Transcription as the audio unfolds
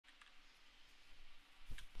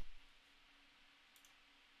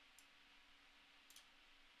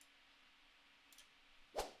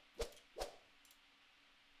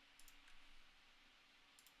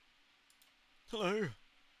Hello.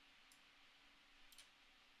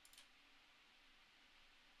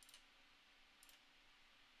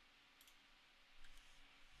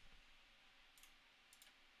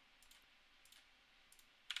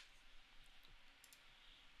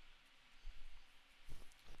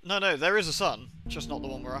 No, no, there is a sun, just not the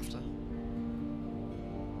one we're after.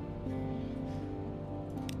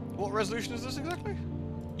 What resolution is this exactly?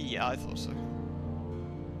 Yeah, I thought so.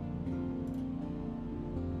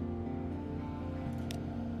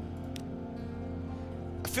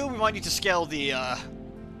 I feel we might need to scale the, I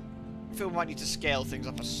feel we might need to scale things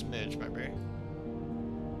up a smidge, maybe.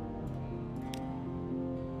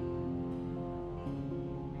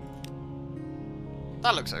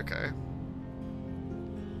 That looks okay.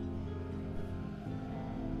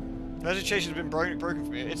 Vegetation's been broken for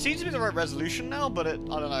me. It seems to be the right resolution now, but I don't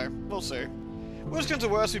know. We'll see. Worst comes to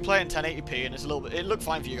worst, we play it in 1080p, and it's a little bit. It looked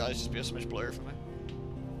fine for you guys, just be a smidge blurry for me.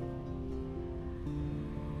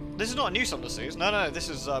 This is not a new Sunless series. No, no, this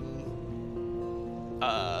is what's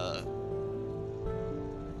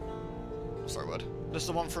the right word? This is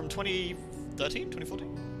the one from 2013,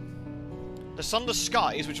 2014. The Sunless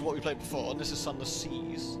Skies, which is what we played before, and this is Sunless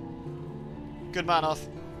Seas. Good man, Arth.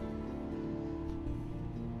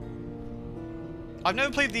 I've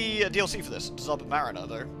never played the DLC for this, Zub Mariner,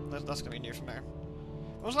 though. That's gonna be new for me.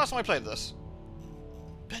 When was the last time I played this?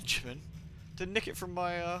 Benjamin? Didn't nick it from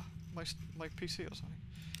my my PC or something.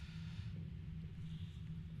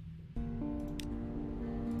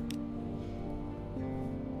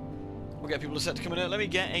 We'll get people to set to come in. Let me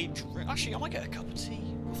get a drink. Actually, I might get a cup of tea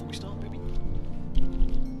before we start, baby.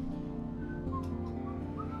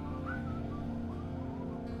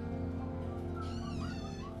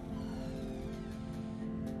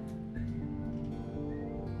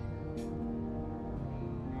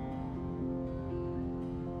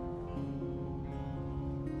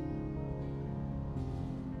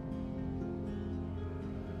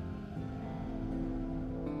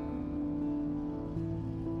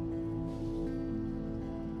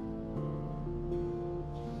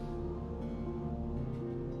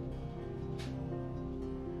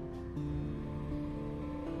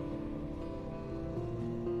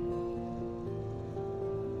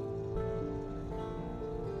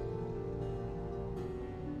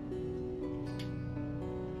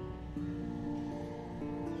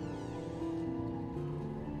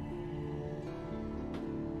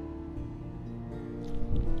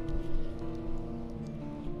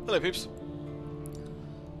 Hello, peeps.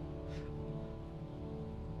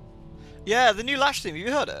 Yeah, the new Lash theme. Have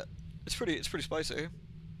you heard it? It's pretty spicy.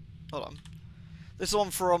 Hold on. This is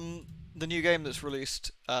one from the new game that's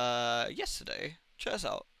released yesterday. Check this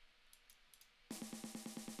out.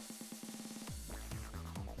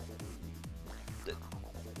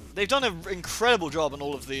 They've done an incredible job on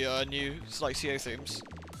all of the new like CO themes.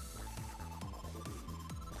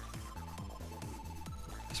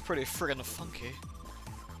 It's pretty friggin' funky.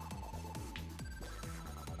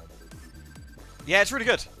 Yeah, it's really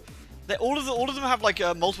good. All of them have like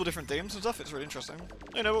multiple different themes and stuff. It's really interesting.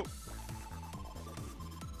 You know.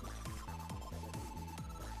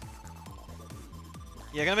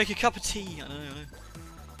 Yeah, gonna make a cup of tea. I know.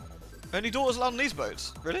 Only daughters allowed on these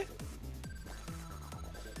boats. Really?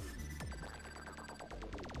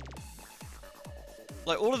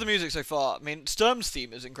 Like all of the music so far. I mean, Sturm's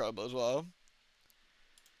theme is incredible as well.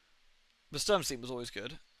 The Sturm's theme was always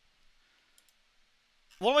good.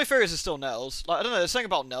 One of my favourites is still Nell's. Like, I don't know, there's something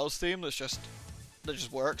about Nell's theme that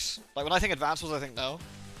just works. Like, when I think Advance Wars, I think Nell.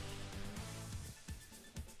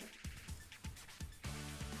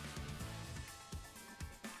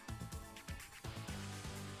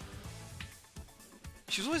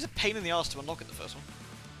 She was always a pain in the ass to unlock in the first one.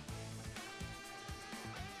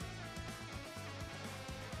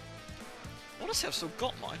 I want to say I've still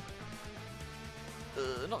got mine.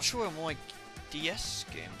 Not sure how my DS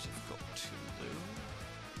games have got to, though.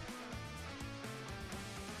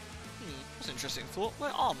 That's an interesting thought. Where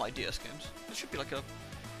are my DS games? There should be like a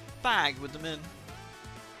bag with them in.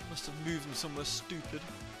 Must have moved them somewhere stupid.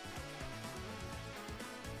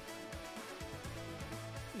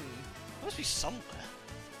 There must be somewhere.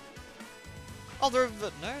 Oh, they're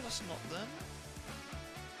over. No, that's not them.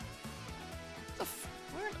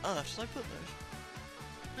 Where on earth did I put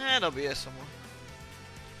those? They'll be here somewhere.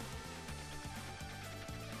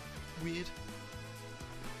 Weird.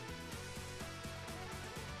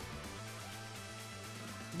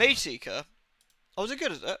 Mage Seeker? Oh, is it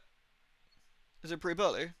good, is it? Is it pretty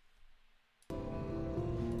burly?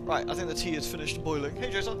 Right, I think the tea is finished boiling. Hey,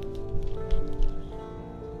 Jason.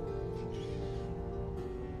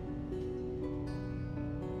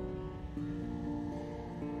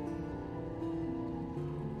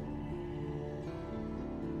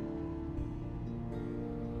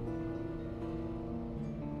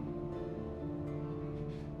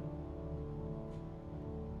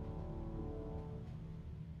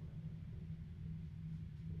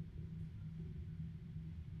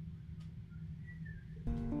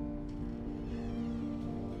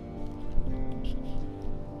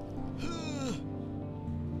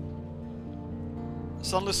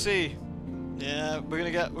 Sunless Sea. Yeah, we're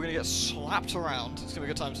gonna get slapped around. It's gonna be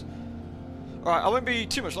good times. Alright, I won't be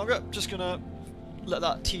too much longer. Just gonna let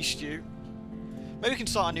that tea stew. Maybe we can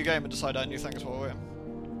start a new game and decide our new things while we're in.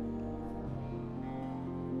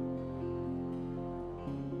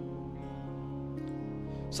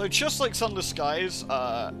 So just like Sunless Skies, we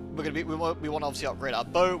want to obviously upgrade our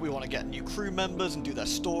boat. We want to get new crew members and do their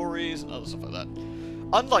stories and other stuff like that.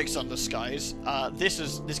 Unlike Sunless Skies,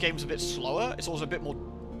 this game's a bit slower. It's also a bit more.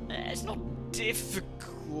 It's not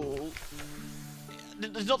difficult.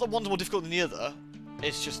 It's not that one's more difficult than the other.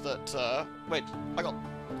 It's just that. Wait, I got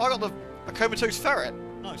a comatose ferret.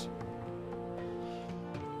 Nice.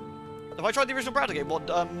 Have I tried the original Bradley game? What?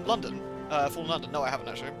 London? Fallen London? No, I haven't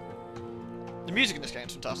actually. The music in this game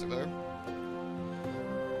is fantastic, though.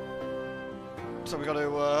 So we got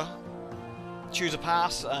to choose a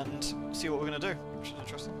pass and see what we're going to do, which is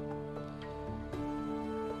interesting.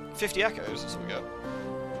 50 echoes, that's what we got.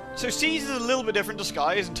 So Seas is a little bit different to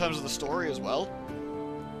Skies in terms of the story as well.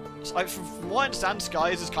 So, from what I understand,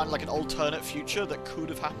 Skies is kind of like an alternate future that could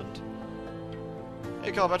have happened.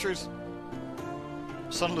 Hey, car batteries.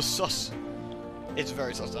 Sunless sus. It's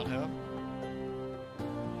very sus down here.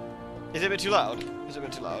 Is it a bit too loud? Is it a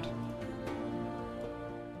bit too loud?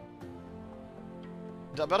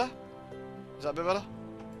 Is that better? Is that a bit better?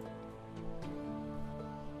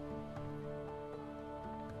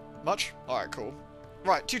 Much? Alright, cool.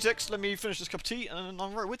 Right, 2 ticks. Let me finish this cup of tea and then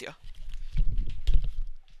I'm right with you.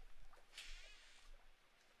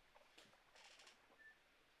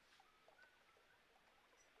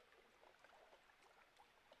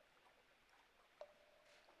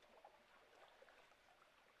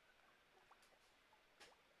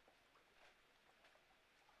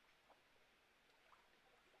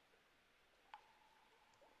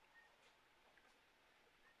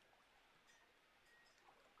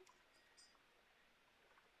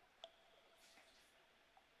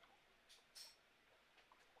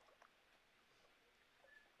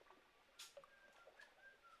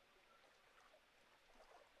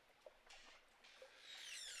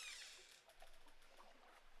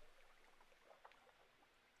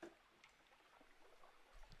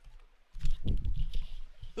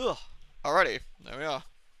 Ugh. Alrighty, there we are.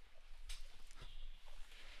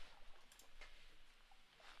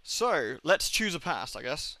 So, let's choose a past, I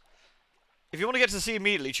guess. If you want to get to the sea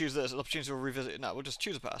immediately, choose this. An opportunity to revisit it. No, we'll just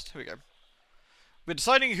choose a past. Here we go. We're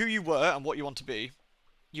deciding who you were and what you want to be.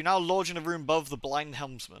 You now lodge in a room above the blind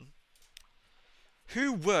helmsman.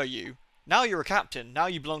 Who were you? Now you're a captain. Now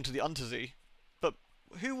you belong to the Unterzee. But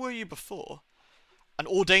who were you before? An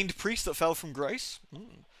ordained priest that fell from grace?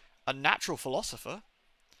 A natural philosopher?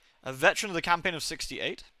 A veteran of the campaign of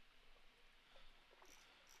 68?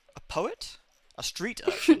 A poet? A street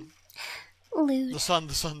urchin? Lewd. The sun,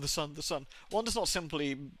 the sun, the sun, the sun. One does not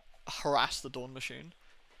simply harass the Dawn Machine.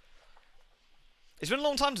 It's been a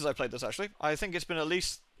long time since I played this, actually. I think it's been at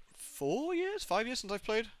least 5 years since I've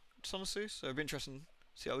played Sunless, so it'd be interesting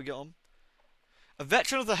to see how we get on. A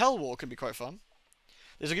veteran of the Hell War could be quite fun.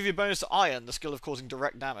 This will give you a bonus to Iron, the skill of causing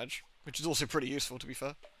direct damage, which is also pretty useful, to be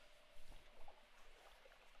fair.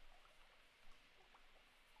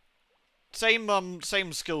 Same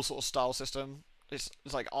skill sort of style system. It's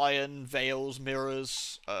like Iron, Veils,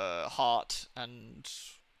 Mirrors, Heart, and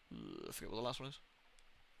I forget what the last one is.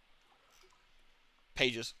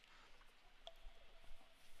 Pages.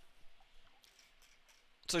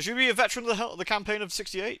 So should we be a veteran of the campaign of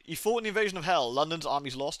 68? You fought in the invasion of Hell. London's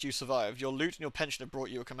armies lost. You survived. Your loot and your pension have brought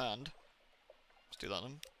you a command. Let's do that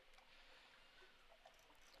then.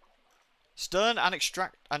 Stern and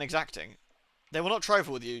exacting. They will not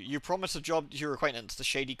trifle with you. You promise a job to your acquaintance, the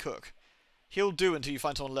Shady Cook. He'll do until you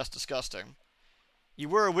find someone less disgusting. You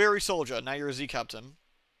were a weary soldier, now you're a Z-Captain.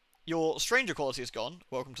 Your stranger quality is gone.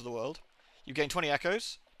 Welcome to the world. You gain 20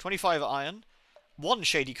 echoes, 25 iron, 1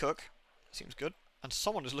 Shady Cook. Seems good. And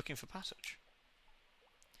someone is looking for passage.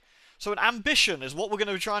 So an ambition is what we're going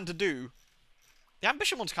to be trying to do. The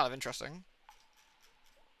ambition one's kind of interesting.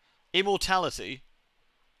 Immortality.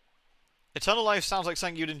 Eternal life sounds like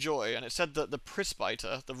something you'd enjoy, and it said that the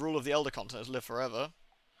Prisbiter, the rule of the Elder Continents, live forever.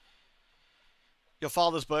 Your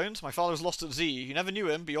father's bones. My father was lost at Z. You never knew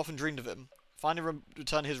him, but you often dreamed of him. Finally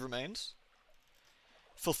return his remains.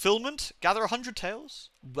 Fulfillment. Gather 100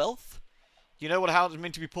 taels. Wealth. You know how it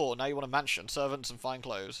means to be poor. Now you want a mansion, servants, and fine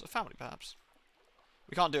clothes. A family, perhaps.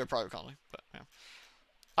 We can't do a private colony, but yeah.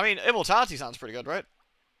 I mean, immortality sounds pretty good, right?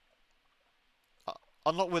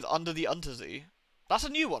 Unlock with Under the Unterzee. That's a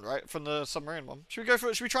new one, right? From the submarine one. Should we go for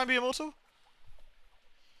it? Should we try and be immortal?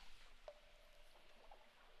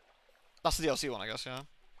 That's the DLC one, I guess, yeah.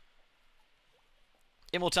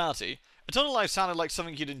 Immortality. Eternal Life sounded like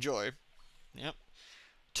something you'd enjoy. Yep.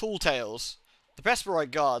 Tall tales. The Vesperite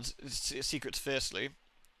guards its secrets fiercely.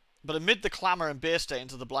 But amid the clamour and beer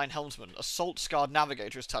stains of the blind helmsman, a salt-scarred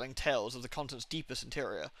navigator is telling tales of the continent's deepest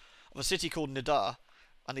interior, of a city called Nidar,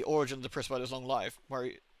 and the origin of the Prismider's long life.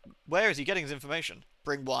 Where is he getting his information?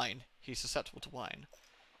 Bring wine. He's susceptible to wine.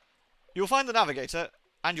 You'll find the navigator,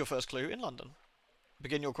 and your first clue, in London.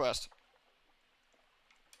 Begin your quest.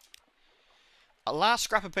 A last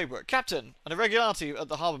scrap of paperwork. Captain, an irregularity at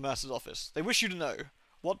the Harbour Master's office. They wish you to know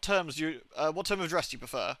what term of address do you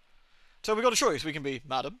prefer. So we've got a choice. We can be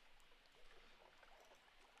Madam,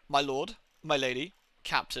 my lord, my lady,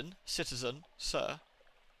 captain, citizen, sir.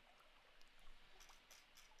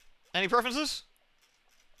 Any preferences?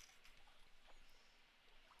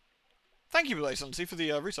 Thank you, Blazency, for the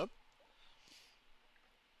resub.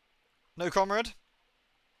 No comrade?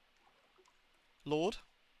 Lord?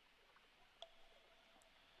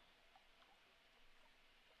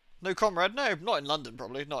 No comrade? No, not in London,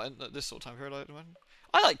 probably. Not in this sort of time period, I imagine.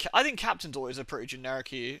 I think captain's always a pretty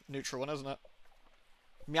generic-y, neutral one, isn't it?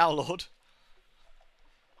 Meow Lord.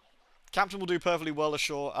 Captain will do perfectly well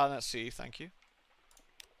ashore and at sea, thank you.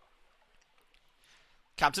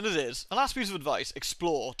 Captain it is. A last piece of advice.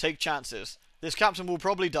 Explore. Take chances. This captain will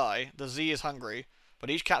probably die. The Z is hungry.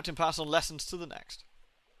 But each captain passes on lessons to the next.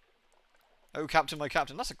 Oh, Captain, my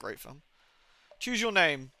captain. That's a great film. Choose your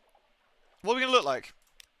name. What are we going to look like?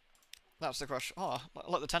 That's the question. Oh,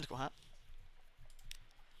 I like the tentacle hat.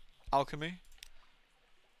 Alchemy.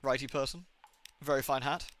 Righty person. Very fine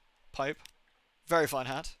hat. Pipe. Very fine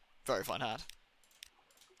hat. Very fine hat.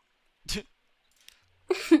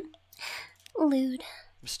 Lewd.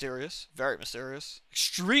 Mysterious. Very mysterious.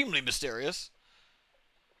 Extremely mysterious.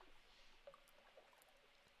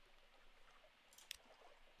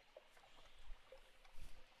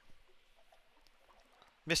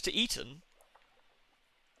 Mr. Eaton?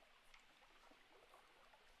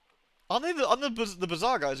 Aren't the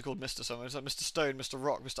bizarre guys are called Mr. Something? It's like Mr. Stone, Mr.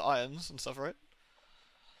 Rock, Mr. Irons, and stuff, right?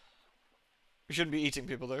 We shouldn't be eating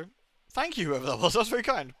people, though. Thank you, whoever that was. That was very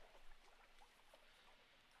kind.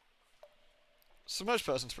 Submerged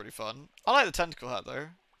person's pretty fun. I like the tentacle hat, though.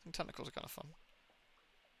 I think tentacles are kind of fun.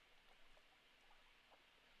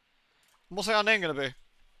 What's our name going to be?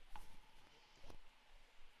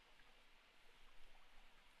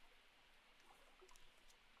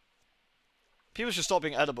 People should stop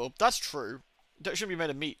being edible. That's true. That shouldn't be made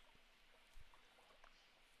of meat.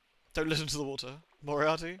 Don't listen to the water.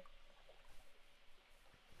 Moriarty?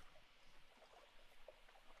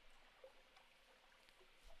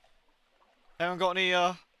 Anyone got any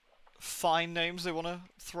fine names they want to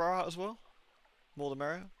throw out as well? More the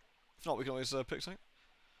merrier. If not, we can always pick something.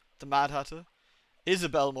 The Mad Hatter.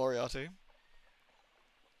 Isabel Moriarty.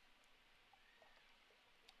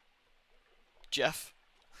 Jeff.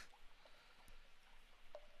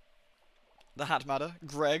 The Hat Matter.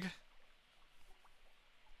 Greg.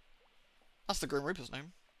 That's the Grim Reaper's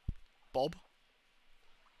name. Bob.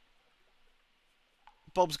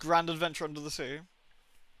 Bob's Grand Adventure Under the Sea.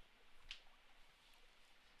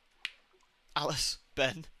 Alice.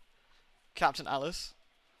 Ben. Captain Alice.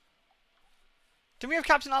 Did we have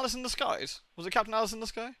Captain Alice in the Skies? Was it Captain Alice in the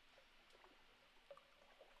Sky?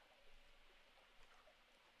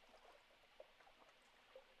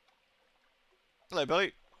 Hello,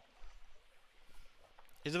 Billy.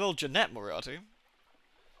 Isabel Jeanette Moriarty.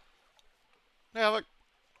 Yeah, look.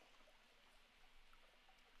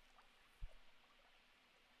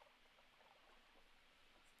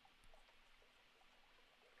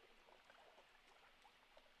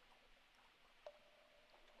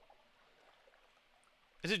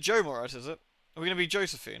 Is it Joe Moriarty, is it? Are we going to be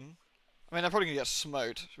Josephine? I mean, they're probably going to get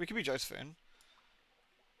smoked. We could be Josephine.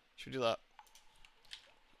 Should we do that?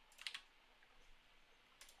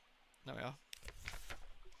 There we are.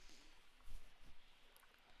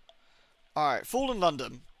 Alright, Fallen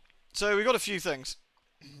London. So, we got a few things.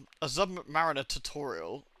 A Submariner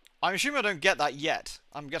tutorial. I'm assuming I don't get that yet.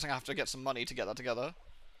 I'm guessing I have to get some money to get that together.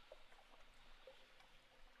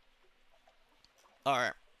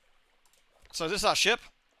 Alright. So, this is our ship.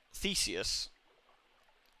 Theseus.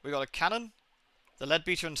 We got a cannon, the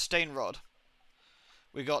leadbeater and stain rod.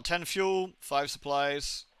 We got 10 fuel, 5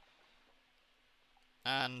 supplies,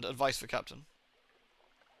 and advice for captain.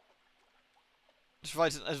 Just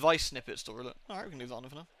provides an advice snippet story. Alright, we can leave that on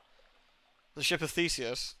for now. The ship of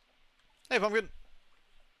Theseus. Hey, Pumpkin.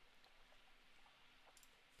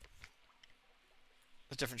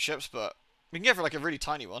 There's different ships, but we can get for like a really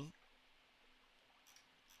tiny one.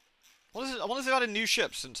 What is it? I wonder if they've added new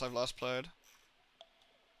ships since I've last played.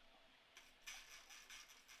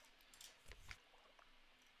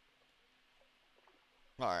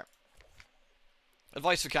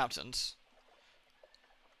 Advice for captains.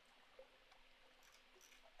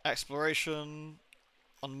 Exploration.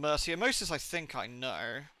 On Mercia. Most of this I think I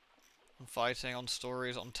know. On fighting, on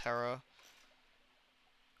stories, on terror.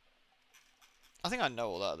 I think I know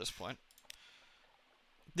all that at this point.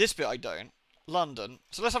 This bit I don't. London.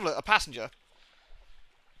 So let's have a look. A passenger.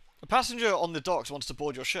 A passenger on the docks wants to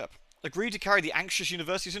board your ship. Agree to carry the anxious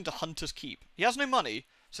university student to Hunter's Keep. He has no money,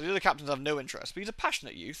 so the other captains have no interest, but he's a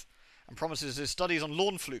passionate youth, and promises his studies on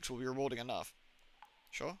lawn flukes will be rewarding enough.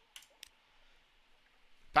 Sure.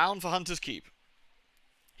 Bound for Hunter's Keep.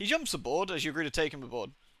 He jumps aboard as you agree to take him aboard.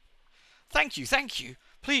 Thank you, thank you.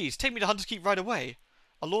 Please, take me to Hunter's Keep right away.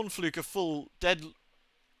 A lawn fluke, a full, dead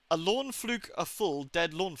lawn fluke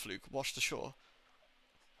washed ashore.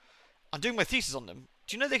 I'm doing my thesis on them.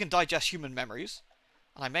 Do you know they can digest human memories?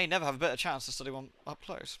 And I may never have a better chance to study one up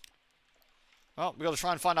close. Well, we've got to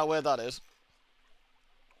try and find out where that is.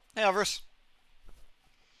 Hey, Avarice.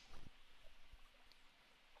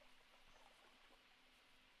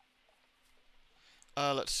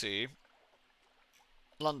 Let's see.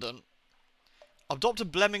 London. Adopt a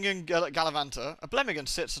Blemmingham Gallivanter. A Blemmingham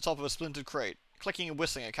sits atop of a splintered crate, clicking and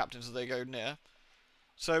whistling at captains as they go near.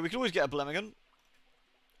 So we can always get a Blemmingham.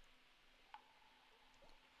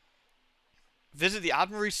 Visit the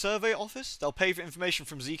Admiralty Survey Office. They'll pay for information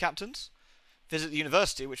from Z captains. Visit the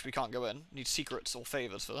university, which we can't go in. Need secrets or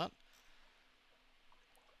favours for that.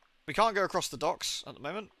 We can't go across the docks at the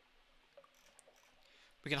moment.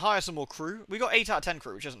 We can hire some more crew. We got 8 out of 10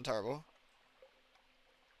 crew, which isn't terrible.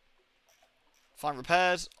 Find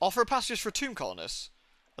repairs. Offer passengers for tomb colonists.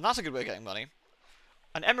 And that's a good way of getting money.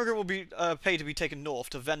 An emigrant will be paid to be taken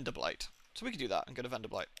north to Venderblight. So we can do that and go to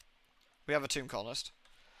Venderblight. We have a tomb colonist.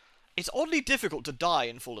 It's oddly difficult to die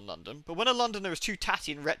in fallen London, but when a Londoner is too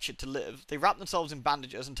tatty and wretched to live, they wrap themselves in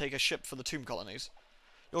bandages and take a ship for the tomb colonies.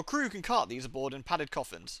 Your crew can cart these aboard in padded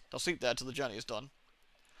coffins. They'll sleep there till the journey is done.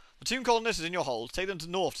 The tomb colonist is in your hold. Take them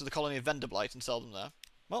north to the colony of Venderblight and sell them there.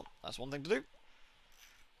 Well, that's one thing to do.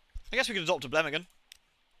 I guess we could adopt a Blemmingham.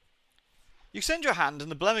 You extend your hand and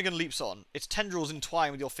the Blemmingham leaps on. Its tendrils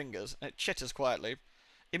entwine with your fingers, and it chitters quietly.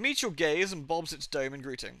 It meets your gaze and bobs its dome in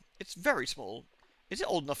greeting. It's very small. Is it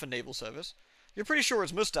old enough for naval service? You're pretty sure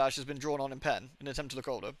its moustache has been drawn on in pen, in an attempt to look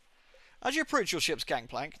older. As you approach your ship's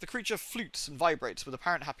gangplank, the creature flutes and vibrates with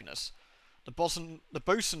apparent happiness. The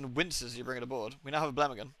bosun winces as you bring it aboard. We now have a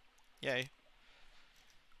Blemmingham. Yay.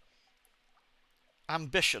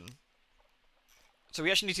 Ambition. So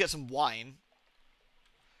we actually need to get some wine.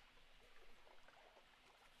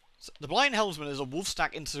 So the Blind Helmsman is a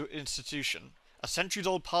Wolfstack institution. A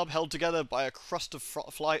centuries-old pub held together by a crust of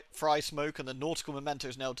fry smoke and the nautical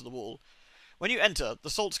mementos nailed to the wall. When you enter, the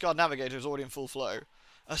Saltsguard Navigator is already in full flow.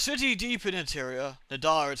 A city deep in interior,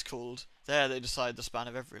 Nadar it's called. There they decide the span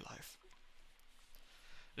of every life.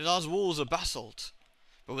 Nadar's walls are basalt,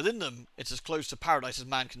 but within them it's as close to paradise as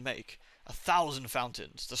man can make. 1,000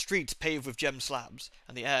 fountains, the streets paved with gem slabs,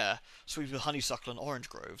 and the air sweet with honeysuckle and orange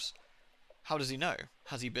groves. How does he know?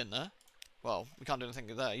 Has he been there? Well, we can't do anything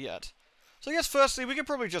there yet. So I guess firstly, we could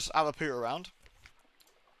probably just have a poo around.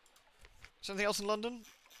 Is there anything else in London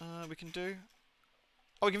we can do?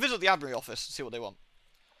 Oh, we can visit the Admiralty office and see what they want.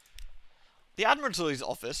 The Admiralty's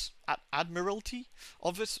office,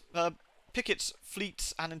 pickets,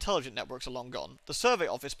 fleets, and intelligence networks are long gone. The survey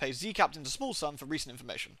office pays Z captains a small sum for recent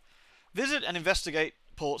information. Visit and investigate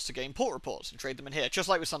ports to gain port reports and trade them in here, just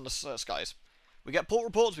like with Sunless Skies. We get port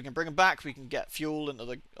reports, we can bring them back, we can get fuel and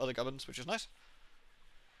other gubbins, which is nice.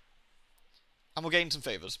 And we'll gain some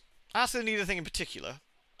favours. Ask if they need anything in particular.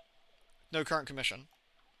 No current commission.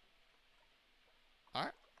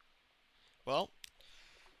 Alright. Well,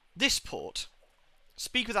 this port.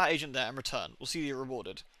 Speak with our agent there and return. We'll see you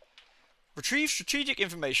rewarded. Retrieve strategic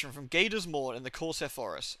information from Gator's Moor in the Corsair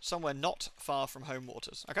Forest, somewhere not far from home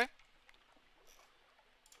waters. Okay?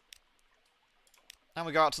 And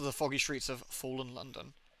we go out to the foggy streets of fallen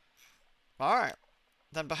London. Alright.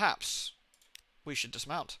 Then perhaps we should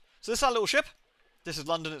dismount. So this is our little ship. This is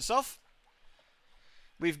London itself.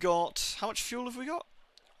 We've got... How much fuel have we got?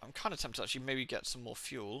 I'm kind of tempted to actually maybe get some more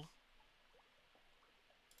fuel.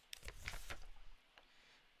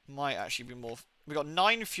 Might actually be more... We've got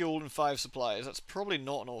 9 fuel and 5 supplies. That's probably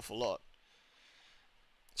not an awful lot.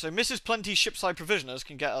 So Mrs. Plenty's shipside provisioners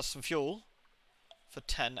can get us some fuel for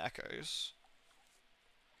 10 echoes.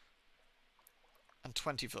 And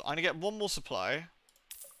 20 fuel. I'm going to get 1 more supply.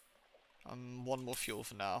 1 more fuel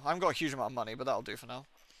for now. I haven't got a huge amount of money, but that'll do for now.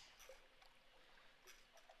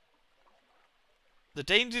 The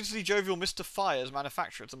dangerously jovial Mr. Fires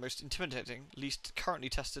manufactures the most intimidating, least currently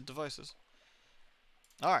tested devices.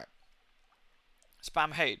 Alright.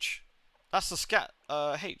 Spam H. That's the scat.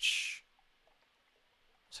 H.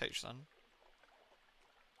 What's H then?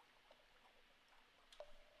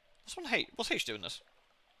 What's H doing this?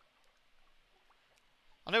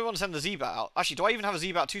 I know we want to send the Z-Bat out. Actually, do I even have a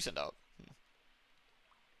Z-Bat to send out?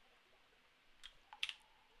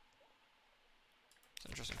 That's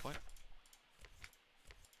an interesting point.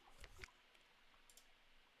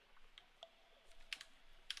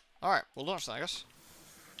 Alright, we'll launch that, I guess.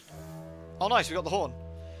 Oh nice, we got the horn.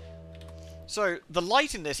 So, the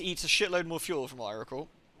light in this eats a shitload more fuel from what I recall.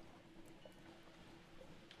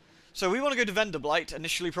 So we want to go to Vanderblight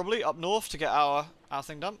initially, probably, up north to get our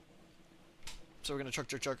thing done. So we're going to chug,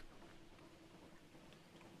 chug, chug.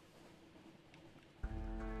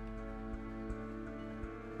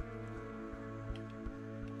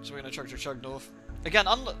 So we're going to chug, chug, chug north.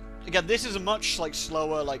 Again, this is a much like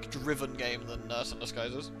slower, like driven game than Sunless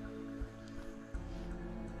is.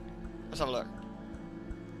 Let's have a look.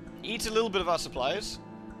 He eats a little bit of our supplies,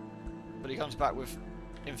 but he comes back with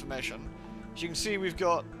information. As you can see, we've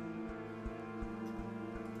got...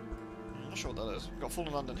 I'm not sure what that is. We've got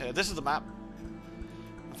Fallen London here. This is the map.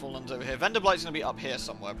 And Fallen London's over here. Vanderblight's going to be up here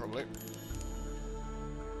somewhere, probably.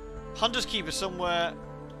 Hunter's Keep is somewhere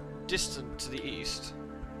distant to the east.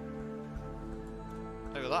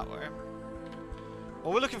 Over that way.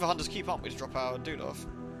 Well, we're looking for Hunter's Keep, aren't we, to drop our dude off?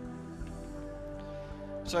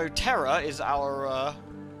 So, Terra is our,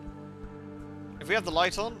 if we have the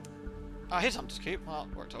light on... Ah, here's Hunter's Keep. Well,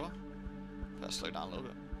 that worked over. Better slow down a little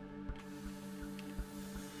bit.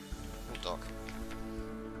 Oh, dock.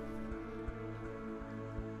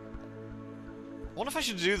 I wonder if I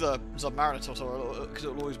should do the Submariner tutorial, because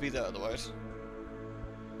it'll always be there otherwise.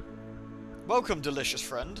 Welcome, delicious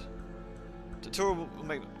friend. Tutorial will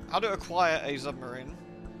make... How to acquire a submarine.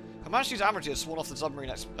 Her Majesty's Admiralty has sworn off the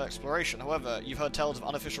submarine exploration. However, you've heard tales of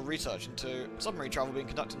unofficial research into submarine travel being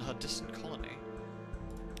conducted in her distant colony.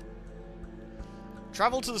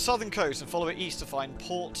 Travel to the southern coast and follow it east to find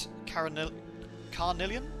Port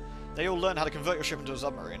Carnelian. They all learn how to convert your ship into a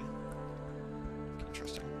submarine.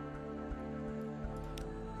 Interesting.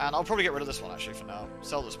 And I'll probably get rid of this one actually for now.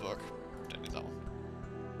 Sell this book. Don't need that one.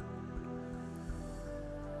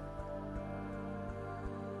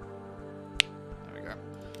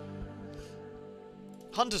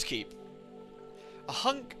 Hunter's Keep. A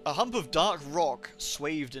hump of dark rock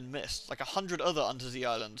swathed in mist, like 100 other Unterzee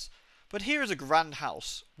islands. But here is a grand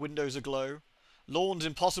house, windows aglow, lawns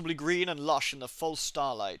impossibly green and lush in the false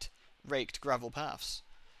starlight, raked gravel paths.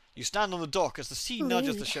 You stand on the dock as the sea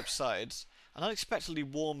nudges the ship's sides. An unexpectedly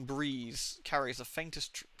warm breeze carries the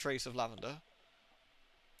faintest trace of lavender.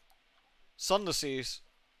 Sunless.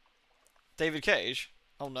 David Cage.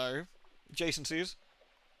 Oh no. Jason sees.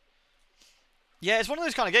 Yeah, it's one of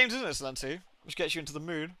those kind of games, isn't it, Silenci? Which gets you into the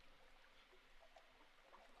mood.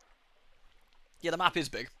 Yeah, the map is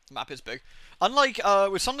big. The map is big. Unlike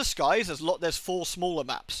with Sunless Skies, there's 4 smaller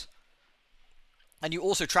maps. And you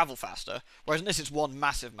also travel faster. Whereas in this, it's one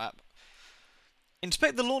massive map.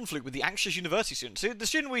 Inspect the lawn fluke with the anxious university student. So the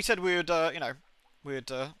student we said we would, pop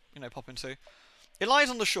into. It lies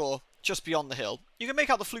on the shore, just beyond the hill. You can make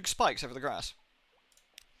out the fluke spikes over the grass.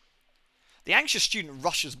 The anxious student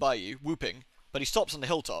rushes by you, whooping. But he stops on the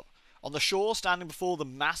hilltop. On the shore, standing before the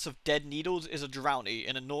mass of dead needles, is a drowny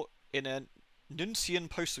in a Nuncian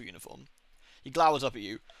postal uniform. He glowers up at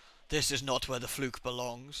you. "This is not where the fluke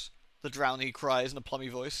belongs," the drowny cries in a plummy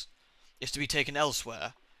voice. "It's to be taken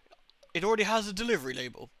elsewhere. It already has a delivery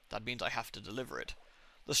label. That means I have to deliver it."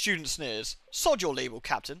 The student sneers. "Sod your label,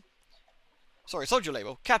 Captain." Sorry, sod your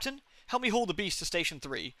label. "Captain, help me haul the beast to Station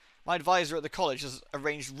 3. My advisor at the college has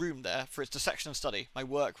arranged room there for its dissection and study. My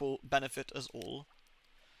work will benefit us all."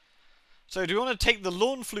 So, do we want to take the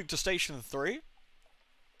lawn fluke to Station 3?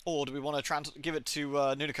 Or do we want to give it to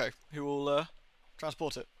Nunico, who will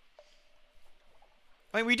transport it?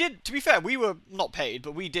 I mean, we did, to be fair, we were not paid,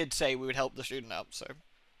 but we did say we would help the student out, so...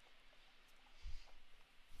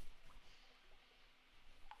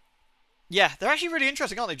 Yeah, they're actually really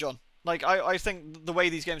interesting, aren't they, John? Like, I think the way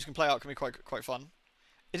these games can play out can be quite fun.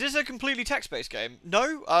 Is this a completely text-based game?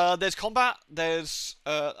 No, there's combat, there's...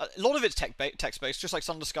 a lot of it's text-based, just like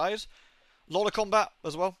Sunless Skies. A lot of combat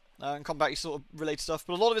as well, and combat sort of related stuff,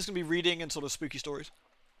 but a lot of it's going to be reading and sort of spooky stories.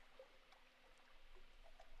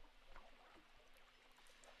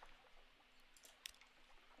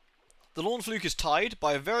 The lawn fluke is tied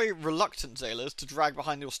by a very reluctant sailors to drag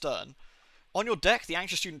behind your stern. On your deck, the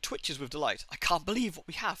anxious student twitches with delight. "I can't believe what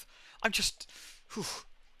we have. I'm just... Whew."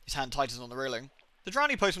 His hand tightens on the railing. The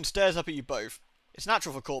drowning postman stares up at you both. It's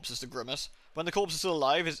natural for corpses to grimace. When the corpse is still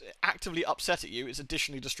alive, is actively upset at you, it's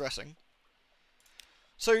additionally distressing.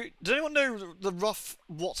 So, does anyone know the rough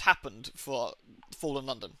what's happened for Fallen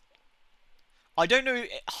London? I don't know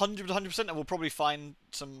 100%, and we'll probably find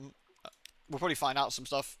some. We'll probably find out some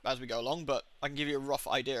stuff as we go along, but I can give you a rough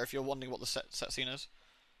idea if you're wondering what the set scene is.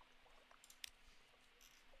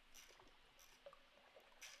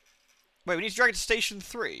 Wait, we need to drag it to Station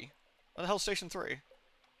 3. What the hell's Station 3?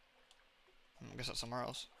 I guess that's somewhere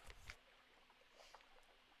else.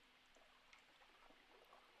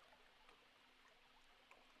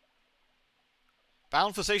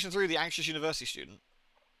 Bound for Station 3, the anxious university student.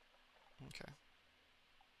 Okay.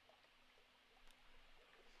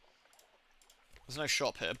 There's no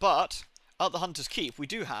shop here, but at the Hunter's Keep, we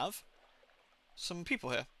do have some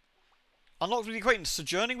people here. Unlocked with the acquaintance,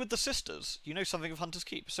 sojourning with the sisters. You know something of Hunter's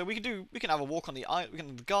Keep, so we can have a walk on the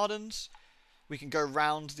the gardens. We can go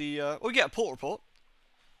round the. We get a port report.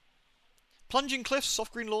 Plunging cliffs,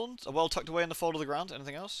 soft green lawns, are well tucked away in the fold of the ground.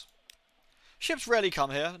 Anything else? Ships rarely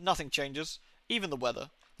come here. Nothing changes, even the weather.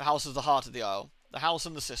 The house is the heart of the isle. The house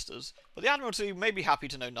and the sisters. But the Admiralty may be happy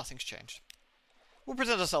to know nothing's changed. We'll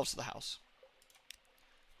present ourselves to the house.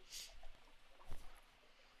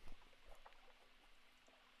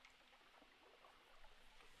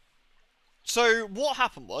 So, what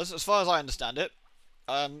happened was, as far as I understand it,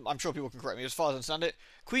 I'm sure people can correct me, as far as I understand it,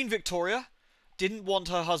 Queen Victoria didn't want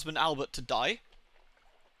her husband Albert to die,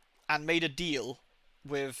 and made a deal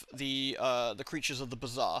with the creatures of the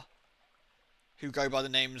bazaar, who go by the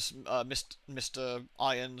names Mr.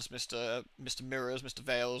 Irons, Mr. Mirrors, Mr.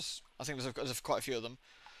 Veils. I think there's quite a few of them.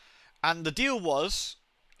 And the deal was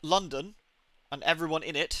London and everyone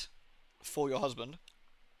in it for your husband.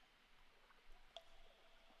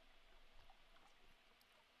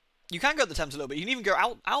 You can go to the Thames a little bit. You can even go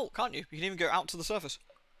out, can't you? You can even go out to the surface.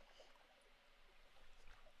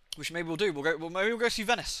 Which maybe we'll do. Maybe we'll go see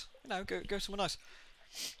Venice. You know, go somewhere nice.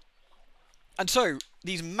 And so,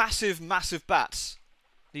 these massive bats,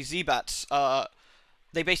 these Z-bats,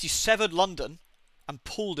 they basically severed London and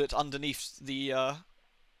pulled it underneath the,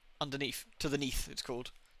 to the neath, it's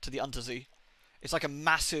called, to the Unterzee. It's like a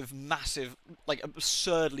massive, like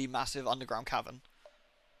absurdly massive underground cavern.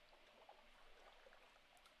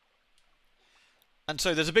 And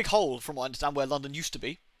so there's a big hole, from what I understand, where London used to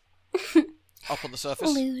be, up on the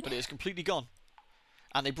surface, but it is completely gone.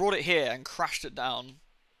 And they brought it here and crashed it down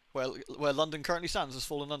where London currently stands as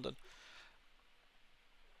Fallen London.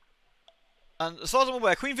 And as far as I'm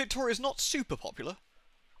aware, Queen Victoria is not super popular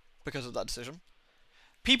because of that decision.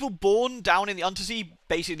 People born down in the Unterzee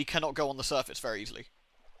basically cannot go on the surface very easily.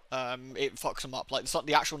 It fucks them up. Like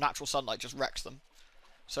the actual natural sunlight just wrecks them.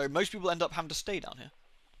 So most people end up having to stay down here.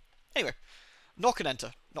 Anyway, knock and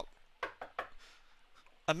enter. Knock.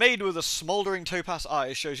 A maid with a smouldering topaz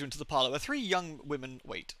eye shows you into the parlour where three young women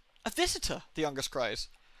wait. A visitor, the youngest cries.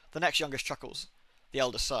 The next youngest chuckles. The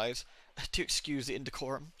eldest sighs. Do excuse the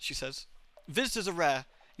indecorum, she says. Visitors are rare.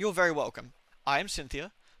 You're very welcome. I am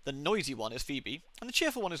Cynthia. The noisy one is Phoebe. And the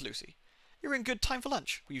cheerful one is Lucy. You're in good time for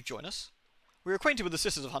lunch. Will you join us? We're acquainted with the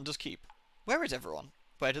sisters of Hunter's Keep. Where is everyone?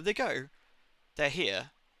 Where did they go? They're here.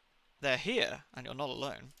 They're here, and you're not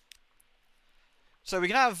alone. So we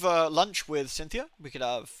can have lunch with Cynthia. We could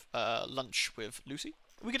have lunch with Lucy.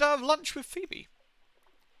 We could have lunch with Phoebe.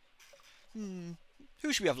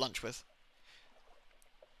 Who should we have lunch with?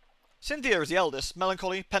 Cynthia is the eldest,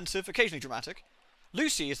 melancholy, pensive, occasionally dramatic.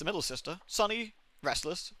 Lucy is the middle sister, sunny,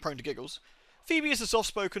 restless, prone to giggles. Phoebe is the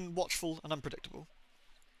soft-spoken, watchful, and unpredictable.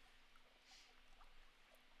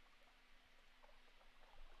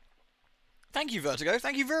 Thank you, Vertigo.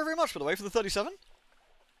 Thank you very, very much, by the way, for the 37.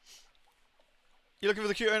 You looking for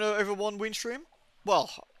the cute owner over one ween stream? Well,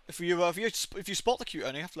 if you spot the cute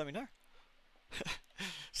owner, you have to let me know.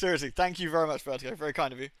 Seriously, thank you very much, Vertigo. Very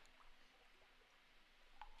kind of you.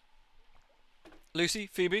 Lucy,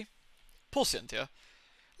 Phoebe, poor Cynthia.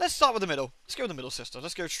 Let's start with the middle. Let's go with the middle sister.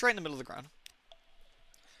 Let's go straight in the middle of the ground.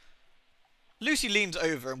 Lucy leans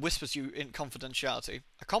over and whispers you in confidentiality.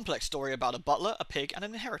 A complex story about a butler, a pig, and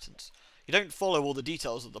an inheritance. You don't follow all the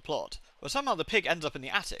details of the plot, but somehow the pig ends up in the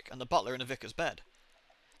attic and the butler in a vicar's bed.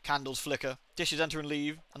 Candles flicker, dishes enter and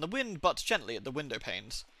leave, and the wind butts gently at the window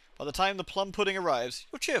panes. By the time the plum pudding arrives,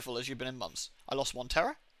 you're cheerful as you've been in months. I lost one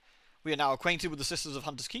terror. We are now acquainted with the Sisters of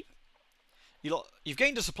Hunter's Keep. You've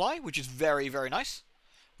gained a supply, which is very, very nice.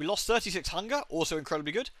 We lost 36 hunger, also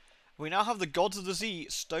incredibly good. We now have the Gods of the Z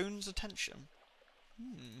Stone's attention.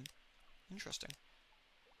 Interesting.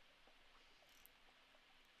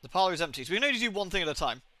 The parlour is empty, so we can only do one thing at a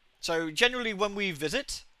time. So, generally when we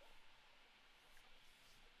visit...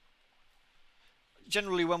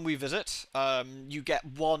 you get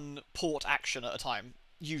one port action at a time,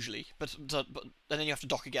 usually. But then you have to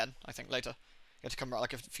dock again, I think, later. You have to come out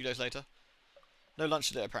like a few days later. No lunch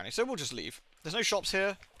today, apparently, so we'll just leave. There's no shops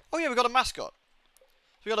here. Oh yeah, we got a mascot.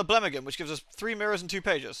 So we got a Blemmigan, which gives us 3 mirrors and 2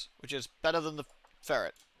 pages, which is better than the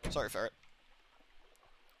ferret. Sorry, ferret.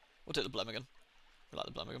 We'll take the Blemmigan. We like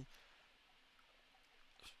the Blemmigan.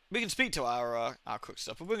 We can speak to our cook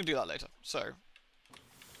stuff, but we're going to do that later. So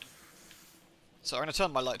I'm going to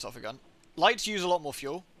turn my lights off again. Lights use a lot more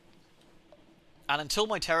fuel. And until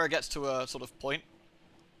my terror gets to a sort of point,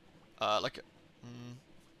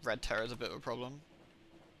 red terror is a bit of a problem.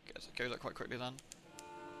 Guess it goes up quite quickly then.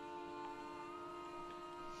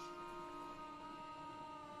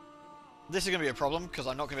 This is going to be a problem, because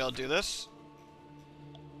I'm not going to be able to do this.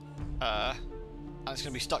 And it's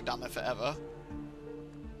going to be stuck down there forever.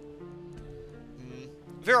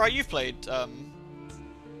 Vera, you've played, the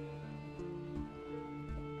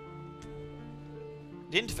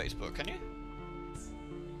interface book, can you?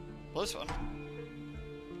 Well, this one.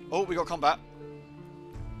 Oh, we got combat.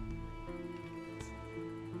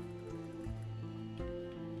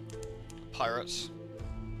 Pirates.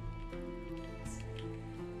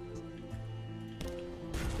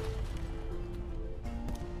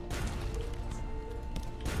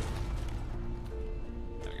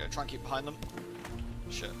 There we go, try and keep behind them.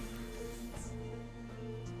 Shit.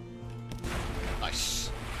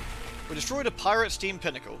 Nice. We destroyed a pirate steam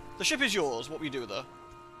pinnacle. The ship is yours. What will you do with her?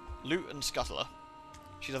 Loot and scuttle her.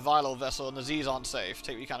 She's a vile old vessel and the Z's aren't safe.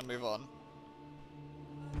 Take what you can and move on.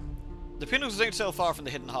 The pinnacles don't sail far from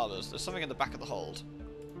the hidden harbours. There's something in the back of the hold.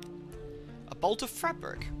 A bolt of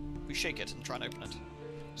fabric. We shake it and try and open it.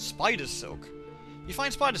 Spider silk. You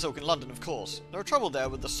find spider silk in London, of course. There are trouble there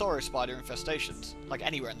with the sorrow spider infestations, like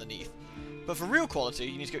anywhere in the Neath. But for real quality,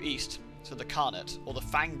 you need to go east, to the Carnet, or the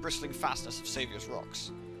fang-bristling fastness of Saviour's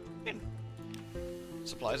Rocks. In.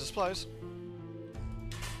 Supplies are supplies.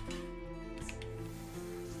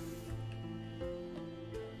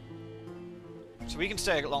 So we can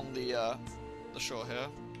stay along the shore here.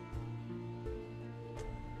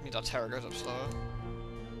 Means our terror goes up slower.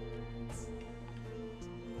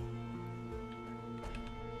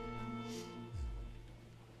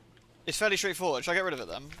 It's fairly straightforward. Should I get rid of it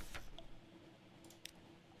then?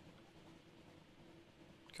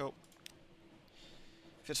 Cool.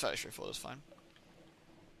 If it's fairly straightforward, that's fine.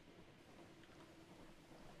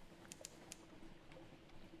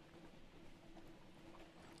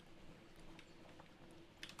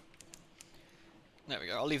 There we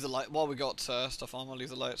go. I'll leave the light. While we got stuff on, I'll leave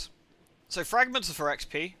the lights. So fragments are for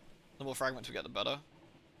XP. The more fragments we get, the better.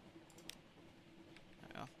 There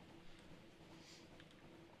we are.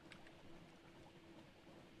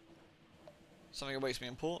 Something awaits me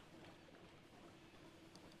in port.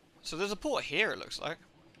 So there's a port here, it looks like.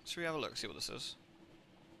 Should we have a look, see what this is?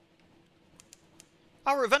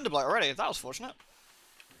 Oh, we're at Venderblight already. That was fortunate.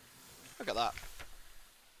 Look at that.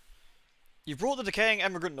 You've brought the decaying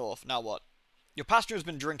emigrant north. Now what? Your passenger has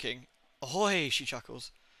been drinking. Ahoy, she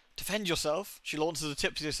chuckles. Defend yourself. She launches a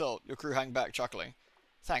tipsy assault. Your crew hang back, chuckling.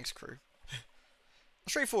 Thanks, crew. A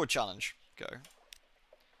straightforward challenge. Go.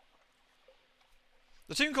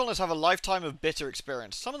 The Tomb Colonists have a lifetime of bitter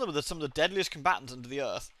experience. Some of them are some of the deadliest combatants under the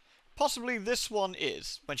earth. Possibly this one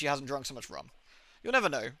is, when she hasn't drunk so much rum. You'll never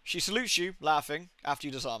know. She salutes you, laughing, after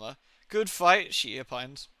you disarm her. Good fight, she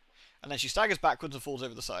opines. And then she staggers backwards and falls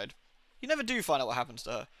over the side. You never do find out what happens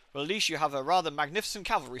to her, but at least you have a rather magnificent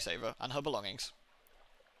cavalry saver and her belongings.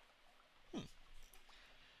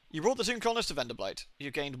 You brought the Tomb Colonists to Venderblight.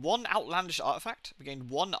 You gained 1 outlandish artifact. We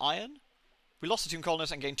gained 1 iron. We lost the Tomb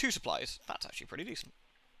Colonists and gained 2 supplies. That's actually pretty decent.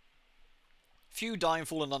 Few die and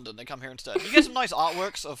fall in London. They come here instead. You get some nice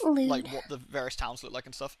artworks of like what the various towns look like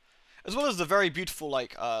and stuff, as well as the very beautiful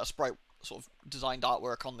like sprite sort of designed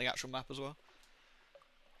artwork on the actual map as well.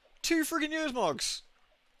 2 friggin' years, Mogs.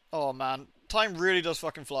 Oh man, time really does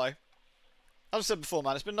fucking fly. As I said before,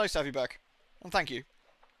 man, it's been nice to have you back, and thank you.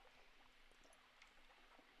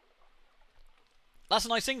 That's a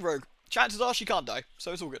nice thing, Rogue. Chances are she can't die,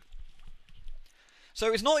 so it's all good.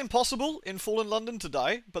 So it's not impossible in Fallen London to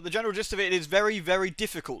die, but the general gist of it is very, very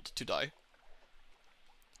difficult to die.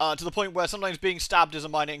 To the point where sometimes being stabbed is a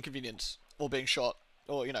minor inconvenience, or being shot,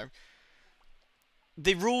 or, you know.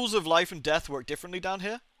 The rules of life and death work differently down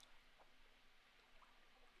here.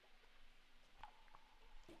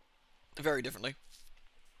 Very differently.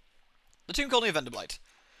 The Tomb Colony of Venderblight.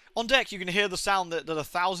 On deck, you can hear the sound that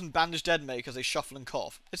 1,000 bandaged dead make as they shuffle and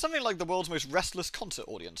cough. It's something like the world's most restless concert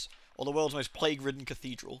audience, or the world's most plague-ridden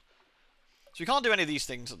cathedral. So we can't do any of these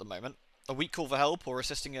things at the moment. A weak call for help, or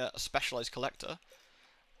assisting a specialised collector.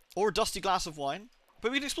 Or a dusty glass of wine.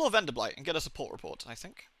 But we can explore Venderblight and get a support report, I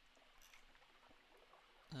think.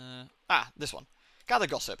 This one. Gather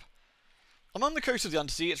gossip. Among the coast of the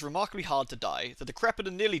Unterzee, it's remarkably hard to die. The decrepit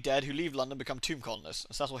and nearly dead who leave London become tomb colonists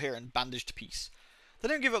and settle here in bandaged peace. They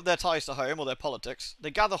don't give up their ties to home or their politics.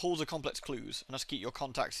 They gather halls of complex clues and thus keep your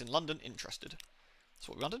contacts in London interested. That's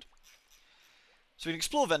what we wanted. So we can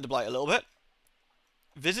explore Venderblight a little bit.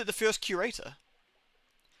 Visit the first curator.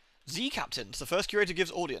 Z Captains. The first curator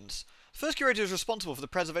gives audience. The first curator is responsible for the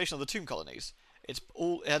preservation of the tomb colonies. It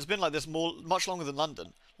has been like this much longer than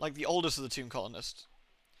London, like the oldest of the tomb colonists.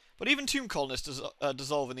 But even tomb colonists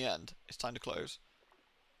dissolve in the end. It's time to close.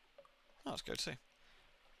 Oh, that's good to see.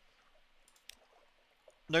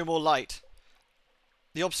 No more light.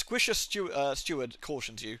 The obsquicious steward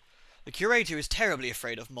cautions you. The curator is terribly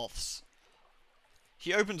afraid of moths.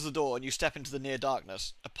 He opens the door and you step into the near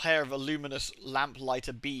darkness. A pair of luminous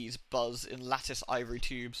lamp-lighter bees buzz in lattice ivory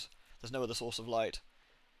tubes. There's no other source of light.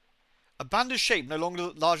 A bandaged shape no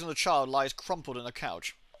longer larger than a child lies crumpled in a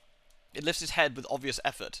couch. It lifts its head with obvious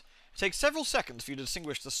effort. It takes several seconds for you to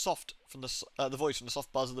distinguish the voice from the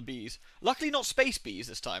soft buzz of the bees. Luckily not space bees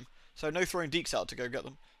this time, so no throwing deeks out to go get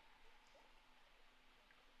them.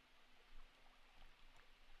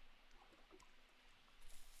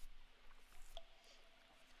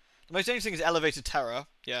 The most dangerous thing is elevated terror.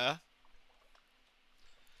 Yeah.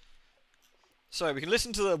 So we can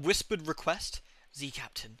listen to the whispered request. Z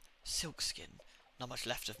Captain, Silkskin, not much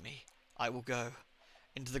left of me. I will go.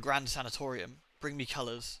 Into the Grand Sanatorium. Bring me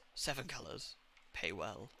colours. 7 colours. Pay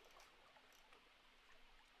well.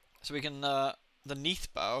 So we can, the Neath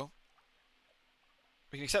Bow.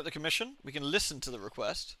 We can accept the commission. We can listen to the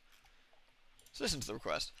request. Let's listen to the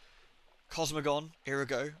request. Cosmogon,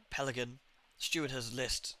 Irigo, Pelican. Steward has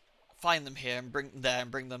list. Find them here and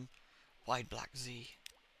bring them. Wide Black Z.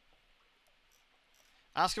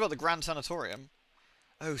 Ask about the Grand Sanatorium.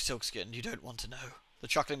 Oh, Silkskin, you don't want to know. The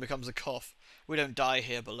chuckling becomes a cough. We don't die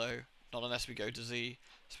here below. Not unless we go to Z.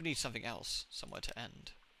 So we need something else. Somewhere to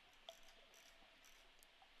end.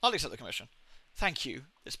 I'll accept the commission. Thank you.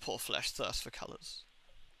 This poor flesh thirsts for colours.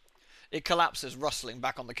 It collapses, rustling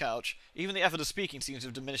back on the couch. Even the effort of speaking seems to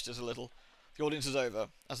have diminished it a little. The audience is over.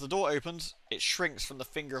 As the door opens, it shrinks from the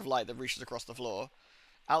finger of light that reaches across the floor.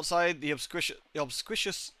 Outside, the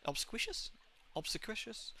obsequious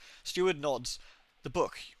steward nods. The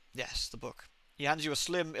book. Yes, the book. He hands you a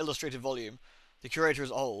slim, illustrated volume. The curator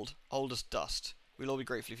is old as dust. We'll all be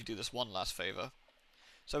grateful if you do this one last favour.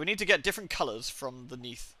 So we need to get different colours from the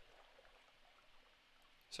Neath.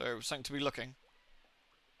 So, something to be looking.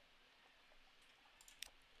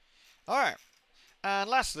 Alright. And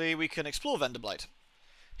lastly, we can explore Venderblight.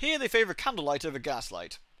 Here they favour candlelight over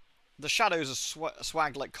gaslight. The shadows are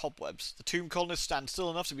swagged like cobwebs. The tomb colonists stand still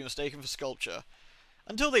enough to be mistaken for sculpture.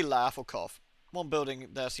 Until they laugh or cough. One building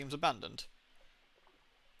there seems abandoned.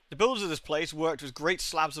 The builders of this place worked with great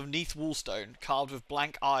slabs of Neath wallstone, carved with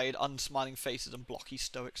blank-eyed, unsmiling faces and blocky,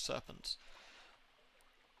 stoic serpents.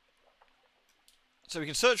 So we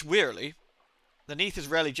can search wearily. The Neath is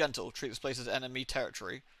rarely gentle, treat this place as enemy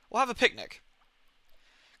territory, or have a picnic.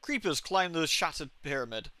 Creepers climb the shattered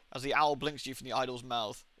pyramid, as the owl blinks you from the idol's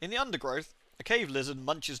mouth. In the undergrowth, a cave lizard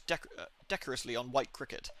munches decorously on white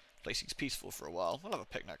cricket. The place seems peaceful for a while. We'll have a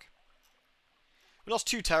picnic. We lost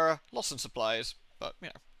 2 terror, lost some supplies, but, you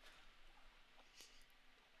know.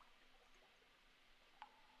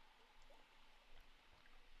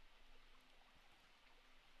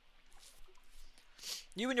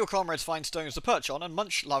 You and your comrades find stones to perch on and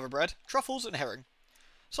munch lava bread, truffles, and herring.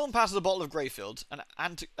 Someone passes a bottle of Greyfield, an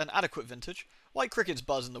adequate vintage. White crickets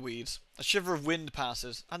buzz in the weeds. A shiver of wind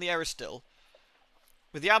passes, and the air is still.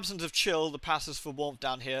 With the absence of chill that passes for warmth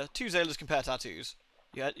down here, 2 sailors compare tattoos.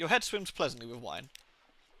 Your head swims pleasantly with wine.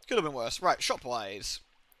 Could have been worse. Right, shop-wise.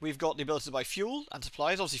 We've got the ability to buy fuel and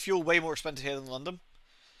supplies. Obviously, fuel way more expensive here than London.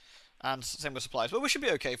 And same with supplies. But we should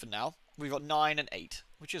be okay for now. We've got 9 and 8,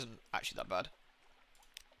 which isn't actually that bad.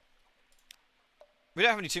 We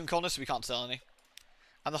don't have any tomb colonists, so we can't sell any.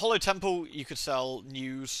 And the Hollow Temple, you could sell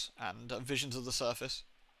news and visions of the surface.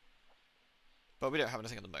 But we don't have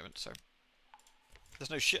anything at the moment, so... There's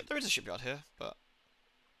no ship. There is a shipyard here, but...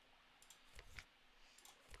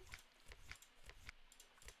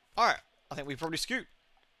 Alright, I think we probably scoot.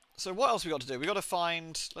 So what else we got to do? We got to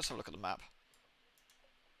find... Let's have a look at the map.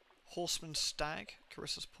 Horseman Stag,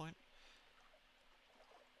 Carissa's Point.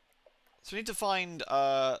 So we need to find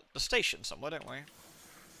the station somewhere, don't we?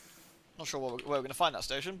 Not sure where we're going to find that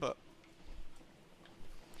station, but...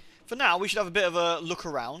 For now, we should have a bit of a look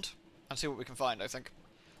around and see what we can find, I think.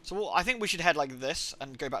 So I think we should head like this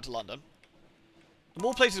and go back to London. The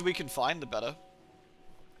more places we can find, the better.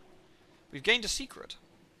 We've gained a secret.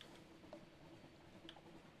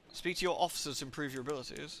 Speak to your officers to improve your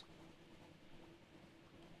abilities.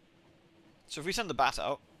 So if we send the bat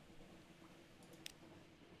out...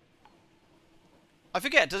 I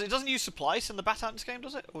forget, it doesn't use supply send the bat out in this game,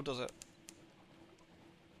 does it? Or does it?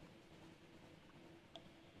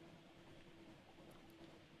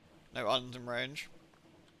 No islands in range.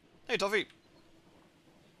 Hey, Dovey!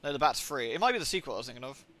 No, the bat's free. It might be the sequel I was thinking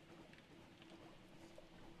of.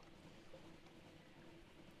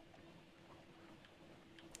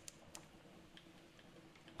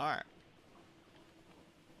 Alright.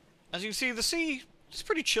 As you can see, the sea is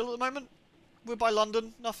pretty chill at the moment. We're by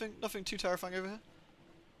London. Nothing too terrifying over here.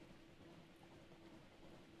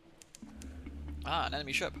 Ah, an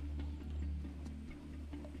enemy ship.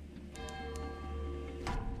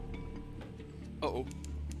 Uh-oh.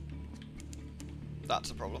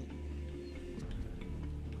 That's a problem.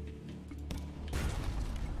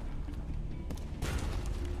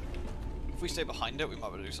 If we stay behind it, we might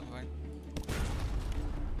be able to do something.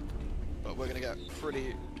 But we're gonna get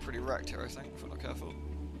pretty wrecked here, I think, if we're not careful.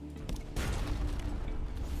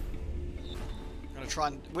 I'm gonna try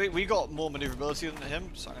and... We got more maneuverability than him,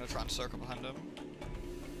 so I'm gonna try and circle behind him.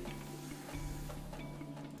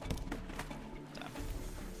 Damn.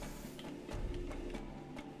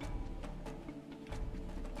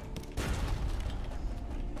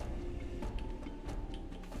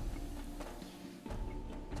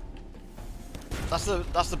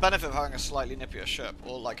 That's the benefit of having a slightly nippier ship,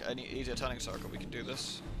 or like any easier turning circle. We can do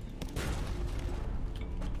this.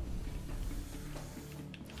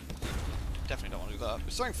 Definitely don't want to do that.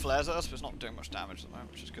 It's throwing flares at us, but it's not doing much damage at the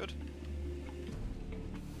moment, which is good.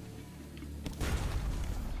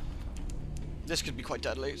 This could be quite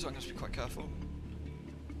deadly, so I'm going to be quite careful.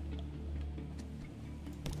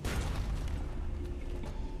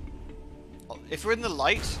 If we're in the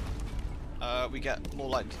light, we get more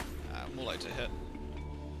light to hit.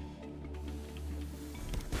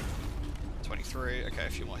 23. Okay, a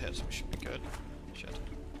few more hits, we should be good. Shit.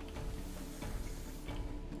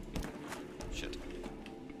 Shit.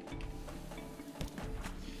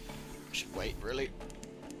 We should wait, really.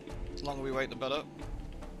 The longer we wait, the better.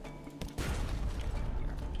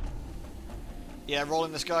 Yeah,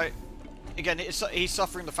 rolling this guy. Again, he's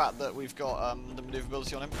suffering the fact that we've got the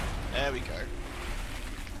maneuverability on him. There we go.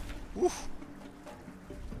 Woof.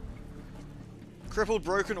 Crippled,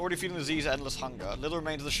 broken, already feeling the disease, endless hunger. Little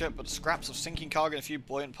remains of the ship, but scraps of sinking cargo and a few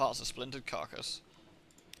buoyant parts of splintered carcass.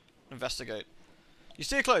 Investigate. You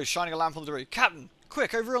steer close, shining a lamp on the debris. Captain!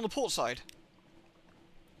 Quick, over here on the port side!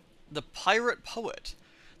 The Pirate Poet.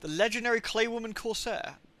 The legendary Claywoman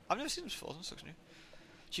Corsair. I've never seen this before, this looks new.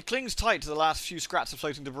 She clings tight to the last few scraps of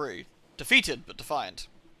floating debris. Defeated, but defiant.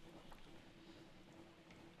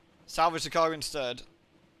 Salvage the cargo instead.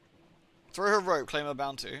 Throw her rope, claim her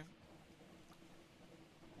bounty.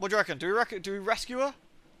 What do you reckon? Do we rescue her?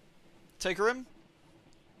 Take her in?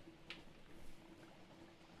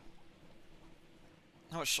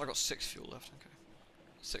 How much? I got 6 fuel left. Okay,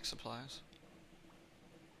 6 supplies.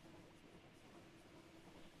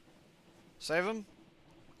 Save him.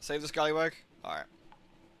 Save the scallywag. All right.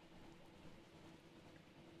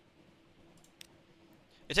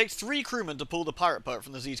 It takes 3 crewmen to pull the pirate boat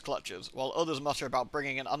from the Z's clutches, while others mutter about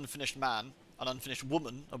bringing an unfinished man, an unfinished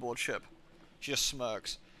woman, aboard ship. She just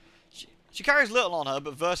smirks. She carries little on her,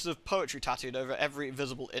 but verses of poetry tattooed over every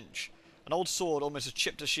visible inch. An old sword almost as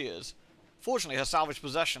chipped as she is. Fortunately, her salvaged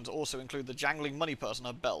possessions also include the jangling money purse on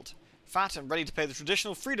her belt, fat and ready to pay the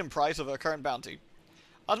traditional freedom price of her current bounty.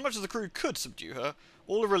 As much as the crew could subdue her,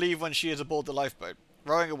 all are relieved when she is aboard the lifeboat,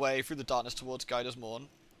 rowing away through the darkness towards Guider's Morn.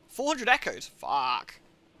 400 echoes? Fuck.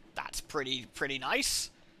 That's pretty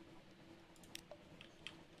nice.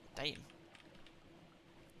 Damn.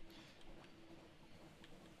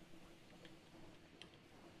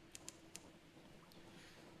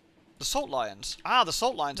 The Salt Lions. Ah, the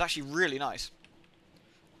Salt Lions actually really nice.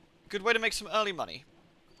 Good way to make some early money.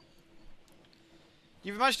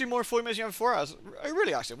 You've managed to do more in 40 minutes than you have in 4 hours. Oh,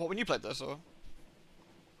 really, actually? What, when you played this, or?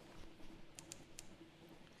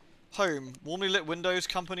 Home. Warmly lit windows,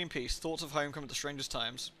 company and peace. Thoughts of home come at the strangest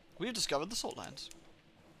times. We have discovered the Salt Lions.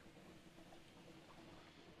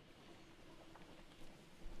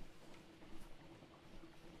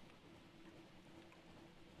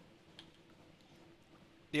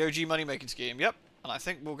 The OG money-making scheme, yep. And I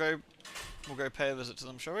think we'll go pay a visit to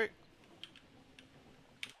them, shall we?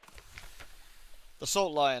 The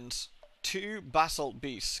Salt Lions. 2 basalt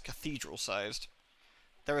beasts, cathedral-sized.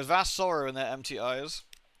 There is vast sorrow in their empty eyes.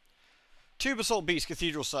 2 basalt beasts,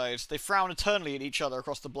 cathedral-sized. They frown eternally at each other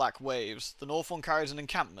across the black waves. The north one carries an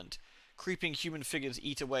encampment. Creeping human figures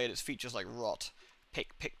eat away at its features like rot.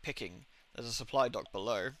 Picking. There's a supply dock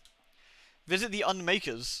below. Visit the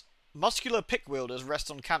Unmakers. Muscular pick wielders rest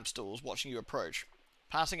on camp stools watching you approach.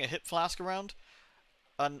 Passing a hip flask around.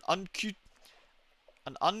 An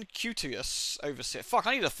uncuteous overseer. Fuck,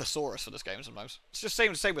 I need a thesaurus for this game sometimes. It's just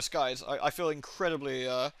same with skies. I feel incredibly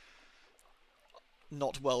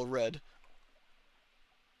not well read.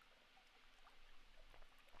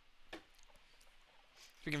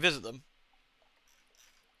 We can visit them.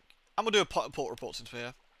 And we'll do a port report since we're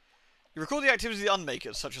here. You record the activities of the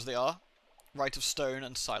Unmakers, such as they are. Rite of Stone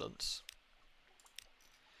and Silence.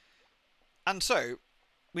 And so,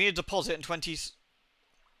 we need a deposit in 20...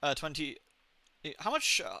 How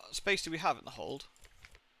much space do we have in the hold?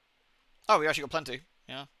 Oh, we actually got plenty.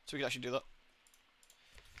 Yeah, so we can actually do that.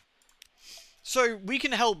 So, we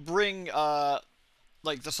can help bring,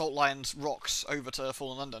 like, the Salt Lion's rocks over to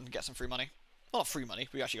Fallen London and get some free money. Well, not free money,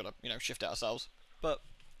 we actually gotta, you know, shift it ourselves. But...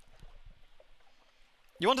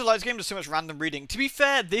 You want to like this game? There's so much random reading. To be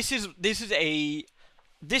fair, this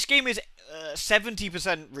game is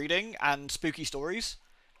 70% reading and spooky stories,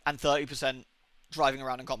 and 30% driving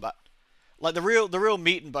around in combat. Like the real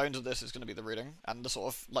meat and bones of this is going to be the reading and the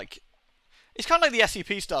sort of like, it's kind of like the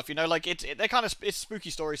SCP stuff, you know, like it's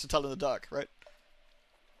spooky stories to tell in the dark, right?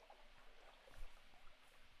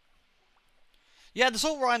 Yeah, the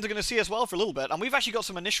Salt Ryans are going to see us well for a little bit, and we've actually got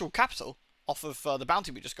some initial capital off of the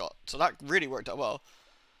bounty we just got, so that really worked out well.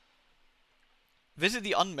 Visit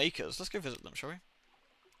the Unmakers. Let's go visit them, shall we?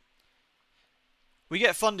 We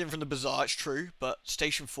get funding from the Bazaar, it's true, but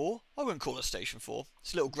Station 4? I wouldn't call it Station 4.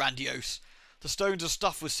 It's a little grandiose. The stones are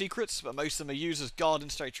stuffed with secrets, but most of them are used as garden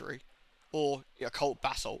statuary. Or occult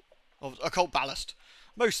basalt. Or occult ballast.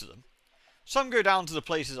 Most of them. Some go down to the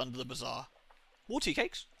places under the Bazaar. More tea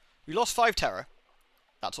cakes? We lost 5 terror.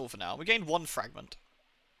 That's all for now. We gained 1 fragment.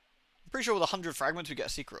 I'm pretty sure with 100 fragments we get a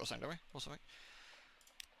secret or something, don't we? Or something.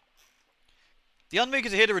 The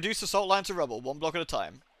Unmakers are here to reduce the Salt Lion to rubble, 1 block at a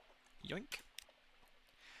time. Yoink.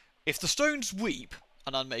 If the stones weep,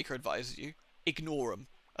 an Unmaker advises you, ignore them,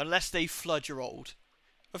 unless they flood your hold.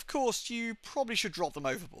 Of course, you probably should drop them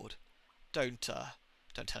overboard. Don't tell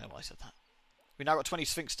anyone I said that. We now got 20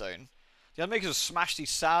 Sphinx Stone. The Unmakers have smashed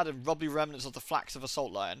these sad and rubbly remnants of the flax of a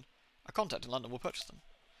Salt Lion. A contact in London will purchase them.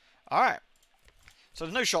 Alright. So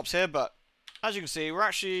there's no shops here, but as you can see,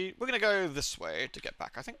 we're going to go this way to get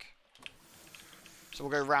back, I think. So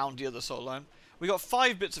we'll go round the other Salt Lion. We got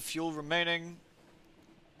 5 bits of fuel remaining.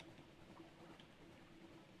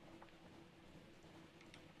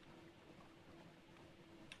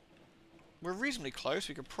 We're reasonably close.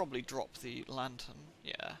 We could probably drop the lantern.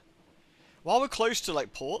 Yeah. While we're close to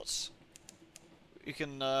like ports, we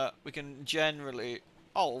can generally.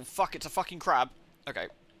 Oh fuck! It's a fucking crab. Okay.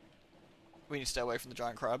 We need to stay away from the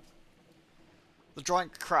giant crab. The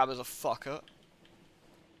giant crab is a fucker.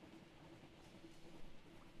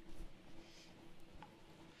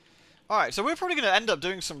 Alright, so we're probably going to end up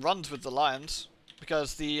doing some runs with the lions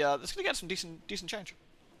because the it's going to get some decent change.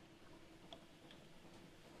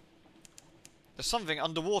 There's something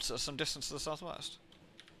underwater some distance to the southwest.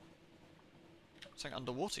 Something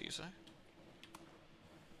underwater, you say?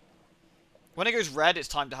 When it goes red, it's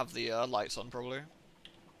time to have the lights on, probably.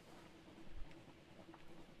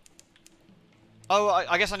 Oh,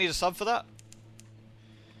 I guess I need a sub for that?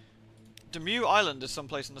 Demew Island is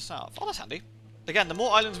someplace in the south. Oh, that's handy. Again, the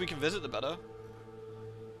more islands we can visit, the better.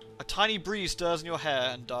 A tiny breeze stirs in your hair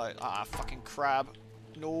and die. Ah, fucking crab.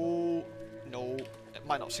 No. No. It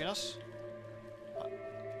might not have seen us.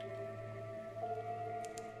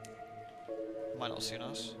 Might not have seen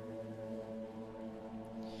us.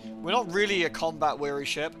 We're not really a combat-weary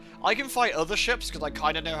ship. I can fight other ships because I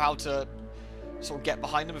kind of know how to sort of get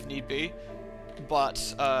behind them if need be.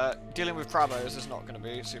 But dealing with crabos is not going to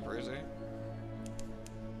be super easy.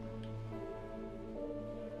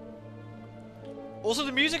 Also,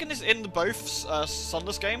 the music in both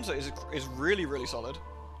Sunless games is really solid.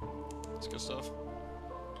 It's good stuff.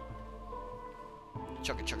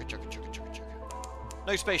 Chuck it, chuck it, chuck it, chuck it, chuck it, chuck it.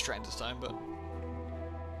 No space trains this time, but.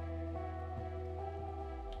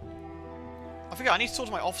 I forget, I need to talk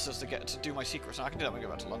to my officers to do my secrets, and I can do that when we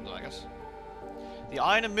go back to London, I guess. The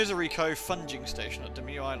Iron and Misery Co. Funging Station at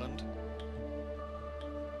Demew Island.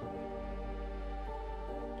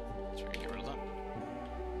 So we can get rid of that.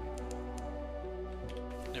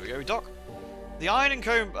 There we go, we dock. The Iron and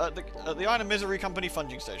the Iron and Misery Company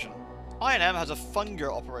Funging Station. I&M has a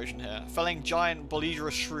funger operation here, felling giant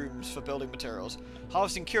bolegerous shrooms for building materials,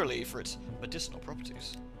 harvesting cure leaf for its medicinal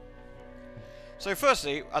properties. So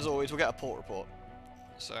firstly, as always, we'll get a port report.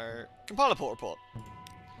 So, compile a port report.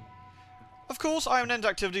 Of course, I&M's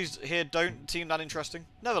activities here don't seem that interesting.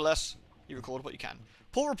 Nevertheless, You record what you can.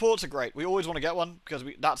 Port reports are great. We always want to get one because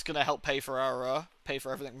that's going to help pay for our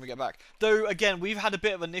everything when we get back. Though again, we've had a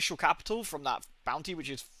bit of initial capital from that bounty, which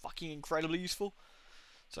is fucking incredibly useful.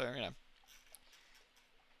 So you know.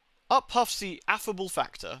 Up puffs the affable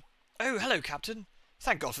factor. Oh, hello, Captain.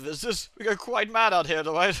 Thank God for visitors. We go quite mad out here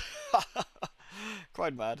otherwise.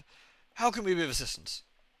 Quite mad. How can we be of assistance?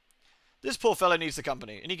 This poor fellow needs the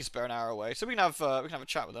company, and he can spare an hour away, so we can have a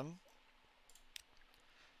chat with him.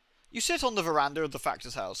 You sit on the veranda of the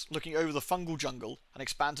factor's house, looking over the fungal jungle, an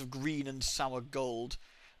expanse of green and sour gold.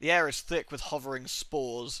 The air is thick with hovering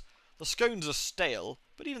spores. The scones are stale,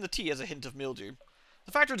 but even the tea has a hint of mildew.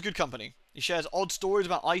 The factor is good company. He shares odd stories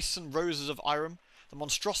about ice and roses of Irem, the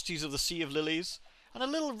monstrosities of the Sea of Lilies, and a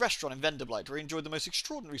little restaurant in Venderblight where he enjoyed the most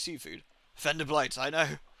extraordinary seafood. Venderblight, I know.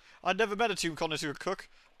 I'd never met a tomb connoisseur cook,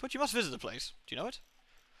 but you must visit the place. Do you know it?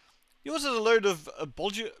 Yours is a load of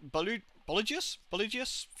Boligius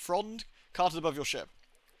frond carted above your ship.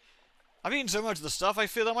 I've eaten so much of the stuff, I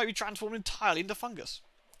fear that might be transformed entirely into fungus.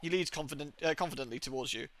 He leads confidently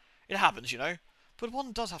towards you. It happens, you know, but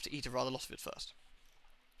one does have to eat a rather lot of it first.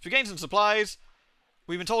 So we gain some supplies.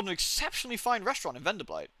 We've been told an exceptionally fine restaurant in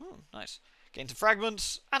Venderblight. Nice. Gained some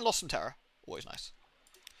fragments and lost some terror. Always nice.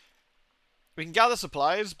 We can gather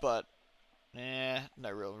supplies, but no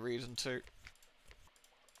real reason to.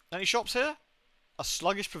 Any shops here? A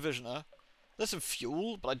sluggish provisioner. There's some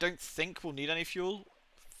fuel, but I don't think we'll need any fuel.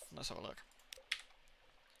 Let's have a look.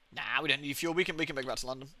 Nah, we don't need fuel. We can make it back to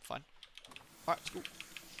London. Fine. Alright, let's go.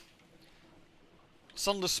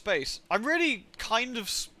 Sunless space. I'm really kind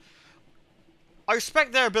of. I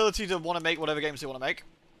respect their ability to want to make whatever games they want to make,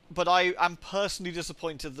 but I am personally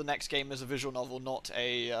disappointed the next game is a visual novel, not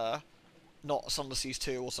Sunless Seas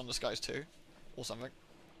 2 or Sunless Skies 2 or something.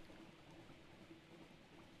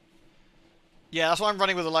 Yeah, that's why I'm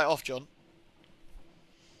running with the light off, John.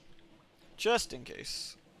 Just in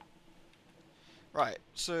case. Right,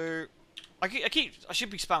 so I should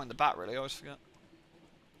be spamming the bat really. I always forget.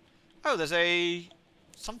 Oh, there's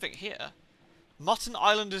something here. Mutton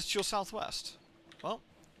Island is to your southwest. Well,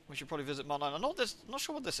 we should probably visit Mutton Island. Not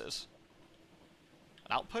sure what this is.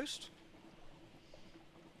 An outpost?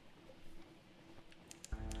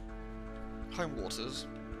 Home waters.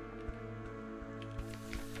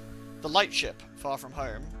 The lightship, far from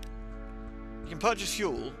home. You can purchase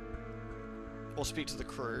fuel. Or speak to the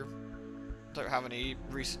crew. Don't have any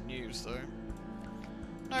recent news, though.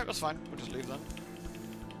 No, that's fine. We'll just leave then.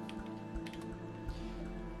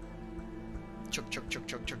 Chug, chug, chug,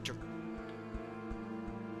 chug, chug, chug.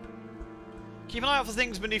 Keep an eye out for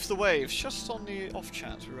things beneath the waves, just on the off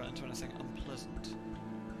chance we run into anything unpleasant.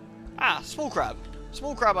 Ah, small crab.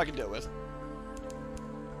 Small crab I can deal with.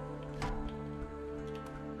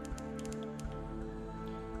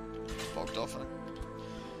 Fogged off, I think.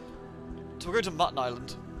 So we'll go to Mutton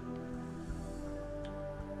Island.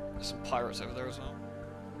 There's some pirates over there as well.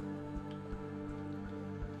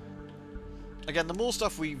 Again, the more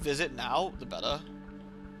stuff we visit now, the better.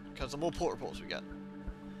 Because the more port reports we get.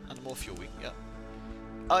 And the more fuel we can get.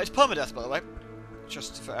 It's permadeath, by the way.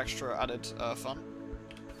 Just for extra added fun.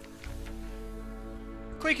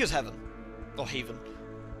 Quaker's Heaven. Or Haven.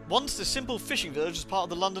 Once the simple fishing village was part of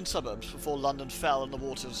the London suburbs before London fell and the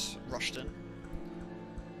waters rushed in.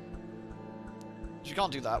 You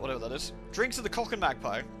can't do that, whatever that is. Drinks at the Cock and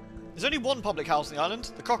Magpie. There's only one public house on the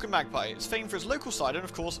island, the Cock and Magpie. It's famed for its local cider and,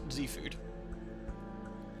 of course, seafood.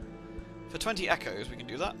 For 20 echoes, we can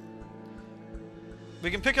do that.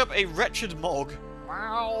 We can pick up a wretched mog.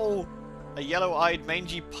 Wow! A yellow-eyed,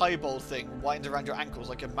 mangy piebald thing winds around your ankles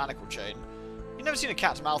like a manacle chain. You've never seen a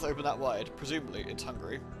cat's mouth open that wide. Presumably, it's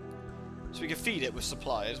hungry. So we can feed it with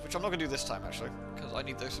supplies, which I'm not going to do this time, actually, because I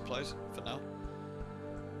need those supplies for now.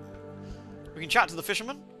 We can chat to the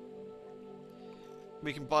fisherman.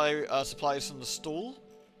 We can buy supplies from the stall.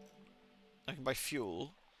 I can buy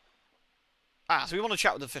fuel. Ah, so we want to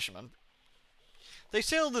chat with the fisherman. They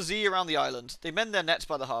sail the Zee around the island. They mend their nets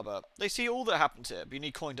by the harbour. They see all that happens here, but you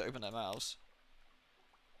need coin to open their mouths.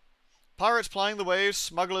 Pirates plying the waves,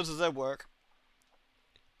 smugglers as their work.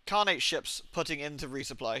 Carnate ships putting in to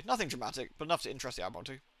resupply. Nothing dramatic, but enough to interest the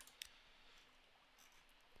Admiralty.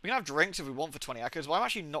 We can have drinks if we want for 20 echoes, but I'm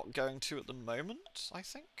actually not going to at the moment, I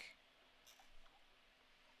think.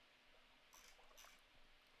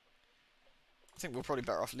 I think we're probably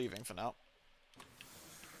better off leaving for now.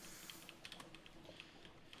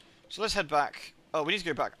 So let's head back. Oh, we need to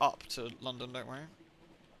go back up to London, don't we?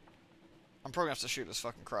 I'm probably going to have to shoot this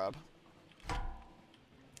fucking crab.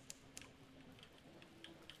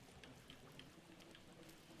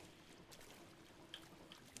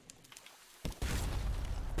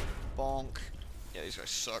 Bonk. Yeah, these guys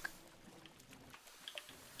suck.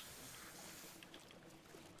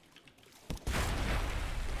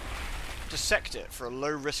 Dissect it for a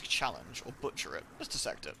low-risk challenge, or butcher it. Let's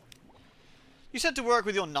dissect it. You said to work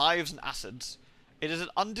with your knives and acids. It is an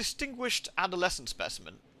undistinguished adolescent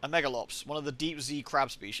specimen, a megalops, one of the deep-sea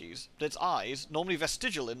crab species, but its eyes, normally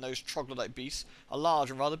vestigial in those troglodyte beasts, are large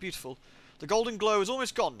and rather beautiful. The golden glow is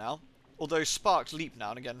almost gone now, although sparks leap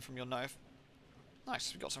now and again from your knife.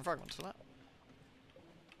 Nice, we got some fragments for that.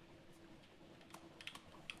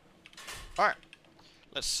 Alright,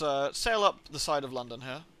 let's sail up the side of London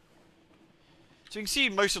here. So you can see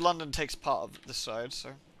most of London takes part of this side, so...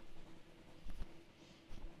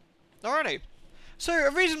 Alrighty. So,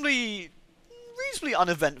 a reasonably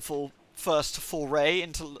uneventful first foray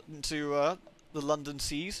into the London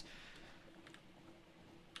seas.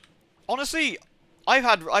 Honestly, I've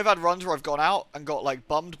had runs where I've gone out and got, like,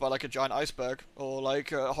 bummed by, like, a giant iceberg or,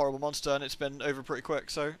 like, a horrible monster, and it's been over pretty quick.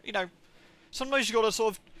 So, you know, sometimes you gotta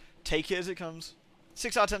sort of take it as it comes.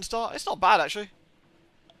 6 out of 10 star. It's not bad, actually.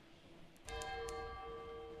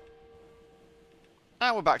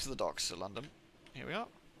 And we're back to the docks of London. Here we are.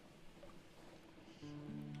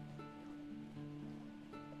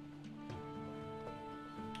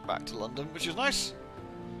 Back to London, which is nice.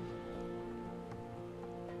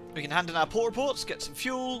 We can hand in our port reports, get some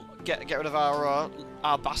fuel, get rid of our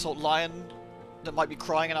basalt lion that might be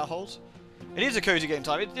crying in our holds. It is a cozy game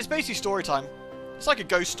time. It's basically story time. It's like a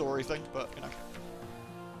ghost story thing, but, you know.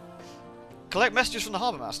 Collect messages from the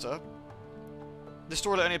Harbour Master. This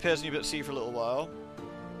story only appears when you've been at sea for a little while.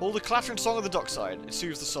 All the clattering song of the dockside. It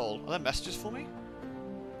soothes the soul. Are there messages for me?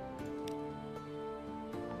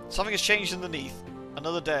 Something has changed underneath.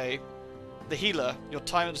 Another day. The healer. Your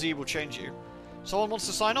time at sea will change you. Someone wants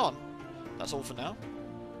to sign on. That's all for now.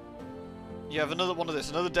 You have another one of this.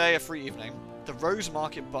 Another day, a free evening. The Rose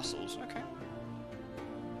Market bustles. Okay.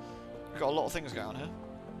 We've got a lot of things going on here.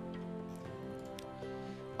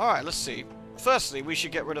 Alright, let's see. Firstly, we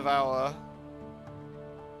should get rid of our...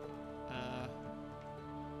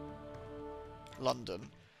 London.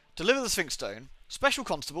 Deliver the Sphinx Stone. Special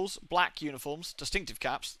constables, black uniforms, distinctive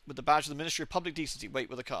caps, with the badge of the Ministry of Public Decency wait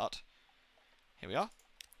with a cart. Here we are.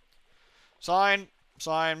 Sign,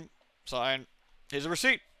 sign, sign. Here's a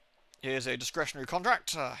receipt. Here's a discretionary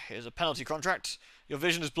contract. Here's a penalty contract. Your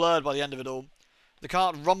vision is blurred by the end of it all. The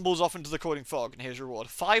cart rumbles off into the coiling fog, and here's your reward.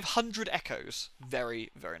 500 echoes. Very,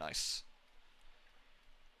 very nice.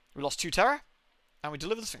 We lost 2 terror, and we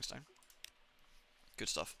deliver the Sphinx Stone. Good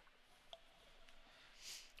stuff.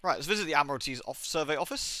 Right, let's visit the Admiralty's survey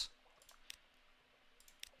office.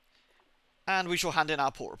 And we shall hand in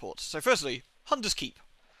our port reports. So firstly, Hunter's Keep.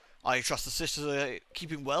 I trust the sisters are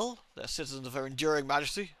keeping well. They're citizens of her enduring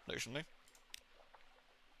majesty, notionally.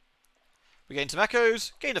 We gained some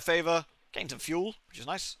echoes, gained a favour, gained some fuel, which is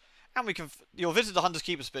nice. And we your visit to Hunter's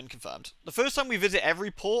Keep has been confirmed. The first time we visit every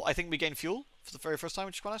port, I think we gain fuel for the very first time,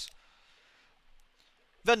 which is quite nice.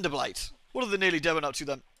 Vendor Blight. What are the nearly dead up to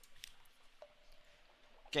then?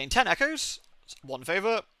 Gain 10 echoes, 1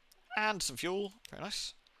 favour, and some fuel. Very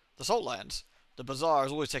nice. The Salt Lions. The Bazaar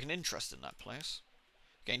has always taken interest in that place.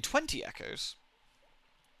 Gain 20 echoes,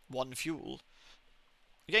 1 fuel.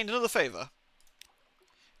 We gained another favour.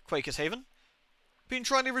 Quaker's Haven. Been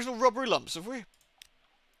trying the original robbery lumps, have we?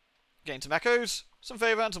 Gained some echoes, some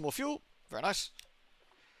favour, and some more fuel. Very nice.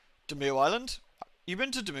 Demure Island. You've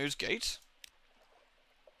been to Demure's Gate.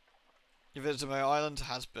 Your visit to Demure Island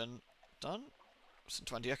has been done. Some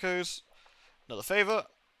 20 echoes, another favour,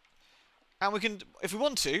 and we can, if we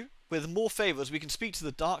want to, with more favours, we can speak to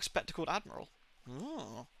the dark spectacled admiral.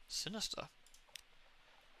 Oh, sinister.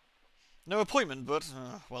 No appointment, but,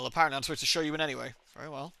 well, apparently I'm supposed to show you in anyway. Very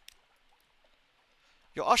well.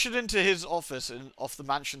 You're ushered into his office off the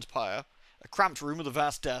mansion's pyre, a cramped room with a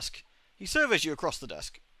vast desk. He surveys you across the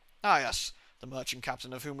desk. Ah, yes, the merchant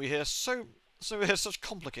captain of whom we hear we hear such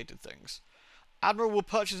complicated things. Admiral will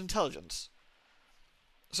purchase intelligence.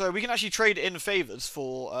 So we can actually trade in favours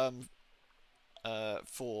for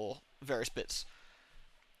various bits.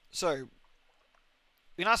 So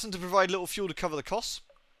we can ask them to provide little fuel to cover the costs.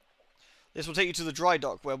 This will take you to the dry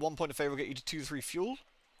dock, where 1 point of favour will get you to 2 to 3 fuel,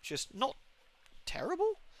 which is not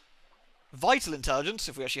terrible. Vital intelligence,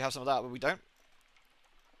 if we actually have some of that, but we don't.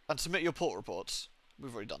 And submit your port reports.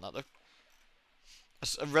 We've already done that though.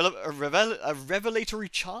 A revelatory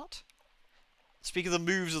chart. Speak of the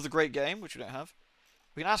moves of the great game, which we don't have.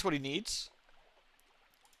 We can ask what he needs.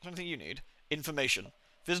 I don't think you need. Information.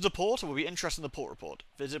 Visit a port and will be interested in the port report.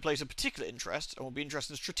 Visit a place of particular interest and will be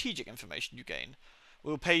interested in strategic information you gain.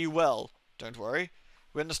 We will pay you well. Don't worry.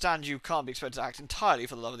 We understand you can't be expected to act entirely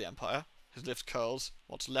for the love of the Empire. His lips curls.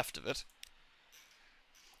 What's left of it.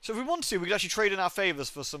 So if we want to, we could actually trade in our favours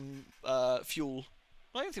for some fuel.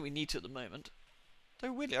 I don't think we need to at the moment.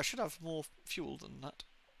 Though weirdly, I should have more fuel than that.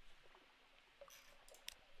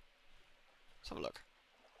 Let's have a look.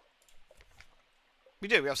 We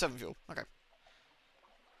do, we have 7 fuel. Okay.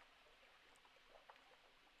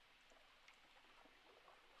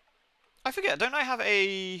 I forget, don't I have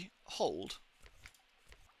a hold?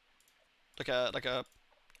 Like a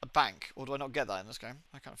bank, or do I not get that in this game?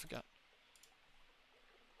 I kind of forget.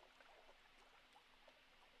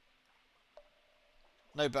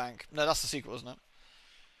 No bank. No, that's the sequel, isn't it?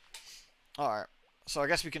 Alright. So I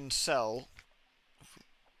guess we can sell.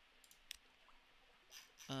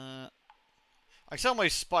 I can sell my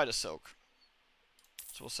spider silk.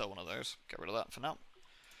 So we'll sell one of those. Get rid of that for now.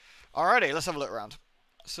 Alrighty, let's have a look around.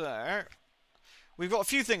 So, we've got a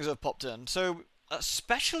few things that have popped in. So, a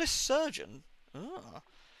specialist surgeon. Ah.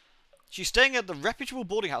 She's staying at the reputable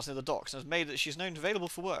boarding house near the docks and has made that she's known available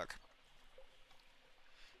for work.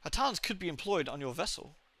 Her talents could be employed on your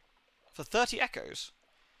vessel. For 30 echoes.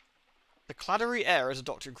 The claddery air as a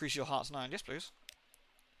doctor increases your heart's 9. Yes, please.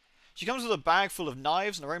 She comes with a bag full of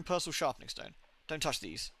knives and her own personal sharpening stone. Don't touch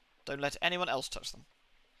these. Don't let anyone else touch them.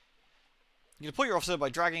 You can deploy your officer by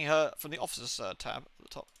dragging her from the officer's tab at the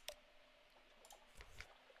top.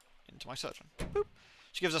 Into my surgeon. Boop.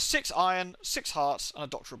 She gives us 6 iron, 6 hearts, and a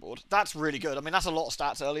doctor aboard. That's really good. I mean, that's a lot of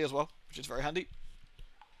stats early as well, which is very handy.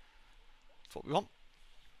 That's what we want.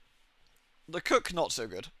 The cook, not so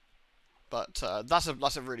good. But that's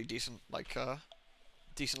a really decent, like,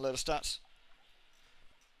 decent load of stats.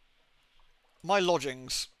 My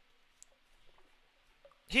lodgings.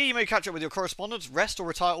 Here you may catch up with your correspondence, rest or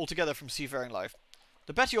retire altogether from seafaring life.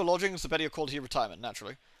 The better your lodgings, the better your quality of retirement,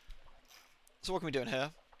 naturally. So what can we do in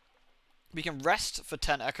here? We can rest for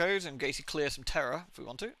 10 echoes and basically clear some terror if we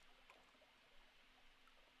want to.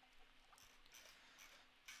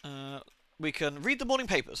 We can read the morning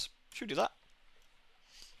papers. Should we do that?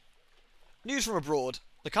 News from abroad.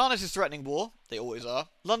 The Carnets is threatening war. They always are.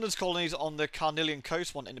 London's colonies on the Carnelian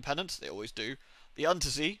coast want independence. They always do. The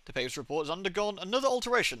Unterzee, the paper's report, has undergone another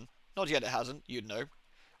alteration. Not yet it hasn't. You'd know.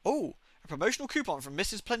 Oh, a promotional coupon from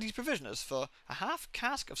Mrs. Plenty's Provisioners for a half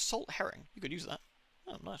cask of salt herring. You could use that.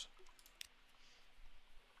 Oh, nice.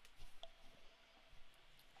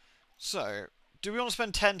 So, do we want to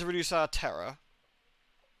spend 10 to reduce our terror?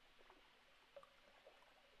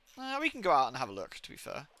 We can go out and have a look, to be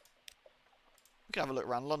fair. We can have a look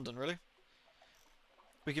around London, really.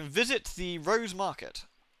 We can visit the Rose Market.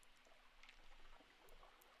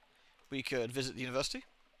 We could visit the university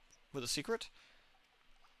with a secret.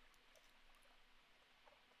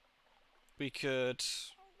 We could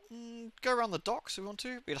go around the docks if we want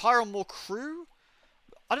to. We could hire on more crew.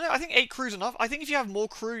 I don't know, I think 8 crew's enough. I think if you have more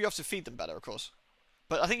crew, you have to feed them better, of course.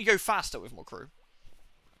 But I think you go faster with more crew.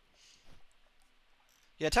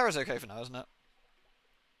 Yeah, terror's okay for now, isn't it?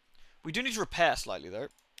 We do need to repair slightly, though.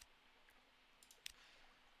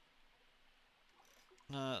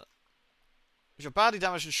 If you're badly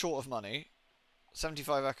damaged and short of money,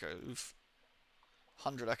 75 echoes,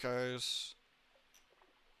 100 echoes.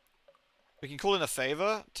 We can call in a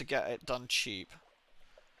favour to get it done cheap.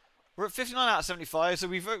 We're at 59 out of 75, so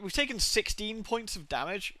we've taken 16 points of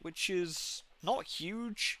damage, which is not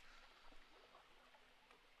huge.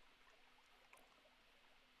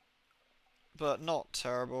 But not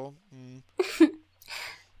terrible.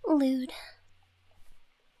 Lewd.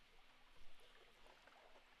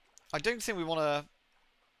 I don't think we want to...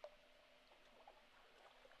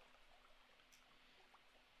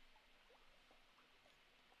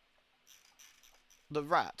 The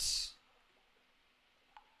rats.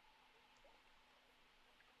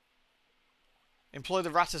 Employ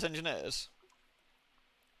the rats as engineers.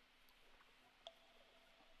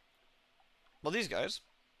 Well, these guys.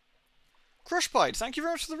 Crushbite, thank you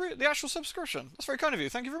very much for the actual subscription. That's very kind of you.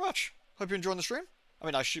 Thank you very much. Hope you're enjoying the stream. I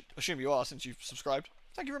mean, I assume you are since you've subscribed.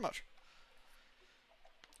 Thank you very much.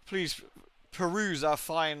 Please peruse our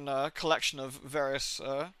fine collection of various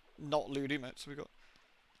not lewd emotes we got.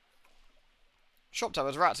 Shop tab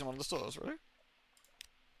has rats in one of the stores, really?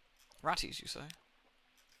 Ratties, you say?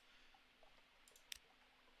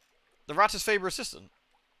 The Ratter's favourite assistant.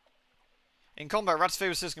 In combat, Ratter's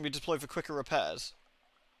favourite assistant can be deployed for quicker repairs.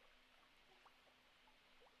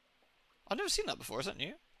 I've never seen that before, is that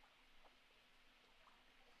new?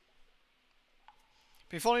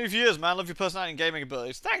 Been following you for years, man. Love your personality and gaming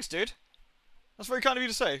abilities. Thanks, dude. That's very kind of you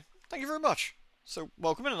to say. Thank you very much. So,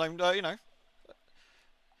 welcome in, and I'm, you know,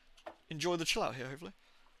 enjoy the chill out here, hopefully.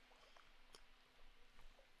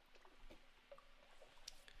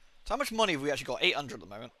 So, how much money have we actually got? 800 at the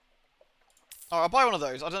moment. Oh, I'll buy one of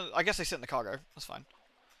those. I guess they sit in the cargo. That's fine.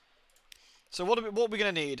 So, what are we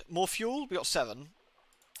going to need? More fuel? We got 7.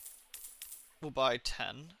 We'll buy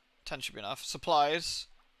 10. 10 should be enough. Supplies.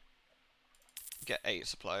 Get 8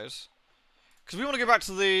 supplies. Because we want to go back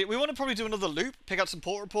to the... We want to probably do another loop. Pick out some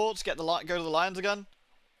port reports. Go to the Lions again.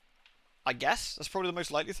 I guess. That's probably the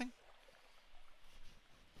most likely thing.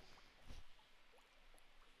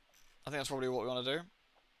 I think that's probably what we want to do.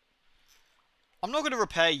 I'm not going to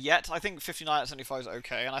repair yet. I think 59 at 75 is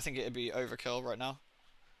okay. And I think it'd be overkill right now.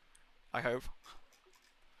 I hope.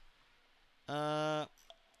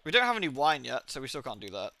 We don't have any wine yet, so we still can't do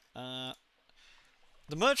that.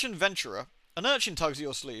 The Merchant Venturer. An urchin tugs at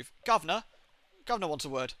your sleeve. Governor? Governor wants a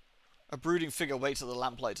word. A brooding figure waits at the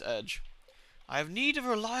lamplight's edge. I have need of a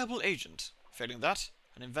reliable agent. Failing that,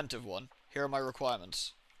 an inventive one. Here are my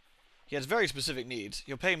requirements. He has very specific needs.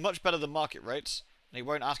 He'll pay much better than market rates, and he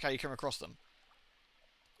won't ask how you come across them.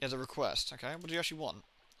 He has a request. Okay, what do you actually want?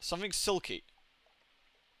 Something silky.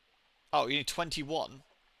 Oh, you need 21.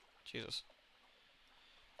 Jesus.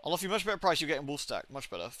 I'll offer you much better price you get in Wolfstack. Much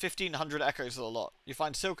better. 1,500 echoes of the lot. You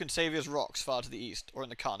find Silk and Saviour's rocks far to the east, or in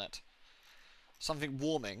the Carnet. Something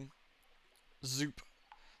warming. Zoop.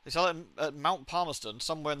 They sell it at Mount Palmerston,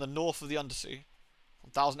 somewhere in the north of the Undersea.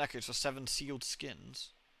 1,000 echoes for 7 sealed skins.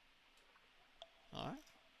 Alright.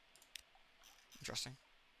 Interesting.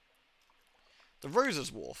 The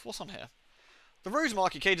Roses Wharf. What's on here? The Rose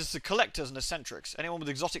Market caters to collectors and eccentrics, anyone with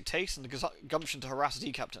exotic taste and the gumption to harass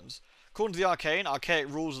sea captains. According to the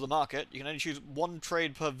archaic rules of the market, you can only choose one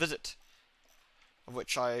trade per visit, of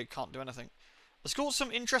which I can't do anything. Escort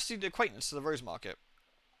some interesting acquaintance to the Rose Market.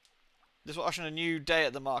 This will usher in a new day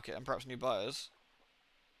at the market and perhaps new buyers.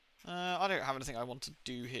 I don't have anything I want to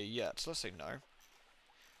do here yet, so let's say no.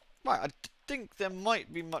 Right, I think there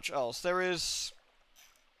might be much else. There is...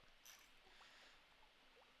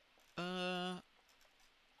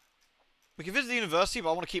 We can visit the university, but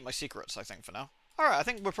I want to keep my secrets, I think, for now. Alright, I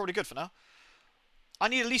think we're probably good for now. I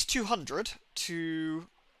need at least 200 to...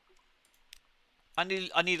 I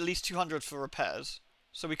need at least 200 for repairs.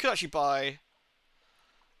 So we could actually buy...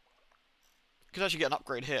 Could actually get an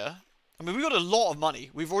upgrade here. I mean, we've got a lot of money.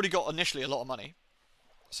 We've already got initially a lot of money.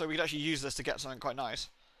 So we could actually use this to get something quite nice.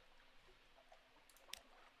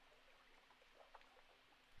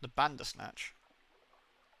 The Bandersnatch.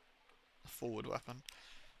 A forward weapon.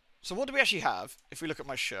 So what do we actually have, if we look at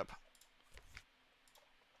my ship?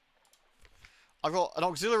 I've got an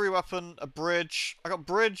auxiliary weapon, a bridge. I got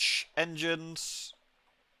bridge, engines.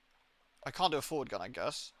 I can't do a forward gun, I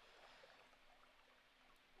guess.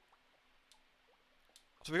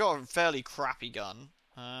 So we got a fairly crappy gun.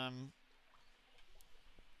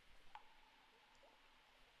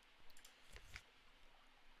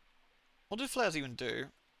 What do flares even do?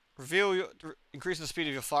 Reveal your... Increasing the speed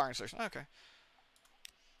of your firing station. Okay.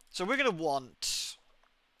 So we're gonna want...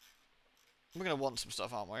 We're gonna want some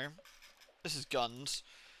stuff, aren't we? This is guns.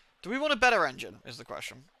 Do we want a better engine, is the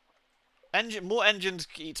question. More engines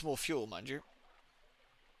eats more fuel, mind you.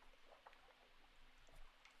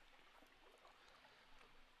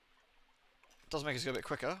 Does make us go a bit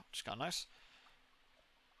quicker, which is kind of nice.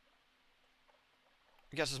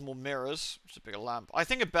 It gets us more mirrors, which is a bigger lamp. I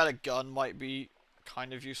think a better gun might be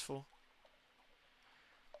kind of useful.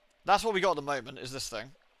 That's what we got at the moment, is this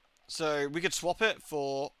thing. So we could swap it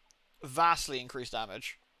for vastly increased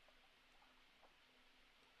damage.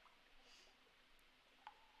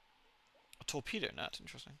 A torpedo net,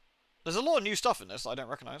 interesting. There's a lot of new stuff in this that I don't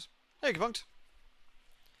recognise. Hey, Gebunked.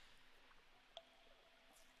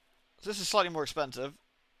 So this is slightly more expensive.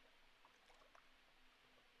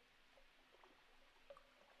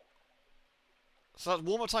 So that's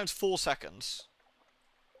warm-up time's 4 seconds.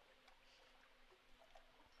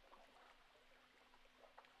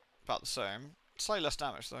 About the same. Slightly less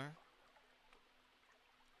damage, though.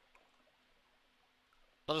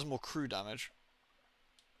 That does more crew damage.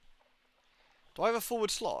 Do I have a forward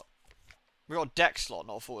slot? We got a deck slot,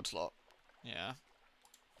 not a forward slot. Yeah.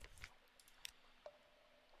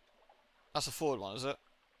 That's a forward one, is it?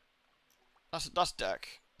 That's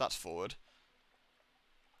deck. That's forward.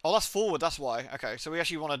 Oh, that's forward, that's why. Okay, so we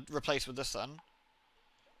actually want to replace with this then.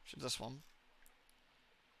 Which is this one.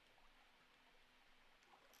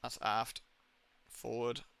 That's aft.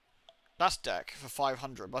 Forward. That's deck for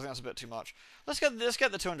 500, but I think that's a bit too much. Let's get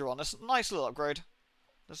the 200 one. This nice little upgrade.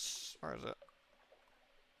 This, where is it?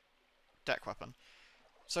 Deck weapon.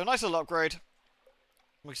 So nice little upgrade.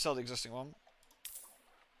 We can sell the existing one.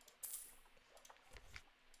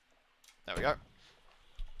 There we go.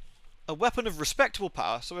 A weapon of respectable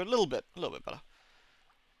power, so we're a little bit better.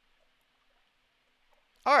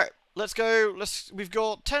 Alright, let's go. We've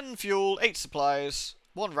got 10 fuel, 8 supplies,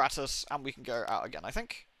 1 Ratus, and we can go out again, I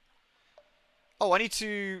think. Oh, I need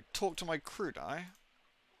to talk to my crew, don't I?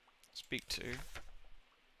 Speak to.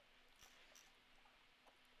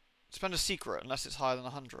 Spend a secret unless it's higher than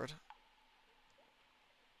 100.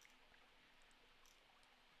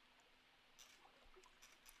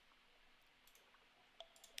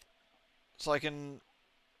 So I can...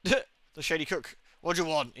 The shady cook. What do you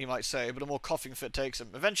want, he might say, but a more coughing fit takes him.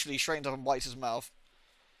 Eventually he straightens up and wipes his mouth.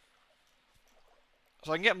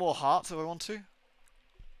 So I can get more hearts if I want to.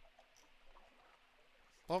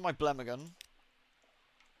 I want my Blemigan.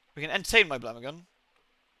 We can entertain my Blemigan.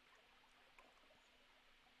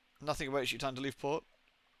 Nothing awaits you, time to leave port.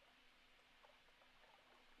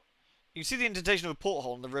 You can see the indentation of a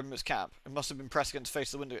porthole in the rim of its cap. It must have been pressed against the face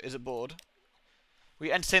of the window. Is it bored?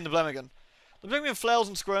 We entertain the Blemigan. The Blemigan flails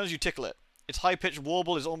and squirms as you tickle it. Its high-pitched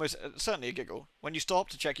warble is almost certainly a giggle. When you stop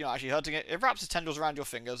to check you're not actually hurting it, it wraps its tendrils around your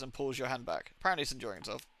fingers and pulls your hand back. Apparently it's enjoying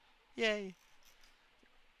itself. Yay!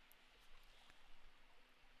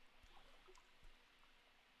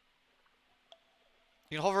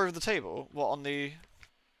 You can hover over the table. What, on the...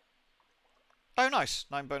 Oh, nice.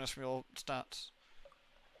 9 bonus from your stats.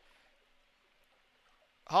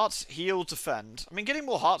 Hearts, heal, defend. I mean, getting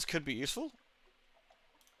more hearts could be useful.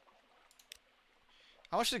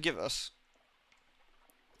 How much did it give us?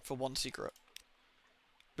 For 1 secret.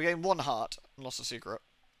 We gained 1 heart and lost a secret.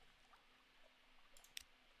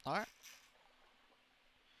 Alright.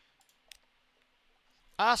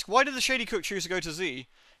 Ask, why did the shady cook choose to go to Z?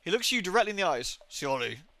 He looks you directly in the eyes.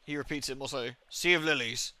 Surely. He repeats it more so. Sea of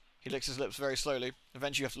Lilies. He licks his lips very slowly.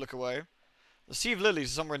 Eventually you have to look away. The Sea of Lilies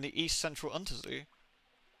is somewhere in the east central Unterzee.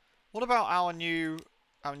 What about our new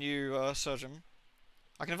surgeon?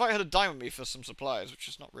 I can invite her to dine with me for some supplies, which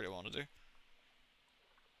is not really what I want to do.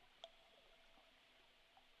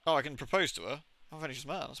 Oh, I can propose to her. I'm finished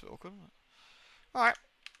man. That's a bit awkward, isn't it? Alright.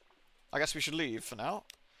 I guess we should leave for now.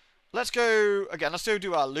 Let's go... Again, let's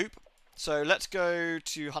do our loop. So, let's go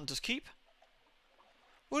to Hunter's Keep.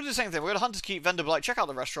 We'll do the same thing. We'll go to Hunter's Keep, Vendor Blight, check out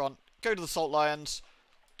the restaurant, go to the Salt Lions,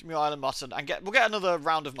 do me Island Mutton, and we'll get another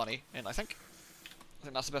round of money in, I think. I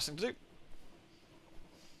think that's the best thing to do.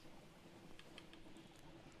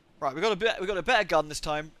 Right, we got a better gun this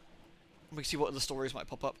time. We can see what other stories might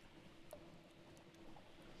pop up.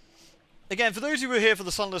 Again, for those who were here for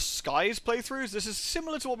the Sunless Skies playthroughs, this is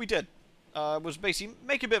similar to what we did. Was basically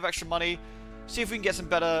make a bit of extra money, see if we can get some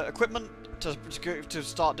better equipment to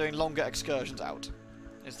start doing longer excursions out,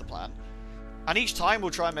 is the plan. And each time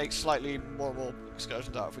we'll try and make slightly more and more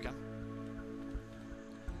excursions out if we can.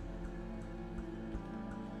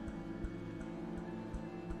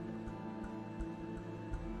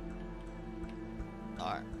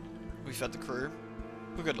 Alright, we fed the crew.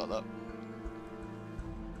 We're good like that.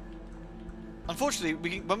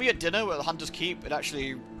 Unfortunately, when we get dinner at the Hunter's Keep, it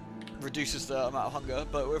actually reduces the amount of hunger,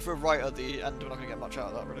 but if we're right at the end, we're not going to get much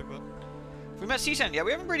out of that, really. But if we met C10, yeah,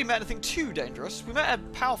 we haven't really met anything too dangerous. We met a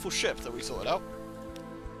powerful ship that we sorted out.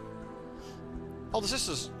 Oh, the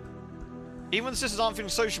sisters. Even when the sisters aren't feeling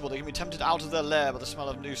sociable, they can be tempted out of their lair by the smell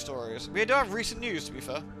of news stories. We do have recent news, to be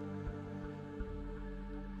fair.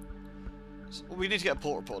 So, we need to get a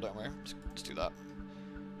port report, don't we? Let's do that.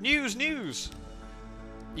 News!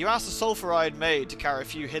 You ask the sulphuride maid to carry a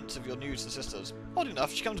few hints of your news to the sisters. Odd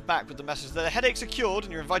enough, she comes back with the message that their headaches are cured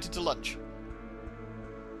and you're invited to lunch.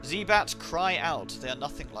 Z-bats cry out. They are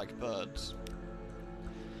nothing like birds.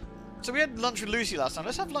 So we had lunch with Lucy last time.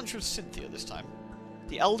 Let's have lunch with Cynthia this time.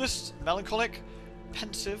 The eldest, melancholic,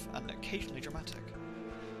 pensive, and occasionally dramatic.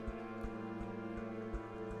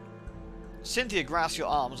 Cynthia grasps your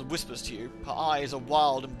arms and whispers to you. Her eyes are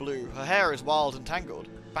wild and blue. Her hair is wild and tangled.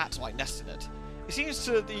 Bats might nest in it. It seems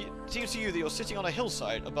to you that you're sitting on a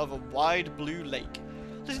hillside above a wide blue lake,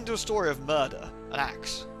 listening to a story of murder, an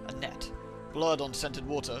axe, a net, blood on scented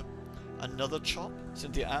water. Another chop?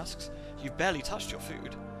 Cynthia asks. You've barely touched your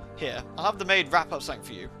food. Here, I'll have the maid wrap up something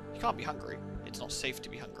for you. You can't be hungry. It's not safe to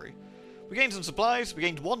be hungry. We gained some supplies. We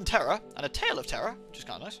gained 1 terror and a tale of terror, which is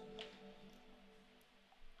kind of nice.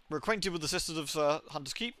 We're acquainted with the sisters of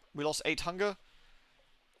Hunter's Keep. We lost 8 hunger,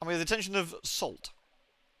 and we have the attention of Salt.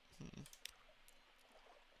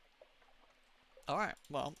 Alright,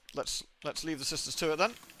 well, let's leave the sisters to it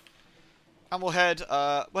then. And we'll head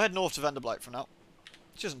north to Vendor Blight from now.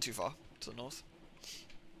 Which isn't too far to the north.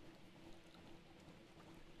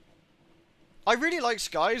 I really like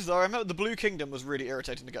skies, though. I remember the Blue Kingdom was really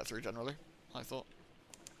irritating to get through, generally, I thought.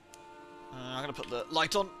 I'm going to put the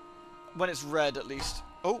light on. When it's red, at least.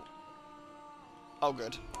 Oh! Oh,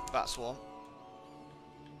 good. Bat swarm.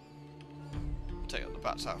 Take the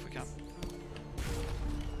bats out if we can.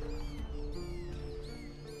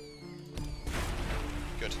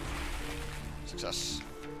 Good. Success.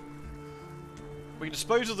 We can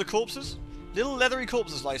dispose of the corpses. Little leathery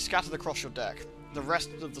corpses lie scattered across your deck. The rest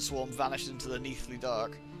of the swarm vanished into the neathly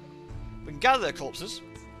dark. We can gather their corpses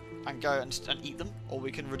and go and eat them, or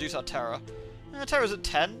we can reduce our terror. Terror's at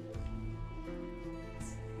 10.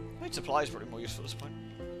 I think supply is probably more useful at this point.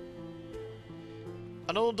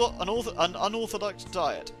 An unorthodox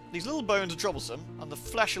diet. These little bones are troublesome, and the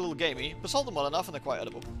flesh a little gamey, but salt them well enough and they're quite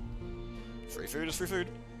edible. Free food is free food.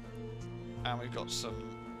 And we've got some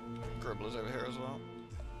gribblers over here as well.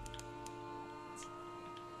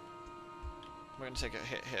 We're going to take a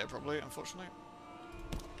hit here, probably, unfortunately.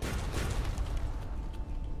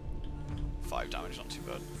 5 damage, not too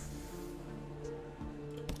bad.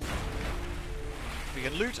 We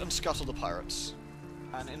can loot and scuttle the pirates.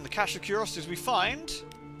 And in the cache of curiosities we find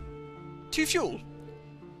 2 fuel.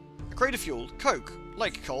 A crate of fuel, coke,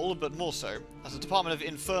 like coal, but more so, as the Department of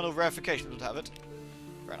Infernal Verification would have it.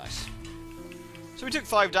 Very nice. So we took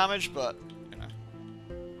 5 damage, but, you know,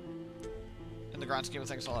 in the grand scheme of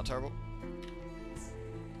things, it's not that terrible.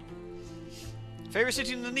 Favorite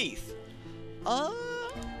city underneath?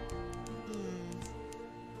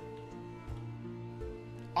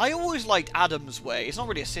 I always liked Adam's Way. It's not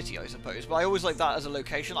really a city, I suppose, but I always liked that as a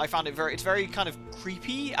location. I found it it's very kind of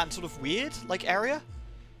creepy and sort of weird, like, area.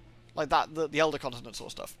 Like that, the Elder Continent sort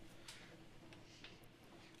of stuff.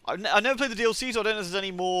 I've never played the DLC, so I don't know if there's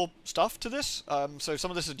any more stuff to this. So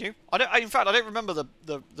some of this is new. In fact, I don't remember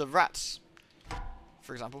the rats,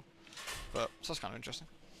 for example. But, so that's kind of interesting.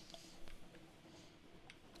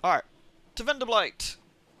 Alright. To Venderblight.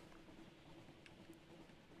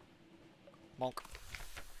 Monk.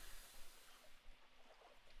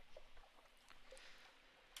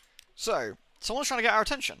 So, someone's trying to get our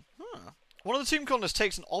attention. One of the tomb colonists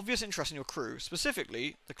takes an obvious interest in your crew,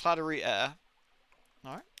 specifically the Claddery heir.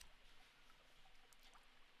 Alright.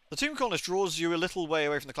 The tomb colonist draws you a little way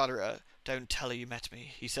away from the Claddery heir. Don't tell her you met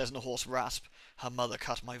me, he says in a hoarse rasp. Her mother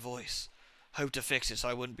cut my voice. Hoped to fix it so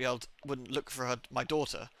I wouldn't look for my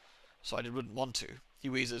daughter. So I wouldn't want to. He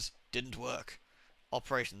wheezes. Didn't work.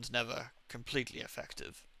 Operations never completely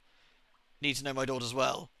effective. Need to know my daughter's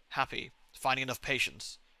well. Happy. Finding enough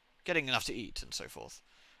patience. Getting enough to eat, and so forth.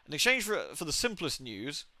 In exchange for the simplest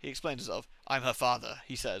news, he explains himself. I'm her father,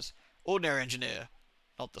 he says. Ordinary engineer.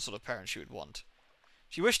 Not the sort of parent she would want.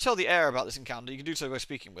 If you wish to tell the heir about this encounter, you can do so by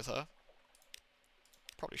speaking with her.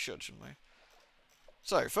 Probably should, shouldn't we?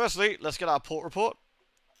 So, firstly, let's get our port report.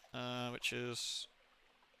 Which is...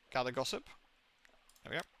 gather gossip.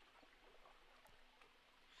 There we go.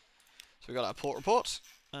 So we got our port report.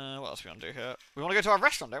 What else do we want to do here? We want to go to our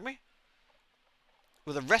restaurant, don't we?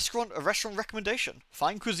 With a restaurant recommendation.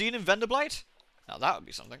 Fine cuisine in Venderblight? Now that would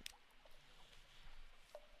be something.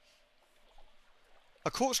 A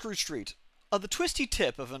corkscrew street. At the twisty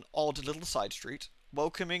tip of an odd little side street,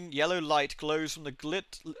 welcoming yellow light glows from the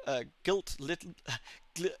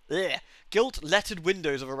gilt-lettered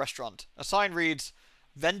windows of a restaurant. A sign reads,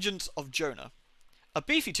 Vengeance of Jonah. A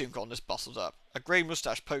beefy tomb colonist bustles up. A grey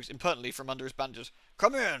moustache pokes impertinently from under his bandages.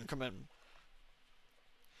 Come in, come in.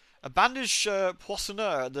 A bandaged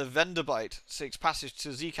poissonnier at the Venderblight seeks passage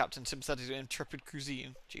to Z-Captain sympathetic to intrepid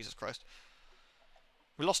cuisine. Jesus Christ.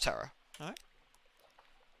 We lost terror. Alright.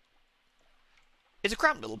 It's a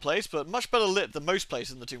cramped little place, but much better lit than most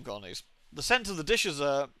places in the tomb colonies. The scent of the dishes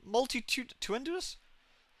are multitudinous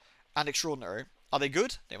and extraordinary. Are they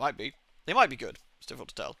good? They might be. They might be good. It's difficult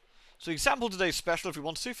to tell. So we can sample today's special if we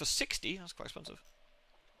want to for 60. That's quite expensive.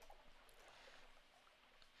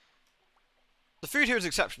 The food here is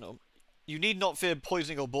exceptional. You need not fear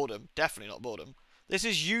poisoning or boredom. Definitely not boredom. This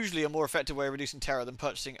is usually a more effective way of reducing terror than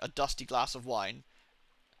purchasing a dusty glass of wine.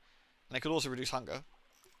 And it could also reduce hunger.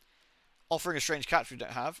 Offering a strange catch we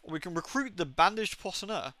don't have. Or we can recruit the bandaged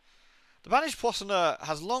poissonnier. The bandaged poissonnier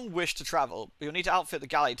has long wished to travel, but you'll need to outfit the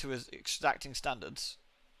galley to his exacting standards.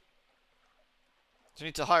 So you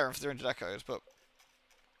need to hire him for 300 echoes, but...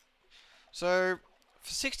 So,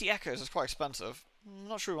 for 60 echoes, that's quite expensive. I'm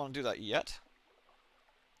not sure we want to do that yet.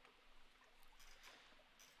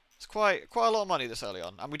 It's quite a lot of money this early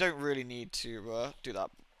on, and we don't really need to do that.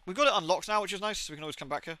 We've got it unlocked now, which is nice, so we can always come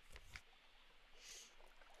back here.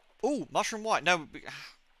 Ooh, mushroom wine. No,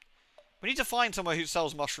 we need to find somewhere who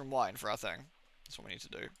sells mushroom wine for our thing. That's what we need to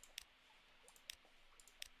do.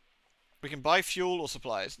 We can buy fuel or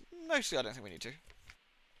supplies. Mostly, I don't think we need to.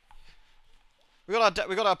 We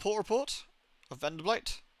got our port report of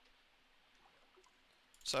Venderblight.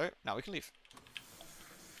 So now we can leave.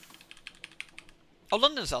 Oh,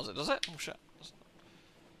 London sells it, does it? Oh shit.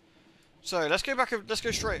 So let's go back. Let's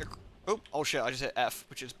go straight. Oh shit! I just hit F,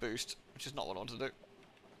 which is boost, which is not what I wanted to do.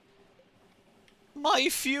 My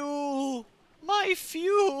fuel! My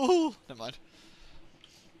fuel! Never mind.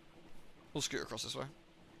 We'll scoot across this way.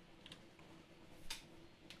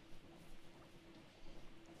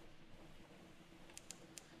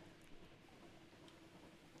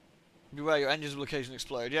 Beware, your engines will occasionally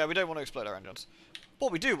explode. Yeah, we don't want to explode our engines.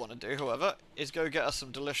 What we do want to do, however, is go get us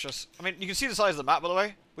some delicious... I mean, you can see the size of the map, by the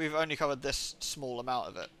way. We've only covered this small amount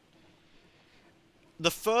of it.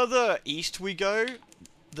 The further east we go,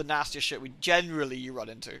 the nastier shit we generally you run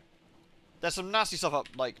into. There's some nasty stuff up,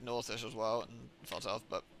 like, northish as well, and far south,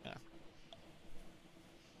 but, yeah.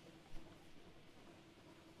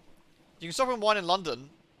 You can stop and wine in London.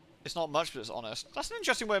 It's not much, but it's honest. That's an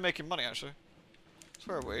interesting way of making money, actually. So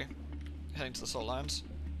where are we? Heading to the salt lands.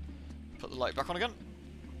 Put the light back on again.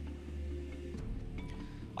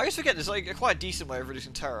 I always forget there's like a quite decent way of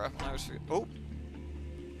reducing terror. I always forget. Oh!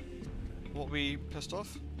 What, we pissed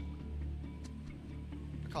off?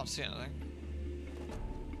 I can't see anything.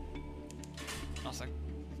 Nothing.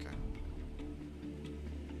 Okay.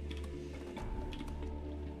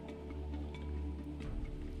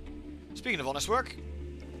 Speaking of honest work,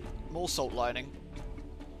 more salt lining.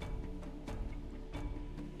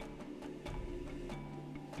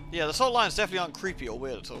 Yeah, the salt lines definitely aren't creepy or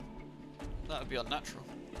weird at all. That would be unnatural.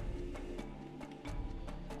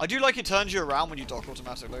 I do like it turns you around when you dock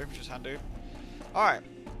automatically, which is handy. Alright.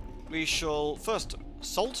 We shall first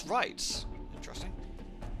salt rights. Interesting.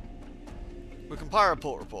 We compile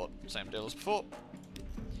a report. Same deal as before.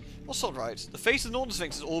 What's salt rights? The face of the Northern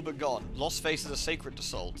Sphinx is all but gone. Lost faces are sacred to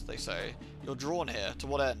salt, they say. You're drawn here. To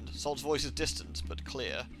what end? Salt's voice is distant, but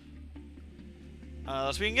clear.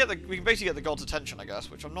 So we can basically get the god's attention, I guess,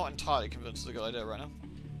 which I'm not entirely convinced is a good idea right now.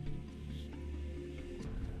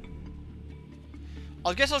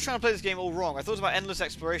 I guess I was trying to play this game all wrong. I thought it was about endless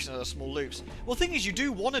exploration and small loops. Well, the thing is, you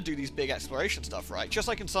do want to do these big exploration stuff, right? Just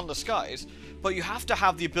like in Sunless Skies, but you have to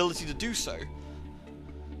have the ability to do so.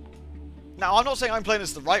 Now, I'm not saying I'm playing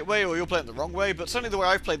this the right way or you're playing it the wrong way, but certainly the way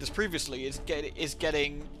I've played this previously is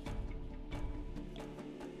getting...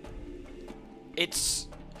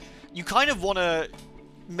 You kind of want to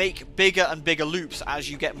make bigger and bigger loops as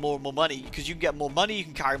you get more and more money. Because you can get more money, you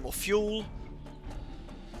can carry more fuel.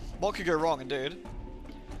 What could go wrong, indeed?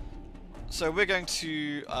 So we're going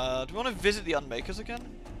to... do we want to visit the Unmakers again?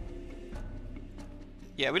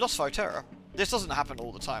 Yeah, we lost 5 terror. This doesn't happen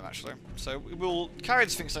all the time, actually. So we will carry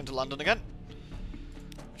the Sphinx into London again.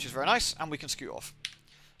 Which is very nice, and we can scoot off.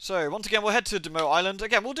 So, once again, we'll head to Demo Island.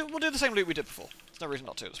 Again, we'll do the same loop we did before. There's no reason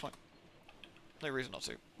not to at this point. No reason not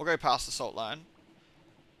to. We'll go past the salt line.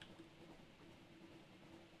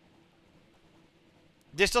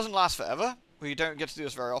 This doesn't last forever. We don't get to do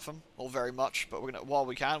this very often, or very much, but we're gonna, while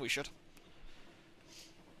we can, we should.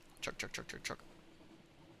 Chug, chug, chug, chug, chug.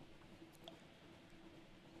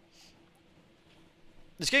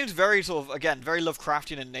 This game's very sort of, again, very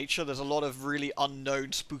Lovecraftian in nature. There's a lot of really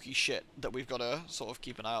unknown spooky shit that we've got to sort of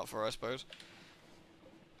keep an eye out for, I suppose.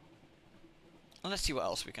 And let's see what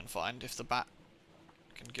else we can find, if the bat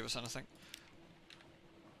can give us anything.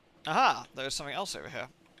 Aha! There's something else over here.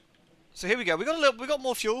 So here we go. We got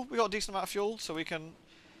more fuel. We got a decent amount of fuel, so we can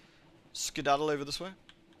skedaddle over this way.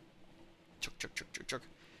 Chug, chug, chug, chug, chug.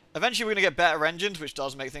 Eventually we're going to get better engines, which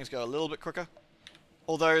does make things go a little bit quicker.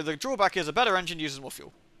 Although the drawback is a better engine uses more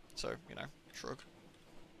fuel. So, you know, shrug.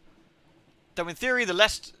 Though in theory,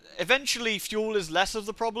 eventually fuel is less of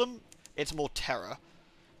the problem. It's more terror.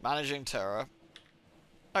 Managing terror.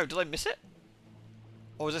 Oh, did I miss it?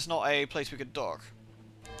 Or is this not a place we could dock?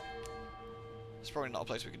 It's probably not a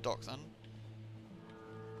place we could dock then.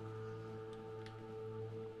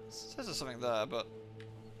 It says there's something there, but...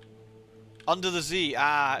 Under the Z.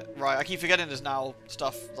 Ah, right. I keep forgetting there's now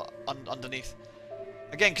stuff underneath.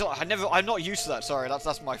 Again, I'm not used to that. Sorry,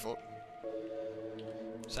 that's my fault.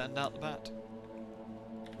 Send out the bat.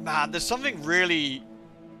 Man, there's something really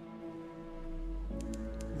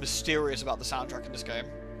mysterious about the soundtrack in this game.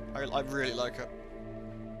 I really like it.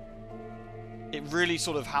 It really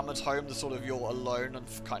sort of hammers home the sort of you're alone and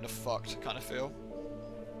kind of fucked kind of feel.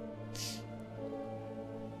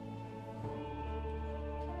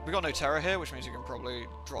 We got no terror here, which means you can probably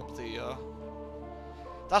drop the...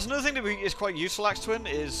 That's another thing that is quite useful, Axe Twin,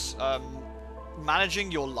 is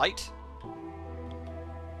managing your light.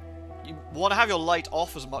 You want to have your light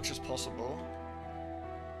off as much as possible.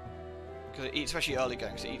 Because it eats, especially early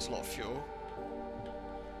going, because it eats a lot of fuel.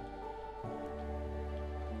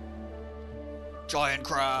 Giant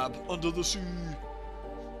crab under the sea.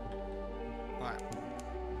 Right.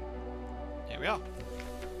 Here we are.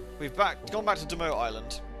 We've gone back to Demo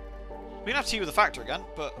Island. We can have tea with the factor again,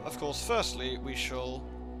 but of course, firstly, we shall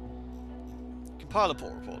compile a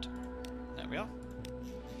port report. There we are.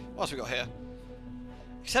 What else we got here?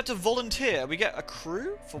 Except a volunteer. We get a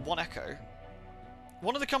crew for 1 echo.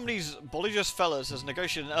 One of the company's Bolliger's fellas has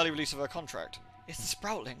negotiated an early release of her contract. It's the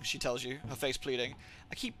sproutlings, she tells you, her face pleading.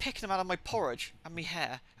 I keep picking them out of my porridge, and me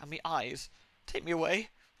hair, and me eyes. Take me away.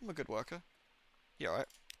 I'm a good worker. Yeah, alright.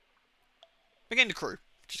 We're getting the crew,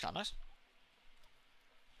 which is kind of nice.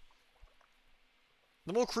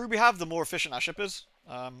 The more crew we have, the more efficient our ship is.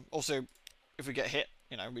 Also, if we get hit,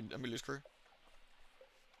 you know, we lose crew.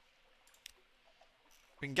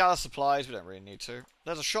 We can gather supplies, we don't really need to.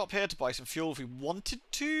 There's a shop here to buy some fuel if we wanted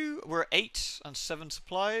to. We're at 8 and 7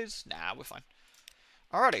 supplies. Nah, we're fine.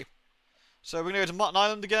 Alrighty. So we're going to go to Mutton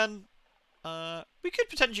Island again. We could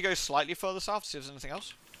potentially go slightly further south to see if there's anything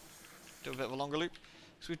else. Do a bit of a longer loop.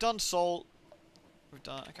 So we've done salt. We've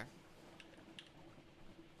done... Okay.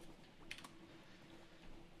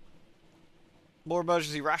 More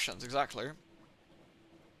emergency rations, exactly.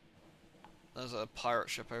 There's a pirate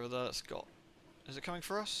ship over there that's got... Is it coming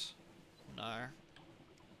for us? No.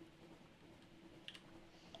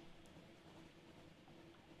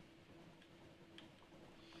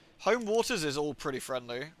 Home waters is all pretty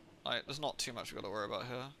friendly. Like, there's not too much we've got to worry about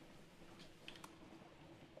here.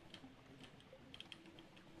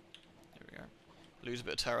 There we go. Lose a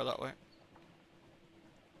bit of terror that way.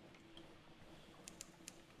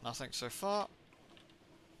 Nothing so far.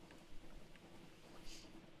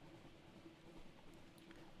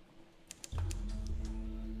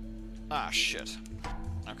 Ah, shit.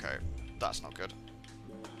 Okay, that's not good.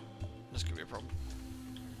 This could be a problem.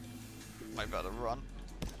 Might better run.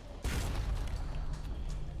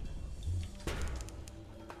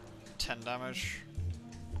 10 damage.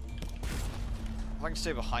 If I can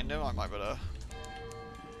stay behind him, I might better.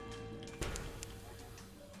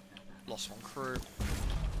 Lost 1 crew.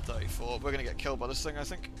 34. We're gonna get killed by this thing, I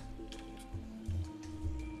think.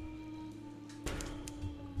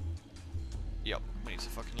 Yep, we need to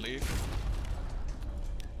fucking leave.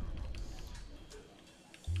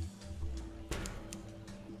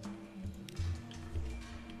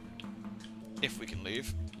 If we can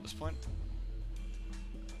leave at this point.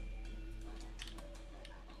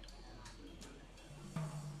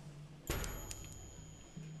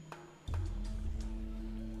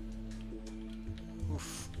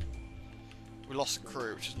 Oof. We lost the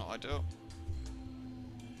crew, which is not ideal.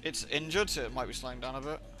 It's injured, so it might be slowing down a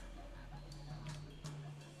bit.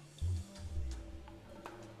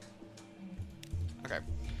 Okay.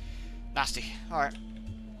 Nasty. Alright.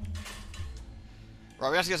 Right,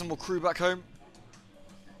 we have to get some more crew back home.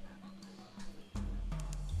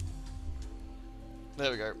 There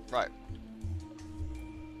we go. Right.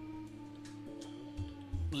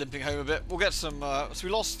 Limping home a bit. We'll get some, so we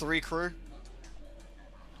lost 3 crew.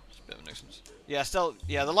 It's a bit of a nuisance. Yeah, still,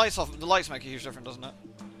 yeah, the lights off, the lights make a huge difference, doesn't it?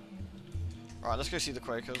 Alright, let's go see the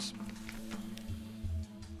Quakers.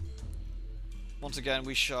 Once again,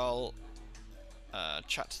 we shall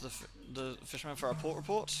chat to the fishermen for our port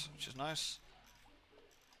reports, which is nice.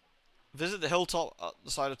 Visit the hilltop at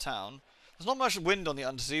the side of town. There's not much wind on the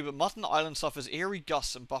Unterzee, but Mutton Island suffers eerie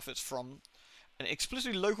gusts and buffets from an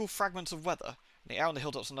explicitly local fragments of weather. And the air on the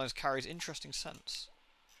hilltop sometimes carries interesting scents.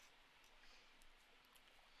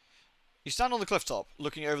 You stand on the cliff top,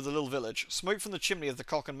 looking over the little village. Smoke from the chimney of the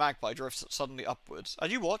Cock and Magpie drifts suddenly upwards.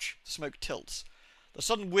 As you watch, the smoke tilts. The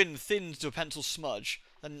sudden wind thins to a pencil smudge,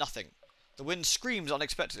 then nothing. The wind screams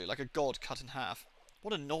unexpectedly, like a god cut in half.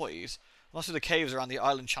 What a noise! Must be the caves around the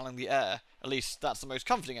island channeling the air. At least, that's the most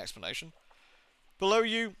comforting explanation. Below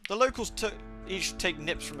you, the locals each take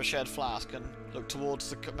nips from a shared flask and look towards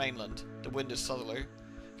the mainland. The wind is southerly.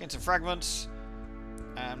 Gain some fragments,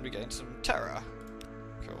 and we gain some terror.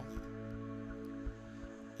 Cool.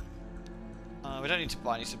 We don't need to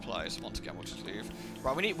buy any supplies. Once again, we'll just leave.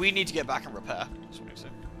 Right, we need to get back and repair. That's what we need to do.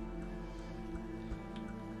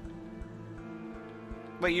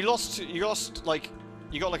 Wait, you lost like,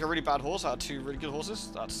 you got like a really bad horse out of 2 really good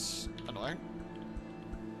horses? That's annoying.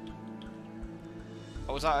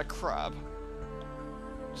 Oh, was that a crab?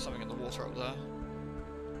 Something in the water up there.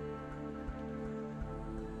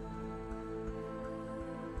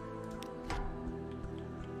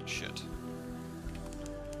 Shit.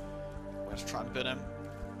 Let's try and bin him.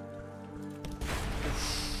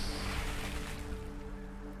 Oof.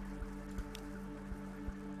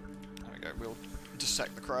 There we go, we'll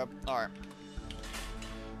dissect the crab. Alright.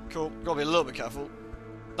 Cool, gotta be a little bit careful.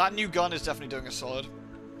 That new gun is definitely doing us solid.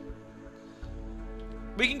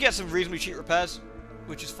 We can get some reasonably cheap repairs,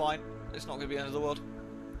 which is fine. It's not going to be the end of the world.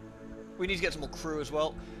 We need to get some more crew as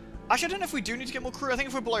well. Actually, I don't know if we do need to get more crew. I think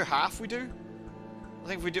if we're below half, we do. I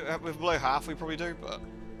think if we're below half, we probably do, but...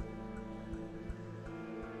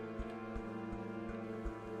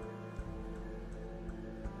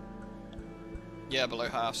 Yeah, below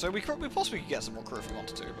half. So we possibly could get some more crew if we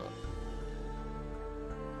wanted to, but...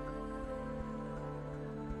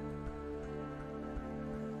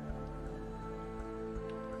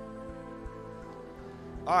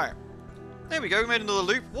 Alright. There we go, we made another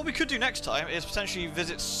loop. What we could do next time is potentially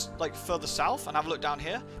visit, like, further south and have a look down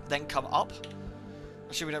here, then come up.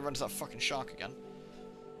 Actually, we don't run into that fucking shark again.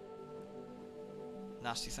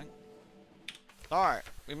 Nasty thing. Alright,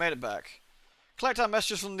 we made it back. Collect our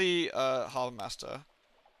messages from the Harbour Master.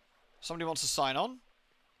 Somebody wants to sign on.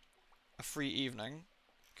 A free evening.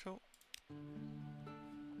 Cool.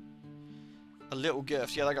 A little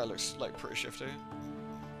gift. Yeah, that guy looks like pretty shifty.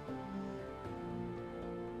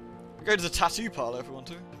 We go to the tattoo parlor if we want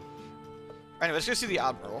to. Anyway, let's go see the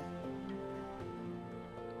Admiral.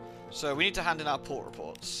 So we need to hand in our port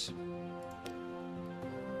reports.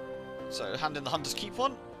 So hand in the Hunter's Keep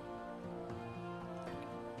one.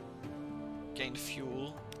 Gained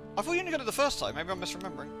fuel. I thought you only got it the first time. Maybe I'm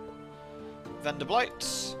misremembering. Vendor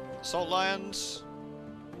Blights. Salt Lions.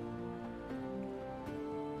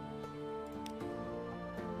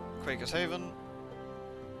 Quaker's Haven.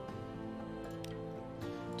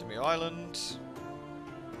 Demi Island.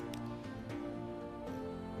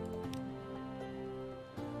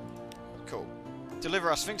 Cool. Deliver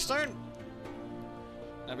our Sphinx Stone.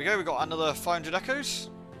 There we go, we got another 500 echoes.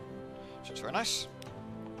 Which is very nice.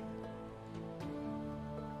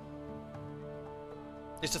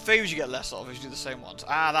 It's the favours you get less of if you do the same ones.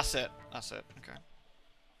 Ah, that's it. That's it. Okay.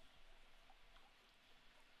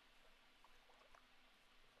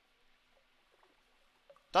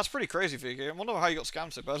 That's pretty crazy, Vicky. I wonder how you got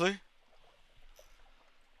scammed so badly.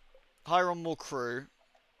 Hire on more crew.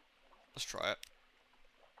 Let's try it.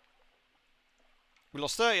 We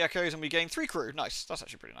lost 30 echoes and we gained 3 crew. Nice. That's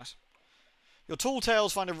actually pretty nice. Your tall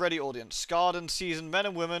tales find a ready audience. Scarred and seasoned men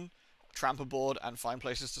and women tramp aboard and find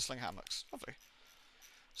places to sling hammocks. Lovely.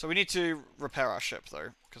 So we need to repair our ship,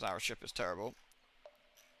 though, because our ship is terrible.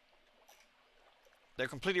 They'll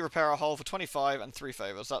completely repair our hull for 25 and 3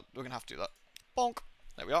 favours. That we're going to have to do that. Bonk.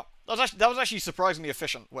 There we are. That was actually a surprisingly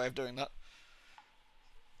efficient way of doing that.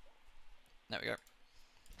 There we go.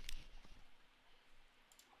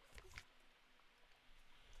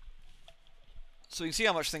 So you can see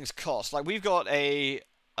how much things cost. Like, we've got a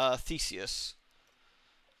Theseus.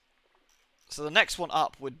 So the next one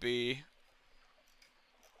up would be...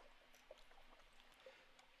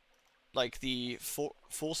 like the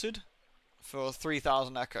Forced for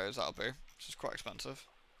 3,000 echoes, that'll be, which is quite expensive.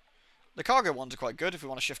 The cargo ones are quite good if we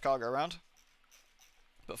want to shift cargo around,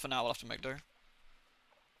 but for now we'll have to make do.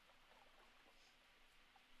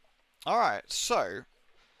 Alright, so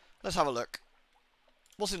let's have a look.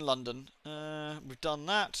 What's in London? We've done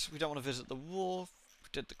that. We don't want to visit the wharf. We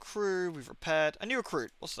did the crew. We've repaired. A new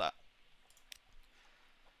recruit. What's that?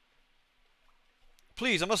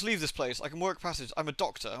 Please, I must leave this place. I can work passage. I'm a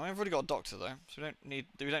doctor. I've already got a doctor though, so we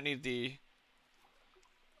don't need the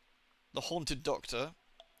haunted doctor.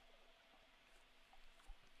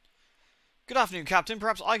 Good afternoon, Captain.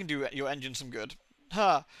 Perhaps I can do your engine some good.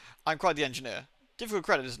 Ha! I'm quite the engineer. Difficult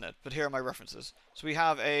credit, isn't it? But here are my references. So we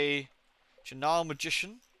have a Janal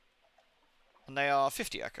Magician, and they are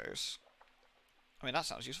 50 echoes. I mean, that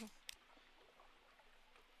sounds useful.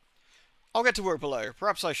 I'll get to work below.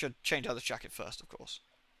 Perhaps I should change out the jacket first, of course.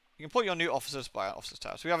 You can put your new officers by our officers'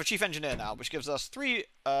 tab. So we have a chief engineer now, which gives us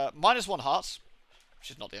 -1 hearts, which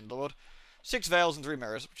is not the end of the world, 6 veils and 3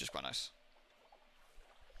 mirrors, which is quite nice.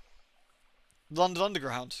 London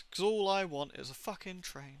Underground, because all I want is a fucking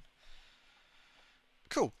train.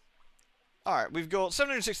 Cool. Alright, we've got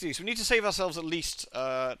 760, so we need to save ourselves at least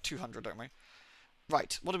 200, don't we?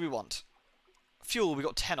 Right, what do we want? Fuel, we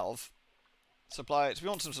got 10 of. Supplies, we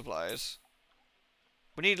want some supplies.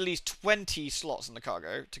 We need at least 20 slots in the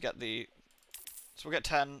cargo to get the... So we'll get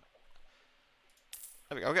 10.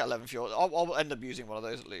 There we go, I'll get 11 fuel. I'll end up using one of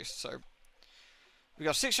those at least, so... We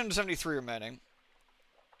got 673 remaining.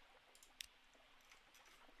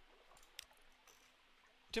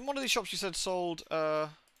 Didn't one of these shops you said sold, I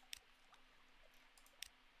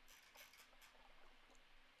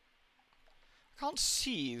can't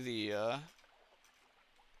see the,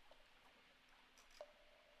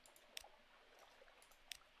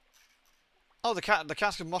 Oh, the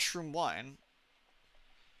cask of mushroom wine.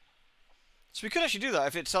 So we could actually do that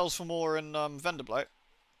if it sells for more in Vendor Blight.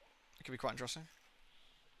 It could be quite interesting.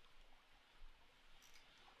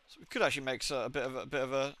 So we could actually make a bit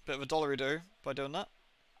of a dollary do by doing that.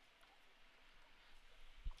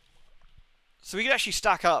 So we could actually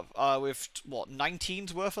stack up with what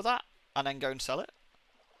 19's worth of that, and then go and sell it.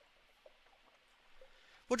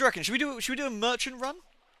 What do you reckon? Should we do a merchant run?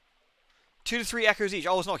 2 to 3 echoes each.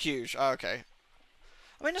 Oh, it's not huge. Oh, okay.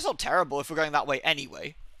 I mean, it's not terrible if we're going that way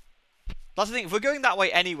anyway. That's the thing, if we're going that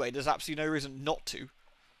way anyway, there's absolutely no reason not to.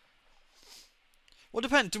 Well,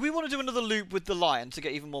 depends. Do we want to do another loop with the lion to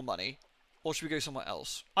get even more money? Or should we go somewhere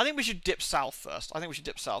else? I think we should dip south first. I think we should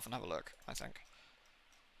dip south and have a look, I think.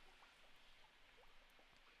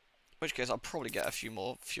 In which case, I'll probably get a few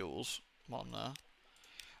more fuels on there.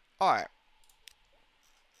 Alright.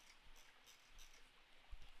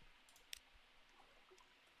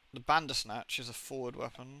 The Bandersnatch is a forward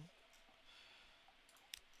weapon.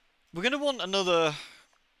 We're going to want another...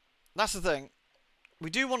 That's the thing. We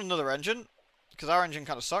do want another engine, because our engine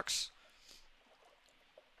kind of sucks.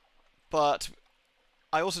 But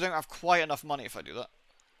I also don't have quite enough money if I do that.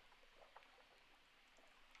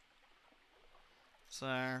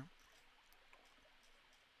 So...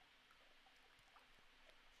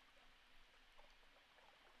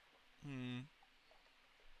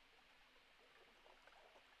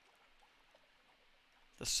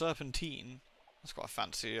 The Serpentine. That's quite a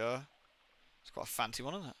fancy, it's quite a fancy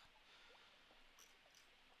one, isn't it?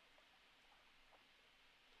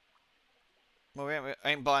 Well, we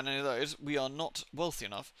ain't buying any of those. We are not wealthy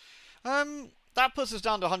enough. That puts us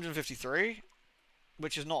down to 153,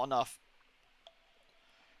 which is not enough.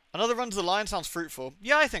 Another run to the lion sounds fruitful.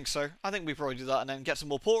 Yeah, I think so. I think we probably do that and then get some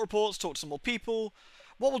more port reports, talk to some more people.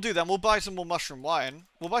 What we'll do then, we'll buy some more mushroom wine.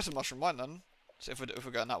 We'll buy some mushroom wine then. See if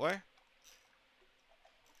we're going that way.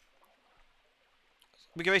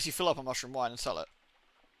 We can basically fill up a mushroom wine and sell it.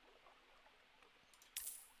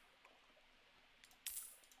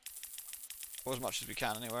 Or as much as we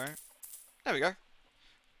can anyway. There we go.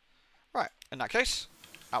 Right, in that case,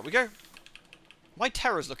 out we go. My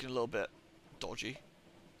terror's looking a little bit dodgy.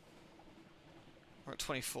 We're at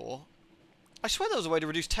 24. I swear there was a way to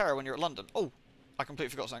reduce terror when you're at London. Oh, I completely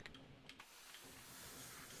forgot something.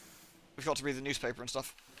 We forgot to read the newspaper and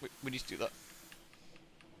stuff. We need to do that.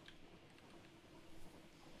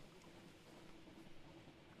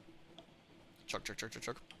 Chug, chug, chug, chug,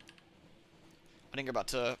 chug. I didn't go back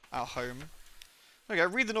to our home. There we go,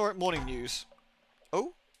 read the morning news.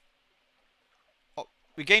 Oh? Oh,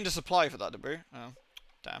 we gained a supply for that, did we? Oh,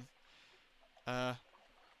 damn.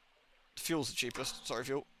 Fuel's the cheapest. Sorry,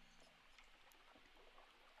 fuel.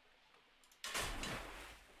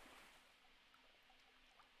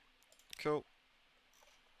 Cool.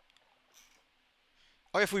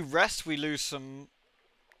 Oh, if we rest, we lose some...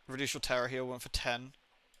 Reduce your terror here, 1 for 10.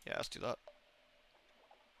 Yeah, let's do that.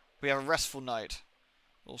 We have a restful night.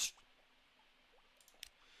 There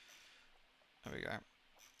we go.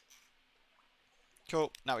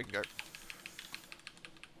 Cool, now we can go.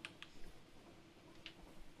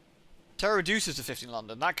 Terror reduces to 50 in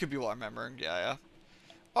London. That could be what I'm remembering. Yeah, yeah.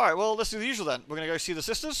 Alright, well, let's do the usual then. We're going to go see the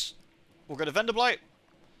sisters. We'll go to Venderblight.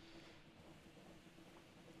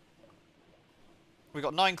 We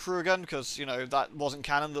got 9 crew again, because, you know, that wasn't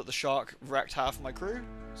canon that the shark wrecked half of my crew.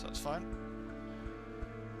 So that's fine.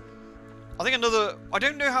 I think another... I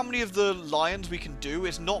don't know how many of the lions we can do.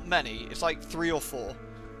 It's not many. It's like 3 or 4.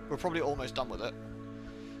 We're probably almost done with it.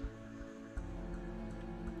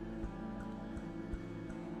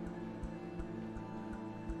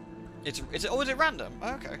 Oh, is it random?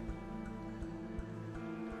 Oh, okay.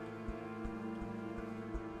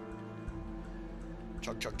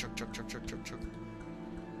 Chug, chug, chug, chug, chug, chug, chug, chug.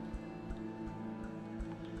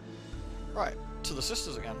 Right, to the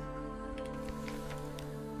sisters again.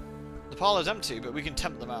 The parlour's empty, but we can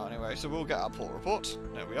tempt them out anyway, so we'll get our port report.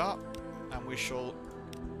 There we are. And we shall...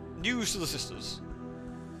 News to the sisters.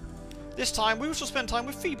 This time, we shall spend time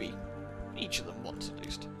with Phoebe. Each of them once, at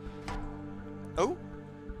least. Oh?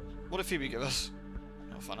 What did Phoebe give us?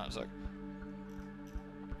 I'll find out in a sec.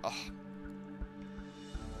 Oh.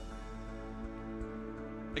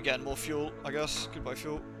 Again, more fuel, I guess. Goodbye,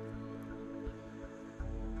 fuel.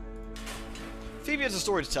 Phoebe has a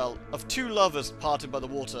story to tell of 2 lovers parted by the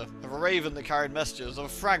water, of a raven that carried messages, of a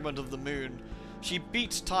fragment of the moon. She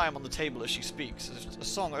beats time on the table as she speaks, as if a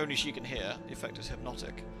song only she can hear. The effect is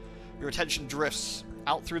hypnotic. Your attention drifts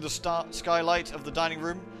out through the skylight of the dining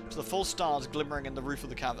room to the false stars glimmering in the roof of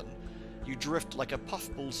the cavern. You drift like a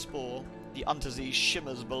puffball spore. The Unterzee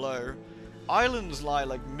shimmers below. Islands lie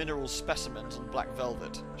like mineral specimens on black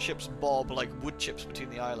velvet. Ships bob like wood chips between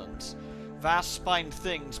the islands. Vast spined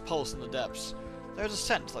things pulse in the depths. There is a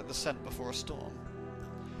scent like the scent before a storm.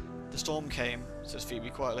 The storm came, says Phoebe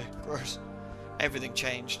quietly. Gross. Everything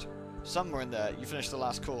changed. Somewhere in there, you finish the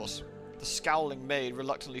last course. The scowling maid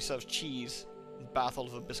reluctantly serves cheese and Bath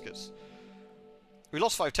Oliver biscuits. We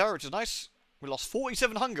lost 5 terror, which is nice. We lost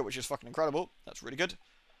 47 hunger, which is fucking incredible. That's really good.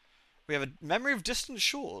 We have a memory of distant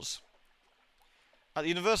shores. At the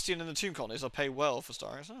university and in the tomb colonies, I'll pay well for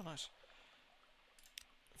stars. Oh, nice.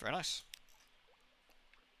 Very nice.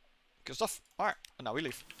 Good stuff. Alright, and now we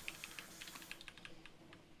leave.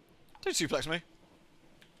 Don't suplex me.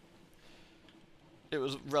 It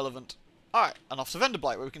was relevant. Alright, and off to Vendor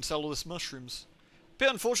Blight, where we can sell all this mushrooms. Bit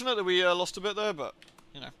unfortunate that we lost a bit there, but,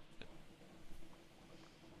 you know.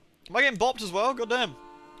 Am I getting bopped as well? Goddamn.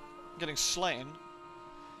 I'm getting slain.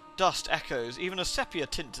 Dust echoes, even a sepia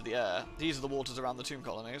tint to the air. These are the waters around the tomb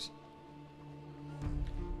colonies.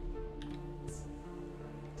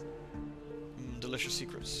 Delicious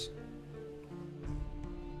secrets.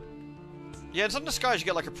 Yeah, it's undisguised you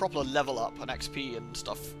get like a proper level up and XP and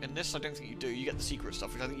stuff. In this, I don't think you do. You get the secret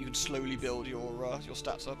stuff, which I think you can slowly build your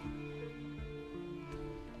stats up.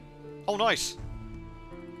 Oh, nice!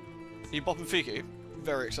 Are you bopping Fiki?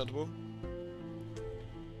 Very acceptable.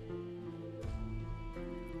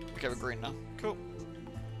 Okay, we're green now. Cool.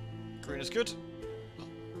 Green is good.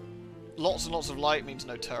 Lots and lots of light means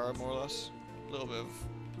no terror, more or less. A little bit of...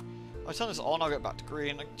 I turn this on, I'll get back to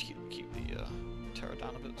green. I can keep the terror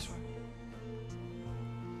down a bit this way.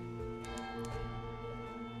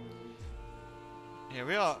 Here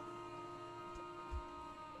we are.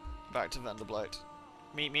 Back to Vendor Blight.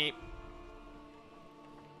 Meep meep.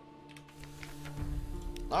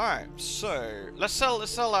 Alright, so let's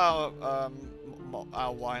sell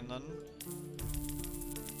our wine then.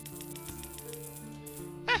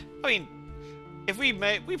 I mean, if we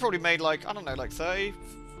probably made like, I don't know, like 30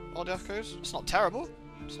 odd echoes. It's not terrible.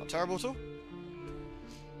 It's not terrible at all.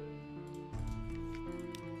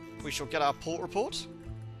 We shall get our port report.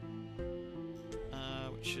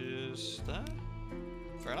 Which is there.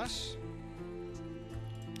 Very nice.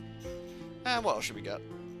 And what else should we get?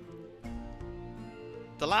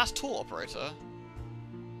 The last tour operator.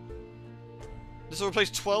 This will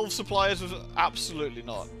replace 12 suppliers with... Absolutely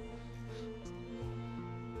not.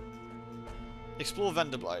 Explore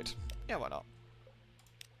Vendor Blight. Yeah, why not?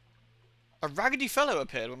 A raggedy fellow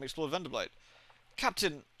appeared when we explored Vendor Blight.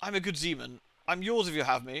 Captain, I'm a good seaman. I'm yours if you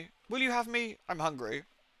have me. Will you have me? I'm hungry.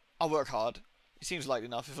 I'll work hard. He seems light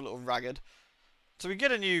enough, if a little ragged. So we could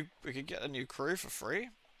get a new crew for free.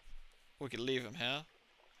 We could leave him here.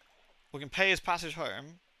 We can pay his passage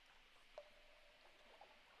home.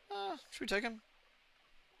 Should we take him?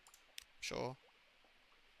 Sure.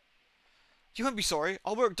 You won't be sorry.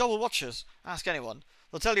 I'll work double watches. Ask anyone.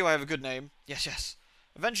 They'll tell you I have a good name. Yes, yes.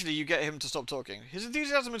 Eventually you get him to stop talking. His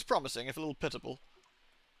enthusiasm is promising, if a little pitiable.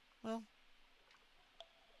 Well,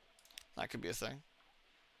 that could be a thing.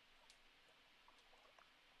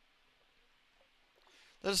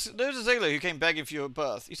 There's a sailor who came begging for your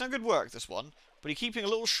birth. He's done good work, this one, but he's keeping a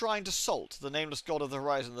little shrine to Salt, the nameless god of the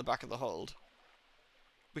horizon, in the back of the hold.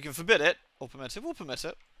 We can forbid it, or permit it. We'll permit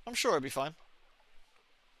it. I'm sure it'll be fine.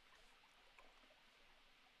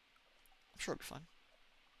 I'm sure it'll be fine.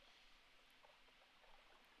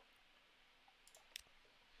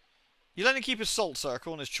 You let him keep his salt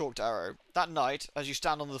circle and his chalked arrow. That night, as you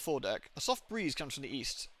stand on the foredeck, a soft breeze comes from the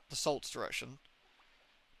east, the salt's direction.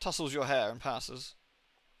 Tussles your hair and passes.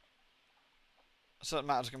 Certain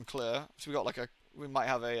matters become clear. So we might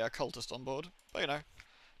have a cultist on board. But you know,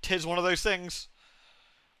 'tis one of those things.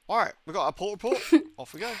 Alright, we got our port report.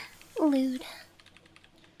 Off we go. Lewd.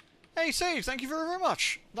 Hey, Sage, thank you very, very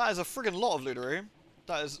much. That is a friggin' lot of lootery.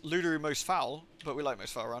 That is lootery most foul, but we like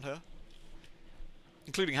most foul around here.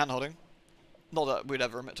 Including hand-holding. Not that we'd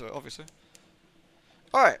ever admit to it, obviously.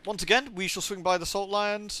 Alright, once again, we shall swing by the Salt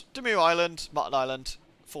Lands, Demure Island, Mutton Island,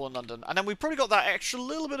 Fallen London, and then we've probably got that extra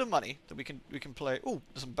little bit of money that we can play. Ooh,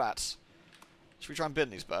 there's some bats. Should we try and bin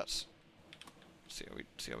these bats? See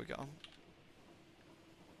how we get on.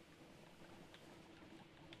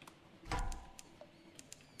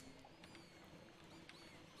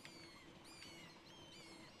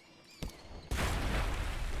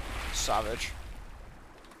 Savage.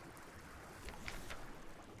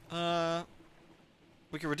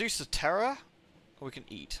 We can reduce the terror, or we can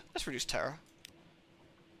eat. Let's reduce terror.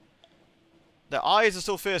 Their eyes are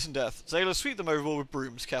still fierce in death. Sailors sweep them overboard with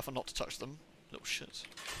brooms, careful not to touch them. Little shits.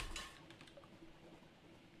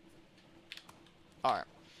 Alright.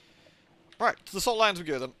 Right, to the Salt Lands we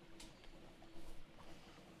go then.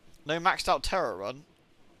 No maxed out terror run.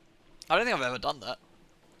 I don't think I've ever done that.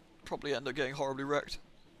 Probably end up getting horribly wrecked.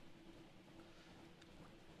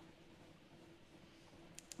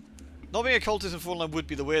 Not being a cultist in Fallen Land would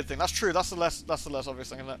be the weird thing. That's true. That's the less obvious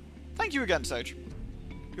thing, isn't it? Thank you again, Sage.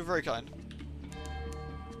 You're very kind.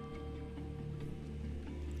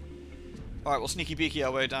 Alright, we'll sneaky beaky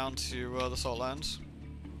our way down to the Salt Lands.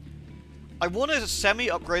 I want to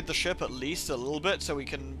semi-upgrade the ship at least a little bit so we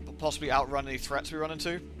can possibly outrun any threats we run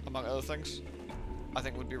into, among other things. I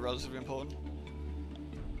think would be relatively important.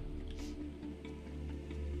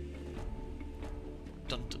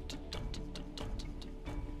 Dun, dun, dun, dun, dun, dun, dun, dun, dun.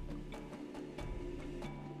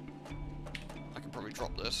 I can probably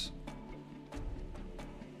drop this.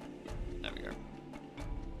 There we go.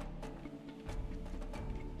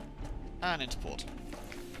 And into port.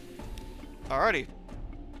 Alrighty.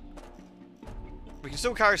 We can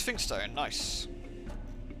still carry Sphinx Stone. Nice.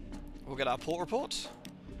 We'll get our port report.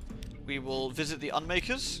 We will visit the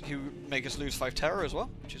Unmakers, who make us lose 5 terror as well,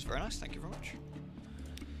 which is very nice. Thank you very much.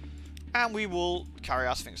 And we will carry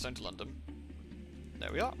our Sphinx Stone to London.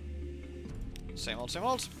 There we are. Same old, same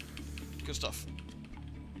old. Good stuff.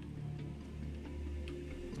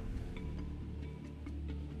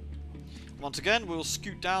 Once again, we'll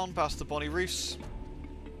scoot down past the Bonnie Reefs.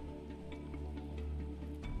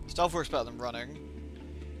 Stealth works better than running.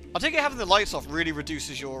 I think having the lights off really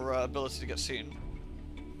reduces your ability to get seen.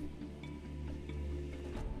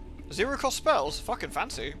 0 cost spells? Fucking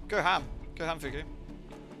fancy. Go ham. Go ham, Vicky.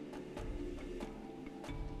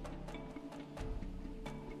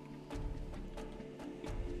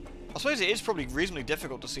 I suppose it is probably reasonably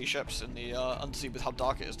difficult to see ships in the Undersea with how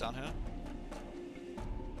dark it is down here.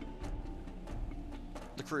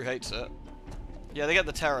 The crew hates it. Yeah, they get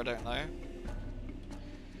the terror, don't they?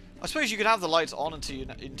 I suppose you could have the lights on until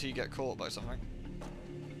you get caught by something.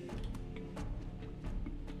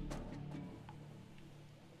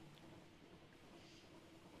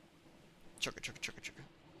 Chugga, chugga, chugga, chugga.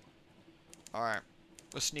 Alright.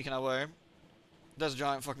 We're sneaking our way. There's a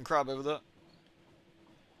giant fucking crab over there.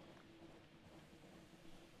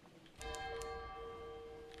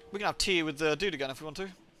 We can have tea with the dude again if we want to.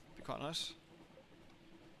 Be quite nice.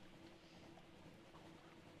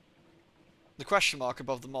 The question mark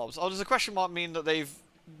above the mobs. Oh, does the question mark mean that they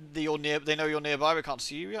know you're nearby but can't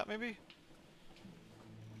see you yet, maybe?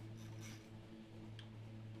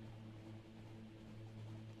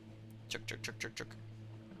 Chuk, chuk, chuk, chuk, chuk.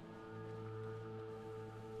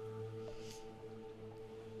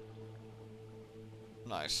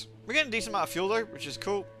 Nice. We're getting a decent amount of fuel though, which is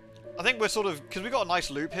cool. I think we're sort of, because we got a nice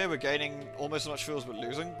loop here, we're gaining almost as much fuel as we're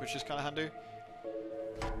losing, which is kind of handy.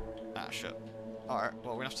 Ah, shit. Alright,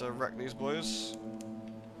 well, we have to wreck these boys.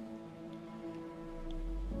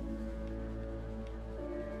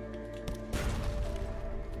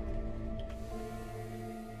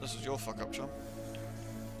 This is your fuck-up, chum.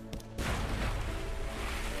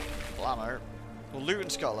 Blammo. We'll loot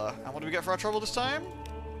and sculler. And what do we get for our trouble this time?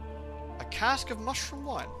 A cask of mushroom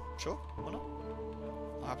wine. Sure, why not?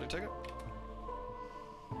 I'll happily take it.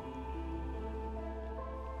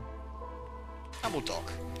 And we'll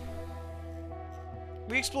dock.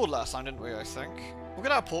 We explored last time, didn't we, I think? We'll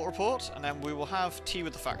get our port report, and then we will have tea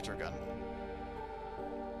with the factor again.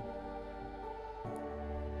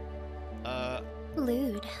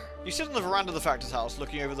 Lewd. You sit on the veranda of the factor's house,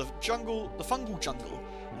 looking over the fungal jungle,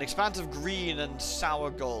 an expanse of green and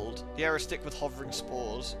sour gold. The air is thick with hovering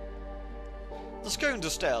spores. The scones are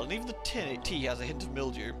stale, and even the tea has a hint of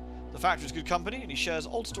mildew. The factor is good company, and he shares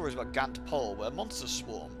old stories about Gant Pole, where monsters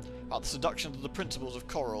swarm, about the seduction of the principles of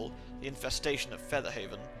coral, the infestation at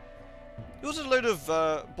Featherhaven. You also had a load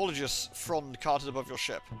of Bologis frond carted above your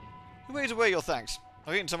ship. Who ways away your thanks?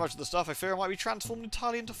 I've eaten so much of the stuff, I fear I might be transformed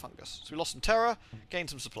entirely into fungus. So we lost some terror, gained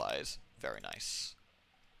some supplies. Very nice.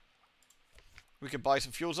 We could buy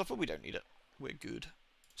some fuels up, but we don't need it. We're good.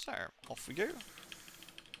 So, off we go.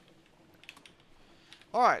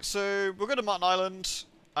 Alright, so we'll go to Mutton Island,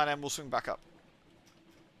 and then we'll swing back up.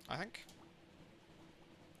 I think.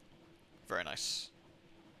 Very nice.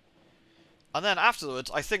 And then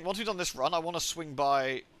afterwards, I think once we've done this run, I want to swing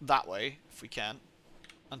by that way, if we can,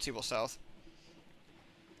 and see what's south.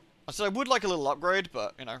 I said I would like a little upgrade,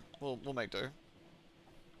 but, you know, we'll make do.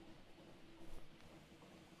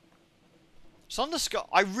 Sunless Sky,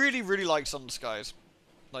 I really, really like Sunless Skies.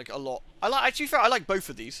 Like, a lot. Actually, fair, I like both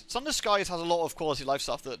of these. Sunless Skies has a lot of quality of life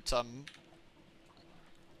stuff that,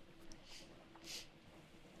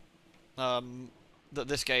 that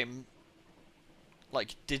this game,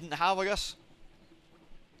 like, didn't have, I guess.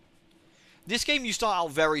 This game, you start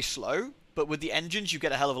out very slow, but with the engines, you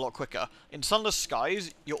get a hell of a lot quicker. In Sunless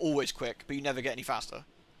Skies, you're always quick, but you never get any faster.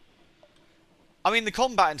 I mean, the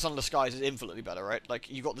combat in Sunless Skies is infinitely better, right? Like,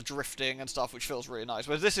 you got the drifting and stuff, which feels really nice.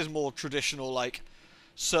 Whereas this is more traditional, like,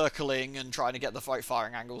 circling and trying to get the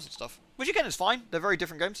firing angles and stuff. Which, again, is fine. They're very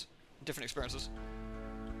different games. Different experiences.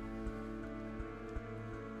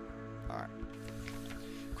 Alright.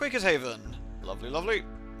 Quaker's Haven. Lovely, lovely.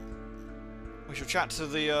 We shall chat to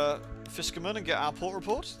the Fiskerman and get our port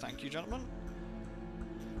report. Thank you, gentlemen.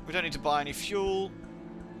 We don't need to buy any fuel.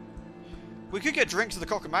 We could get drinks to the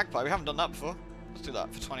Cock and Magpie. We haven't done that before. Let's do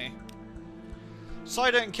that for 20.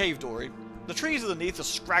 Cider and Cave Dory. The trees underneath are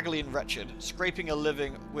scraggly and wretched, scraping a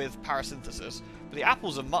living with parasynthesis, but the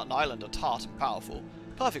apples of Mutton Island are tart and powerful,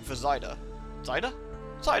 perfect for cider. Cider?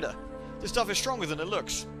 Cider! This stuff is stronger than it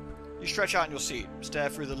looks. You stretch out in your seat, stare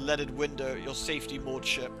through the leaded window at your safety-moored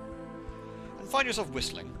ship, and find yourself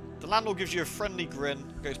whistling. The landlord gives you a friendly grin,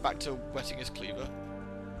 goes back to wetting his cleaver.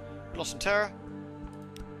 We lost some terror,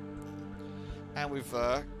 and we've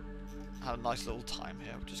had a nice little time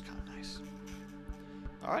here, which is kind of nice.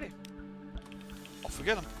 Alrighty. Off we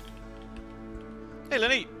get them. Hey,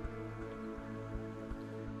 Lenny!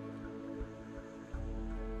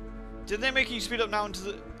 Did they make you speed up now into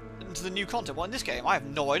the new content? Well, in this game, I have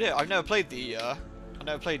no idea. I've never played the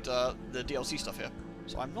DLC stuff here,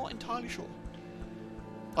 so I'm not entirely sure.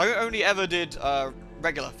 I only ever did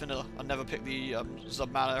regular vanilla. I never picked the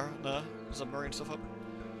submarine stuff up.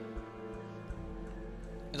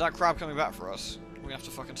 Is that crab coming back for us? We're gonna have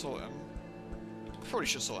to fucking sort him. Probably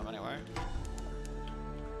should sort him anyway.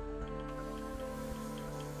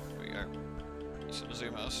 There we go. He's gonna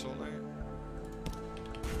zoom at us, surely.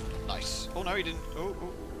 Nice. Oh no, he didn't. Oh,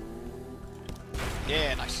 oh.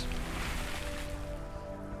 Yeah, nice.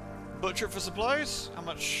 Butcher for supplies? How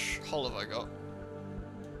much hull have I got?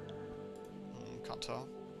 Can't tell.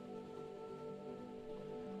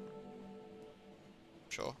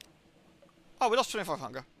 Sure. Oh, we lost 25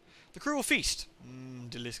 hunger. The crew will feast.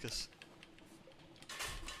 Delicious.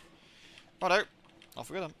 Righto. Off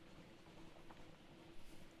we go then.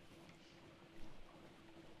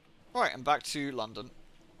 Right, and back to London.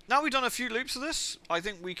 Now we've done a few loops of this, I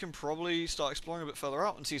think we can probably start exploring a bit further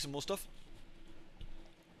out and see some more stuff.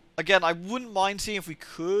 Again, I wouldn't mind seeing if we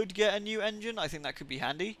could get a new engine. I think that could be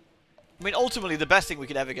handy. I mean, ultimately, the best thing we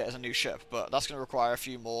could ever get is a new ship, but that's going to require a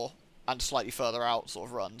few more and slightly further out sort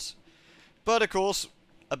of runs. But, of course,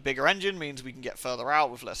 a bigger engine means we can get further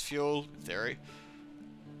out with less fuel, in theory.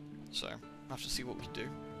 So, we'll have to see what we can do.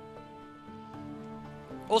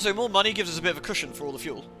 Also, more money gives us a bit of a cushion for all the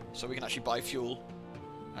fuel, so we can actually buy fuel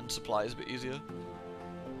and supplies a bit easier.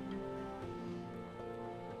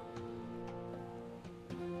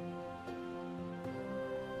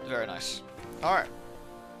 Very nice. Alright.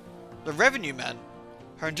 The Revenue Men.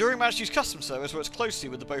 Her Enduring Majesty's Customs Service works closely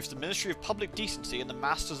with both the Ministry of Public Decency and the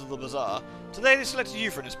Masters of the Bazaar. Today they selected you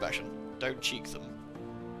for an inspection. Don't cheek them.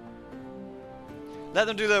 Let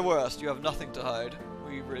them do their worst. You have nothing to hide.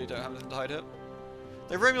 We really don't have anything to hide here.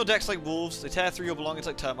 They roam your decks like wolves. They tear through your belongings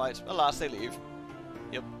like termites. Alas, they leave.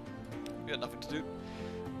 Yep. We got nothing to do.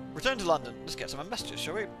 Return to London. Let's get some messages,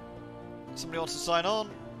 shall we? Somebody wants to sign on.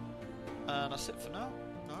 And that's it for now.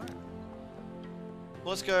 Alright. Well,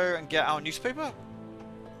 let's go and get our newspaper.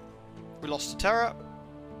 We lost to terror.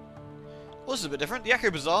 Well, this is a bit different. The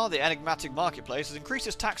Echo Bazaar, the enigmatic marketplace, has increased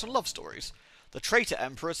its tax on love stories. The traitor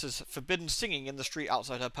empress has forbidden singing in the street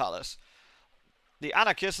outside her palace. The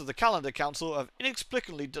anarchists of the Calendar Council have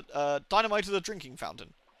inexplicably dynamited a drinking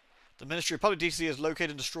fountain. The Ministry of Public Decency has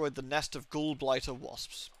located and destroyed the nest of ghoul blighter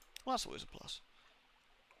wasps. Well, that's always a plus.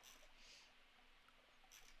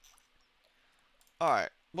 Alright,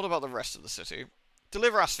 what about the rest of the city?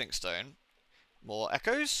 Deliver our Sphinx Stone. More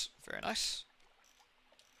echoes. Very nice.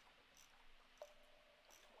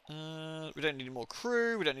 We don't need more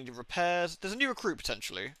crew. We don't need repairs. There's a new recruit,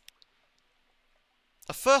 potentially.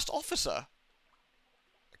 A first officer.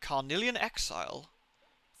 A Carnelian exile.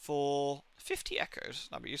 For 50 echoes.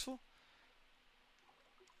 That'd be useful.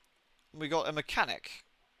 We got a mechanic.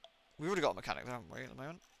 We've already got a mechanic, haven't we, at the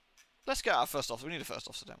moment? Let's get our first officer. We need a first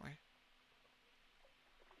officer, don't we?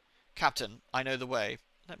 Captain, I know the way.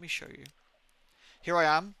 Let me show you. Here I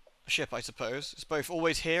am. A ship, I suppose. It's both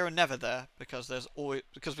always here and never there, because there's always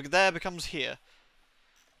there becomes here.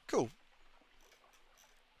 Cool.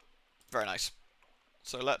 Very nice.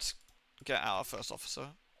 So let's get our first officer.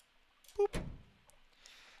 Boop.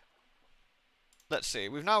 Let's see.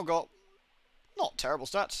 We've now got not terrible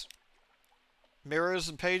stats. Mirrors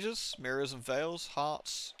and pages, mirrors and veils,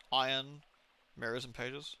 hearts, iron, mirrors and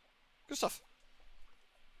pages. Good stuff.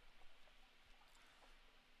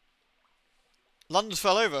 London's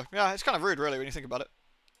fell over. Yeah, it's kind of rude, really, when you think about it.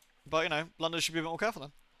 But, you know, London should be a bit more careful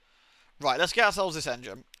then. Right, let's get ourselves this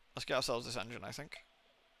engine. Let's get ourselves this engine, I think.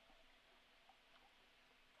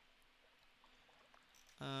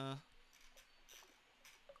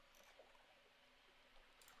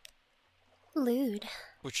 Lewd.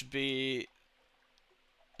 Which would be...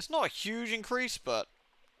 It's not a huge increase, but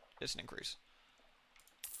it's an increase.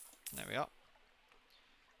 There we are.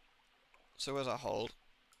 So where's our hold?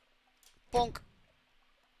 Bonk!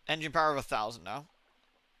 Engine power of 1,000 now.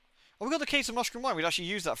 Oh, we got the case of mushroom wine. We'd actually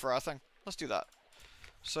use that for our thing. Let's do that.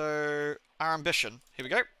 So, our ambition. Here we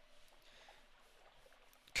go.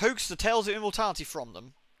 coax the tales of immortality from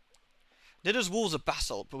them. Nidda's walls are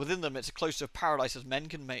basalt, but within them it's as close to a paradise as men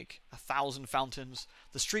can make. 1,000 fountains,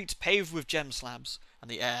 the streets paved with gem slabs, and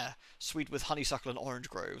the air sweet with honeysuckle and orange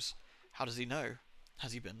groves. How does he know?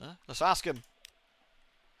 Has he been there? Let's ask him.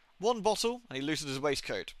 One bottle, and he loosens his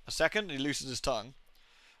waistcoat. A second, and he loosens his tongue.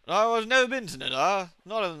 No, I've never been to Nidda.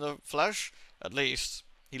 Not in the flesh, at least.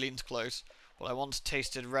 He leans close. But I once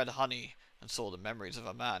tasted red honey, and saw the memories of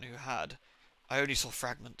a man who had. I only saw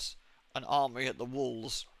fragments. An army at the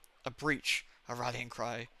walls. A breach, a rallying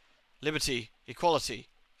cry. Liberty, equality,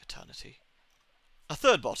 eternity. A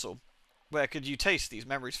third bottle. Where could you taste these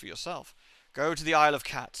memories for yourself? Go to the Isle of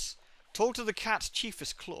Cats. Talk to the cat's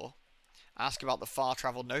chiefest claw. Ask about the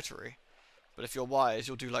far-travelled notary. But if you're wise,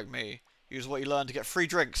 you'll do like me. Use what you learn to get free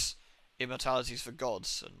drinks. Immortalities for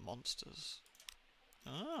gods and monsters.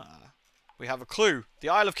 Ah. We have a clue. The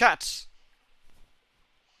Isle of Cats.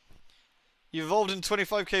 You evolved in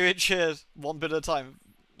 25k each year, one bit at a time.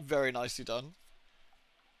 Very nicely done.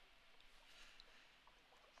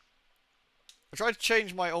 I tried to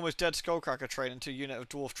change my almost dead Skullcracker train into a unit of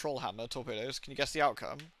Dwarf Trollhammer torpedoes. Can you guess the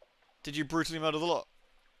outcome? Did you brutally murder the lot?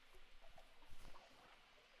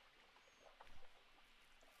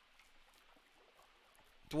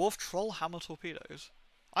 Dwarf Trollhammer torpedoes?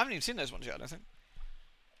 I haven't even seen those ones yet, I don't think.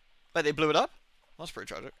 Wait, they blew it up? That's pretty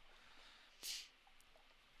tragic.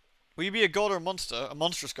 Will you be a god or a monster? A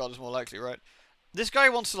monstrous god is more likely, right? This guy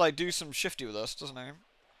wants to, like, do some shifty with us, doesn't he?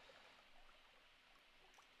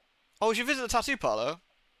 Oh, we should visit the tattoo parlor.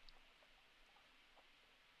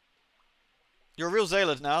 You're a real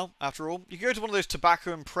Zaylid now, after all. You can go to one of those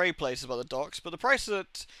tobacco and prey places by the docks, but the prices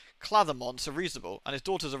at Clathermont's are reasonable, and his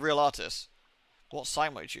daughter's a real artist. What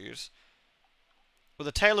sign might you choose? With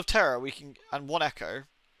a tale of terror, we can, and one echo.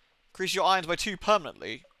 Increase your irons by 2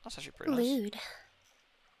 permanently. That's actually pretty nice. Lewd.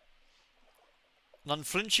 An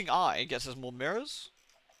unflinching eye gets us more mirrors.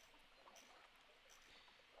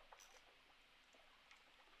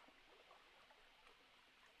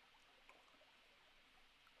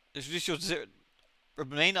 Reduce your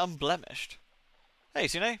remain unblemished. Hey,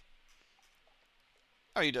 Sine.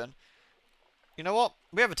 How are you doing? You know what?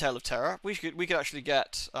 We have a tale of terror. We could actually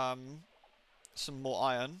get some more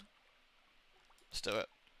iron. Let's do it.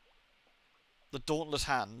 The Dauntless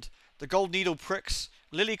Hand. The gold needle pricks.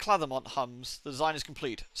 Lily Clathermont hums. The design is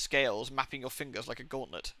complete. Scales mapping your fingers like a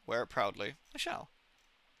gauntlet. Wear it proudly. I shall.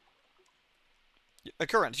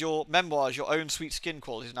 Occurrence. Your memoirs, your own sweet skin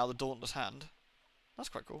quality is now the Dauntless Hand. That's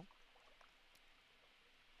quite cool.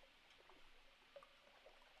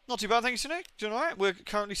 Not too bad, thank you, Sine. Doing alright. We're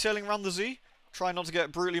currently sailing around the Z. Trying not to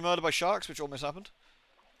get brutally murdered by sharks, which almost happened.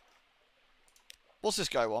 What's this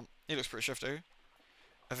guy want? He looks pretty shifty.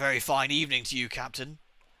 A very fine evening to you, Captain.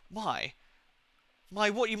 My,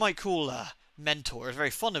 what you might call a mentor is very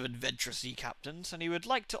fond of adventurous sea captains, and he would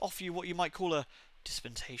like to offer you what you might call a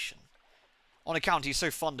dispensation. On account he's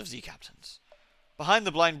so fond of sea captains. Behind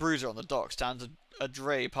the blind bruiser on the dock stands a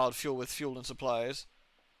dray piled with fuel and supplies.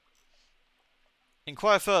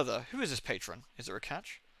 Inquire further. Who is this patron? Is there a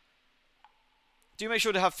catch? Do make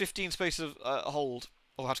sure to have 15 spaces of hold,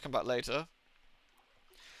 or we'll have to come back later.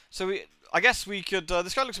 So I guess we could.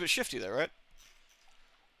 This guy looks a bit shifty though, right?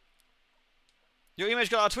 Your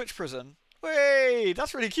image got out of Twitch prison. Wait,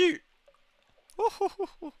 that's really cute.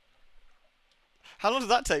 How long did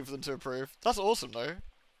that take for them to approve? That's awesome though.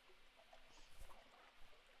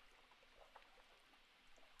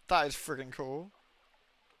 That is friggin' cool.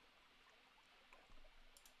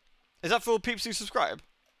 Is that for peeps who subscribe?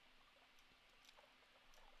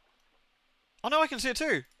 Oh no, I can see it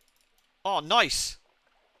too. Oh, nice.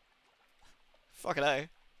 Fucking A.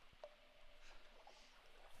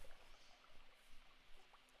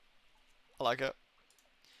 I like it.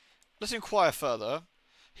 Let's inquire further.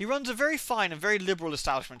 He runs a very fine and very liberal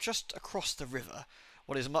establishment just across the river,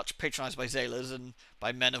 what is much patronised by sailors and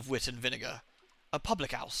by men of wit and vinegar. A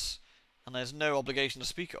public house, and there's no obligation to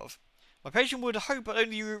speak of. My patron would hope that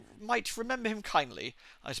only you might remember him kindly.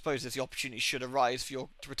 I suppose if the opportunity should arise for you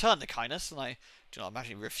to return the kindness, and I do not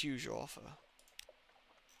imagine you refuse your offer.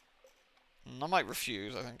 I might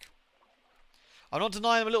refuse, I think. I'm not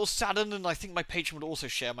denying I'm a little saddened, and I think my patron would also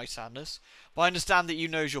share my sadness. But I understand that you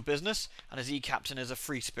knows your business, and as E-Captain is a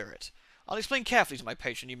free spirit. I'll explain carefully to my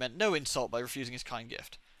patron you meant no insult by refusing his kind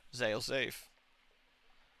gift. Zale safe.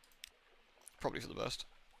 Probably for the best.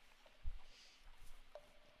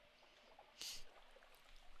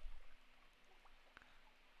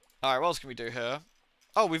 Alright, what else can we do here?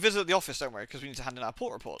 Oh, we visit the office, don't we? Because we need to hand in our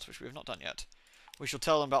port reports, which we have not done yet. We shall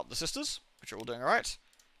tell them about the sisters, which are all doing alright.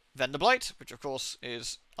 Venderblight, which of course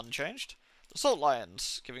is unchanged. The Salt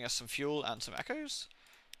Lions, giving us some fuel and some echoes.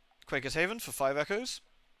 Quaker's Haven for 5 echoes.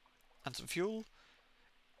 And some fuel.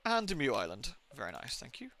 And Demew Island. Very nice,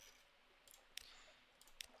 thank you.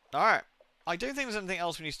 Alright. I don't think there's anything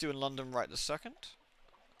else we need to do in London right this second.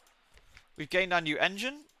 We've gained our new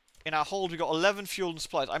engine. In our hold, we've got 11 fuel and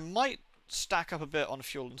supplies. I might stack up a bit on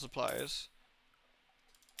fuel and supplies.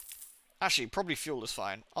 Actually, probably fuel is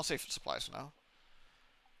fine. I'll save for supplies for now.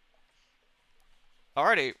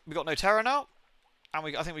 Alrighty, we got no terror now.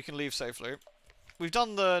 And I think we can leave safely. We've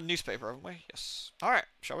done the newspaper, haven't we? Yes. Alright,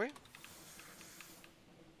 shall we?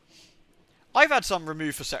 I've had some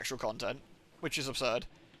removed for sexual content, which is absurd.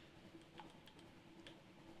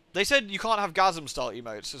 They said you can't have Gasm style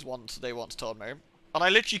emotes, is what they once told me. And I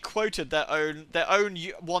literally quoted their own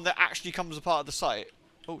one that actually comes a part of the site.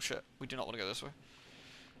 Oh shit, we do not want to go this way.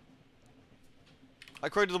 I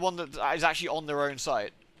quoted the one that is actually on their own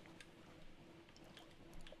site.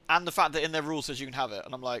 And the fact that in their rules says you can have it.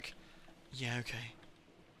 And I'm like, yeah, okay.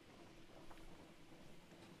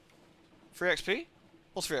 Free XP?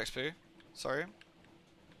 What's free XP? Sorry.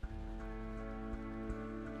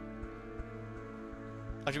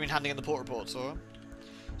 Oh, do you mean handing in the port reports, or?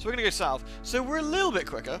 So we're going to go south. So we're a little bit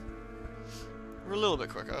quicker. We're a little bit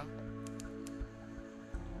quicker.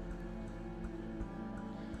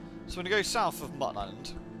 So we're going to go south of Mutton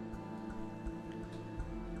Island.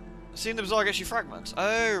 Seeing the Bazaar gets you fragments.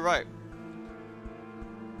 Oh, right.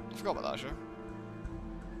 I forgot about that, actually.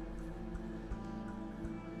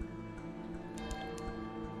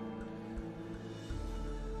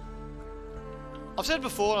 I've said it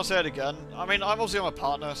before and I'll say it again. I mean, I'm a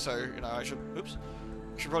partner, so, you know, I should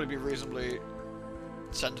probably be reasonably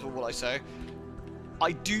sensible what I say.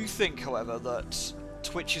 I do think, however, that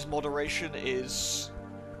Twitch's moderation is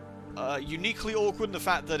uniquely awkward in the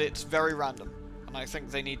fact that it's very random. And I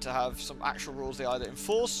think they need to have some actual rules they either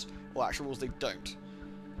enforce or actual rules they don't.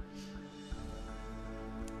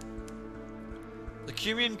 The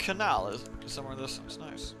Cumian Canal is somewhere in this. It's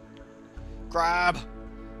nice. Grab!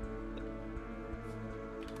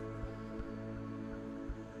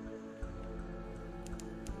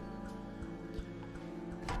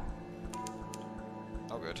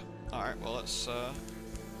 Oh, good. Alright, well, let's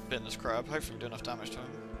bin this crab. Hopefully we do enough damage to him.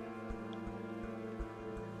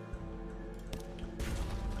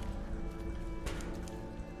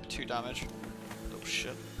 Two damage. Oh,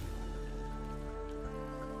 shit.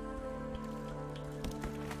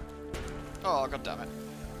 Oh, god damn it.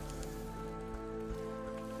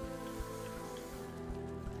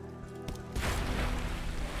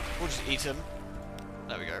 We'll just eat him.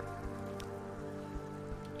 There we go.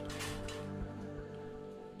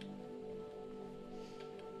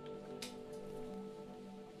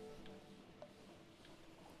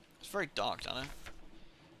 It's very dark down there.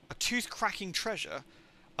 A tooth-cracking treasure.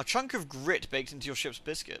 A chunk of grit baked into your ship's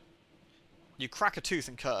biscuit. You crack a tooth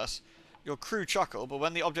and curse. Your crew chuckle, but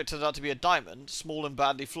when the object turns out to be a diamond, small and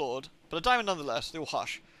badly flawed, but a diamond nonetheless, they all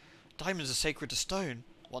hush. Diamonds are sacred to stone,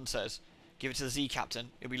 one says. Give it to the Z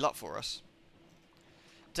Captain, it'll be luck for us.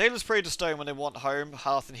 Tailors pray to stone when they want home,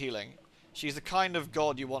 health and healing. She's the kind of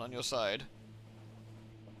god you want on your side.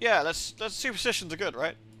 Yeah, superstitions are good,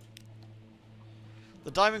 right?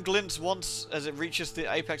 The diamond glints once as it reaches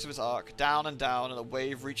the apex of its arc, down and down, and a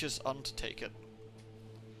wave reaches on to take it.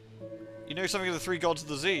 You know something of the three gods of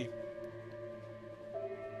the Z.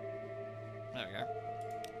 There we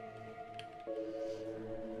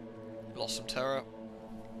go. Lost some terror.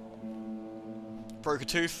 Broke a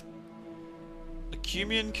tooth. The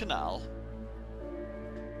Cumian Canal.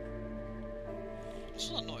 What's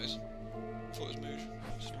that noise? I thought it was Moosh.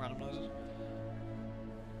 Just random noises.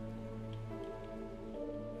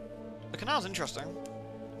 The canal's interesting.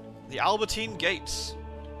 The Albertine Gates.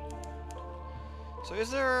 So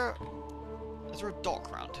is there a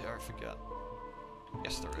dock around here? I forget.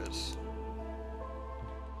 Yes, there is.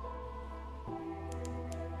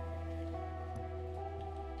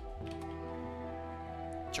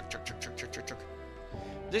 Chuck, chuck, chuck, chuck, chuck, chuck, chuck.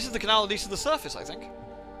 This is the canal that leads to the surface, I think.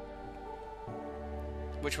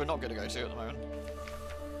 Which we're not going to go to at the moment.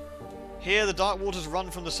 Here, the dark waters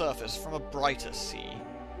run from the surface, from a brighter sea.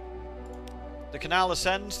 The canal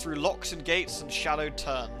ascends through locks and gates and shadowed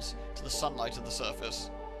turns to the sunlight of the surface.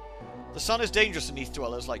 The sun is dangerous to Neath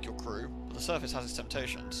dwellers like your crew, but the surface has its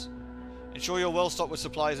temptations. Ensure you're well stocked with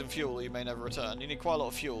supplies and fuel, or you may never return. You need quite a lot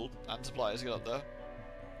of fuel and supplies to get up there.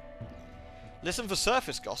 Listen for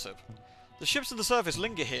surface gossip. The ships of the surface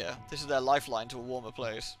linger here. This is their lifeline to a warmer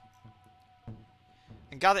place.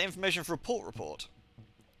 And gather information for a port report.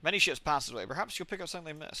 Many ships pass this way. Perhaps you'll pick up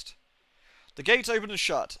something they missed. The gates open and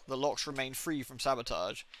shut. The locks remain free from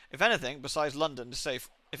sabotage. If anything besides London is safe,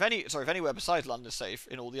 if anywhere besides London is safe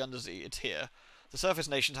in all the Undersea, it's here. The surface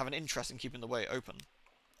nations have an interest in keeping the way open.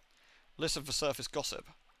 Listen for surface gossip.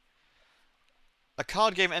 A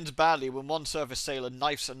card game ends badly when one surface sailor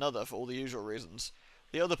knifes another for all the usual reasons.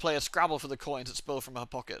 The other players scrabble for the coins that spill from her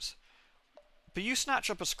pocket. But you snatch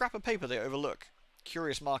up a scrap of paper they overlook.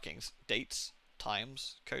 Curious markings, dates,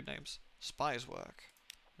 times, code names, spies' work.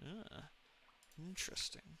 Ah,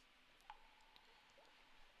 interesting.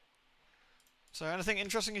 So, anything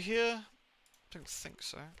interesting here? Don't think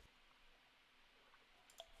so.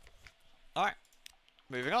 Alright,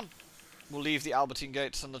 moving on. We'll leave the Albertine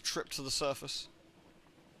Gates and the trip to the surface.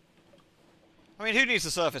 I mean, who needs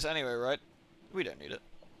the surface anyway, right? We don't need it.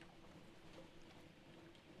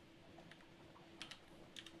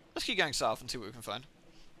 Let's keep going south and see what we can find.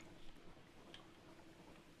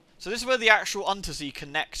 So this is where the actual Unterzee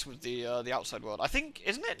connects with the outside world. I think,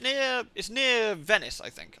 isn't it near? It's near Venice, I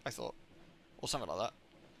think. I thought, or something like that.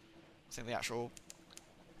 I think the actual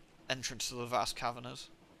entrance to the vast cavern is.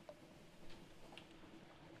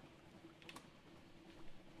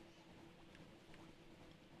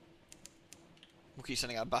 We'll keep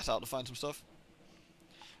sending our bat out to find some stuff.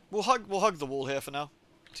 We'll hug the wall here for now.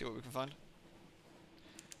 See what we can find.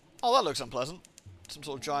 Oh, that looks unpleasant. Some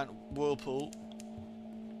sort of giant whirlpool.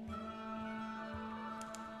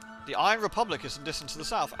 The Iron Republic is in distance to the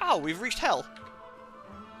south. Ow, we've reached hell.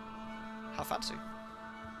 How fancy.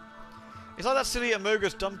 It's like that silly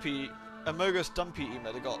Amogus Dumpy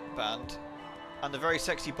email that got banned. And the very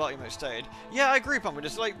sexy butt emote stayed. Yeah, I agree, Pumpkin.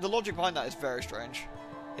 It's like, the logic behind that is very strange.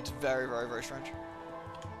 It's very, very, very strange.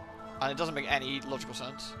 And it doesn't make any logical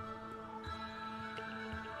sense.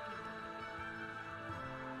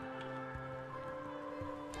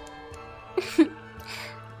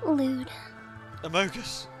 Lewd.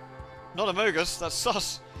 Amogus. Not Amogus, that's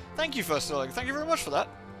sus. Thank you, First Sterling. Thank you very much for that.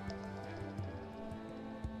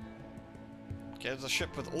 Okay, there's a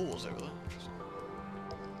ship with oars over there. Interesting.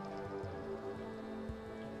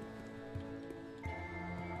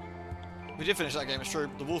 We did finish that game, it's true.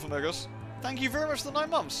 The Wolf Amogus. Thank you very much for the 9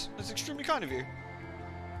 months. That's extremely kind of you.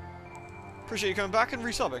 Appreciate you coming back and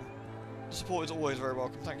resubbing. The support is always very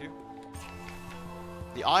welcome, thank you.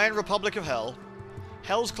 The Iron Republic of Hell.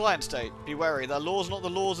 Hell's client state. Be wary, their laws are not the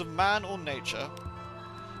laws of man or nature.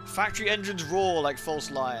 Factory engines roar like false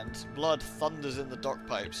lions. Blood thunders in the dock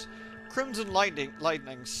pipes. Crimson lightning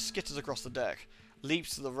skitters across the deck.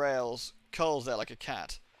 Leaps to the rails. Curls there like a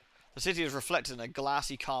cat. The city is reflected in a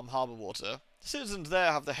glassy, calm harbour water. The citizens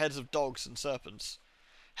there have the heads of dogs and serpents.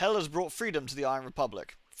 Hell has brought freedom to the Iron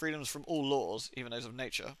Republic. Freedoms from all laws, even those of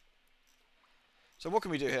nature. So what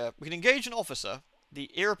can we do here? We can engage an officer, the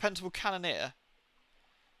irrepensible cannoneer.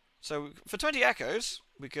 So for 20 echoes,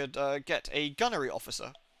 we could get a gunnery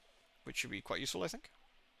officer, which should be quite useful, I think.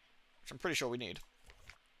 Which I'm pretty sure we need.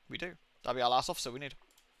 We do. That'll be our last officer we need.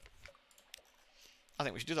 I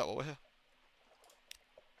think we should do that while we're here.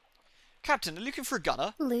 Captain, are you looking for a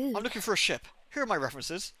gunner? Lewd. I'm looking for a ship. Here are my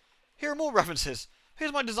references. Here are more references.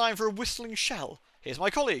 Here's my design for a whistling shell. Here's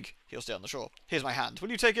my colleague. He'll stay on the shore. Here's my hand.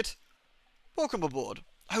 Will you take it? Welcome aboard.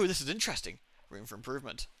 Oh, this is interesting. Room for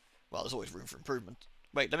improvement. Well, there's always room for improvement.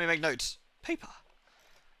 Wait, let me make notes. Paper.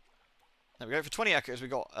 There we go. For 20 echoes, we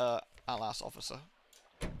got our last officer.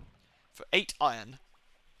 For 8 iron.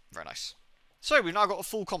 Very nice. So, we've now got a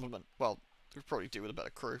full complement. Well, we could probably do with a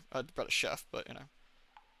better crew. A better chef, but, you know.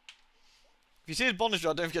 If you see his bondage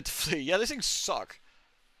jar, don't forget to flee. Yeah, these things suck.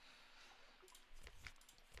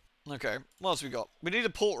 Okay, what else we got? We need a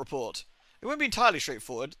port report. It won't be entirely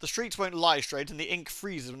straightforward. The streets won't lie straight, and the ink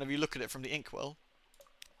freezes whenever you look at it from the inkwell.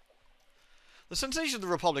 The sensations of the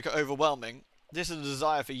Republic are overwhelming. This is a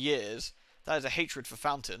desire for years. That is a hatred for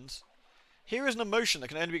fountains. Here is an emotion that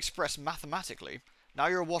can only be expressed mathematically. Now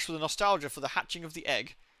you're awash with a nostalgia for the hatching of the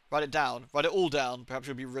egg. Write it down. Write it all down. Perhaps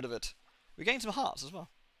you'll be rid of it. We gain some hearts as well.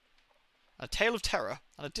 A tale of terror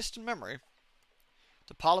and a distant memory.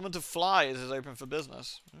 The Parliament of Flies is open for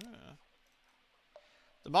business. Yeah.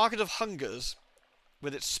 The Market of Hungers,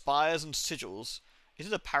 with its spires and sigils. Is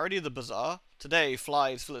it a parody of the bazaar? Today,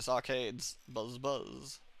 flies fill its arcades. Buzz,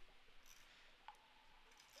 buzz.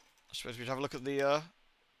 I suppose we'd have a look at the,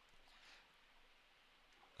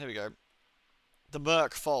 There we go. The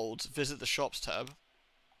Merc folds. Visit the shops tab.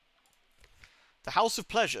 The House of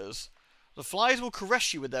Pleasures. The flies will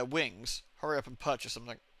caress you with their wings. Hurry up and purchase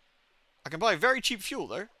something. I can buy very cheap fuel,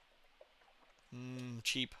 though.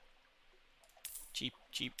 Cheap. Cheap,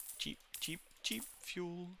 cheap, cheap, cheap, cheap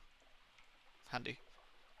fuel. Handy.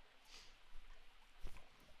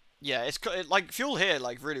 Yeah, it's like fuel here,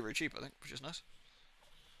 like really, really cheap, I think, which is nice.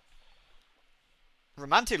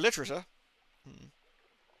 Romantic literature.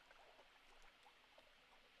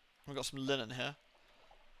 We've got some linen here.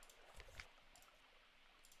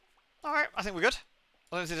 Alright, I think we're good.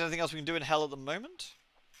 I don't think there's anything else we can do in hell at the moment.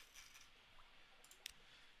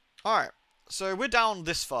 Alright, so we're down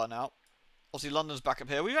this far now. Obviously London's back up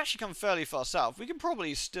here. We've actually come fairly far south. We can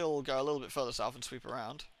probably still go a little bit further south and sweep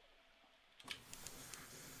around.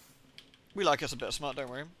 We like us a bit of smut,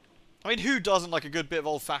 don't we? I mean, who doesn't like a good bit of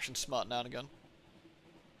old-fashioned smut now and again?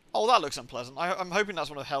 Oh, that looks unpleasant. I'm hoping that's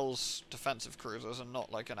one of Hell's defensive cruisers and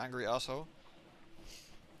not like an angry asshole.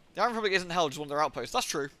 The Iron Republic isn't Hell, just one of their outposts. That's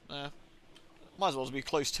true. Might as well be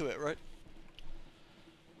close to it, right?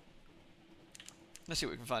 Let's see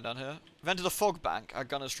what we can find down here. We've entered a fog bank. Our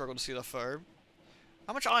gunners struggle to see their foe.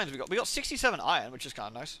 How much iron have we got? We got 67 iron, which is kind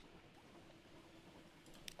of nice.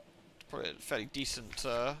 Probably a fairly decent,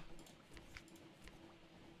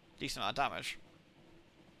 decent amount of damage.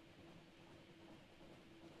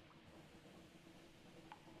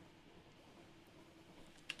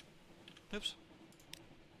 Oops.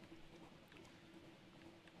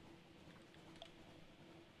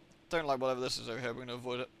 Don't like whatever this is over here. We're going to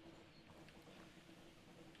avoid it.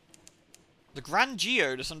 The Grand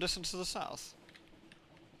Geode is some distance to the south.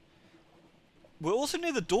 We're also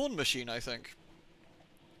near the Dawn Machine, I think.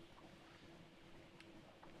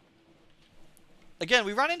 Again,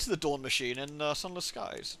 we ran into the Dawn Machine in Sunless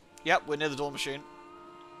Skies. Yep, we're near the Dawn Machine.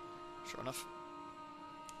 Sure enough.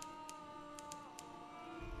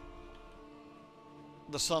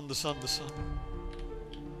 The sun, the sun, the sun.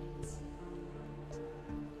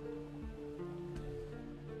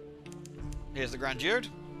 Here's the Grand Geode.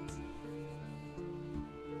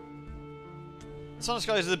 Sunless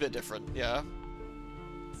Skies is a bit different, yeah.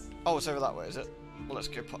 Oh, it's over that way, is it? Well, let's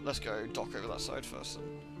go dock over that side first then.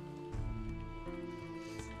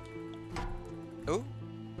 Oh?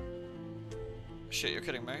 Shit, you're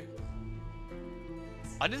kidding me.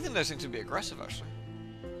 I didn't think those things would be aggressive, actually.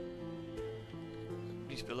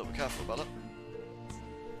 Need to be a little bit careful about it.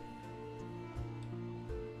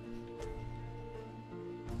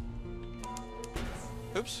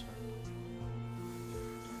 Oops.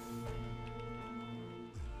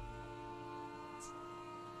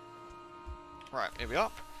 Right, here we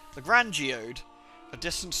are. The Grand Geode. A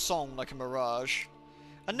distant song like a mirage.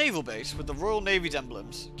 A naval base with the Royal Navy's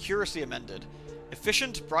emblems, curiously amended.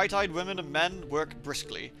 Efficient, bright-eyed women and men work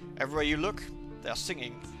briskly. Everywhere you look, they are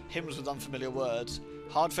singing hymns with unfamiliar words.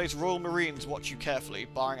 Hard-faced Royal Marines watch you carefully,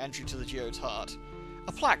 barring entry to the Geode's heart.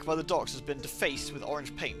 A plaque by the docks has been defaced with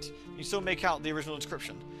orange paint. You still make out the original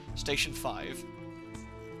inscription. Station 5.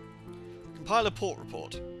 Compile a port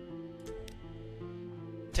report.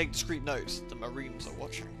 Take discreet notes. The Marines are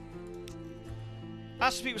watching.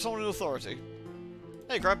 Ask to speak with someone in authority.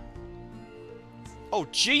 Hey, Grab. Oh,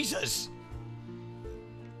 Jesus!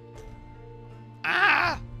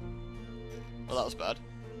 Ah! Well, that was bad.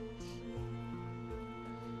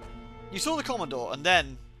 You saw the Commodore, and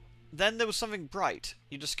then there was something bright.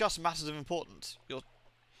 You discussed matters of importance. You're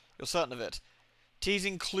certain of it.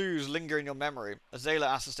 Teasing clues linger in your memory. Azala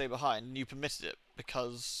asked to stay behind, and you permitted it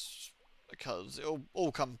because it'll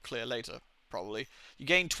all come clear later, probably. You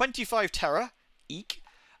gain 25 terror. Eek.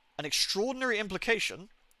 An extraordinary implication.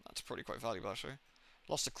 That's probably quite valuable, actually.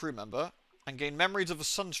 Lost a crew member. And gain memories of a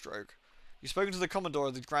sunstroke. You've spoken to the Commodore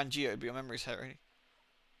of the Grand Geode, but your memory's hairy.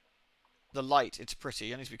 The light, it's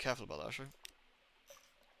pretty. I need to be careful about that, actually.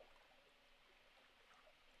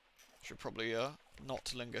 Should probably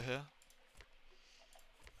not linger here.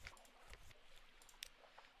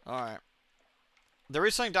 Alright. There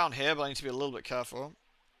is something down here, but I need to be a little bit careful.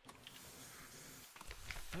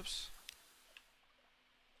 Oops.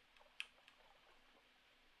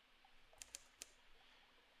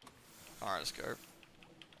 Alright, let's go.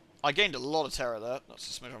 I gained a lot of terror there.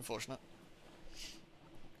 That's a smidge unfortunate.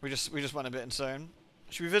 We just went a bit insane.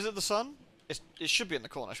 Should we visit the sun? It should be in the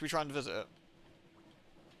corner. Should we try and visit it?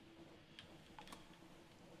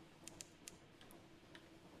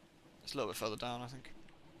 It's a little bit further down, I think.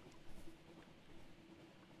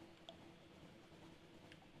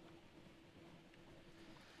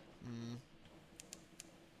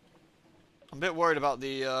 I'm a bit worried about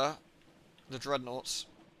the dreadnoughts.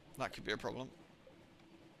 That could be a problem.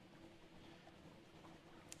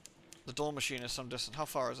 The Dawn Machine is some distance. How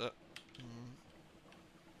far is it?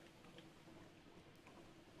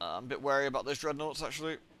 I'm a bit wary about those dreadnoughts,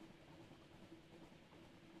 actually.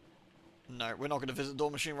 No, we're not going to visit the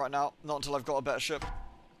Dawn Machine right now. Not until I've got a better ship.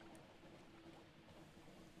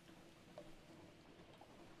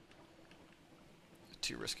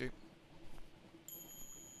 Too risky.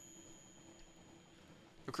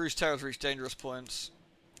 The crew's terrors reach dangerous points.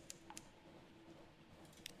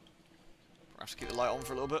 I have to keep the light on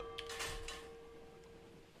for a little bit.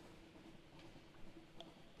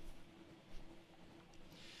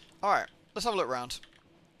 Alright, let's have a look around.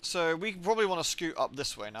 So we probably want to scoot up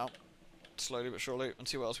this way now. Slowly but surely, and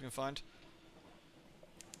see what else we can find.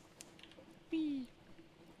 Whee.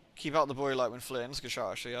 Keep out the boy light when fleeing. That's a good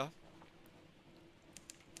shot actually, yeah.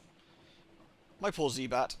 My poor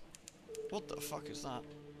Z-Bat. What the fuck is that?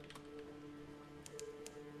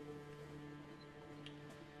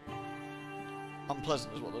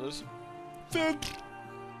 Unpleasant is what it is.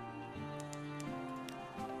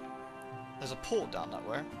 There's a port down that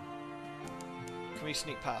way. Can we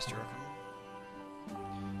sneak past, you reckon?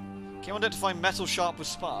 Can you identify metal sharp with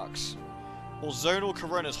sparks? Or zonal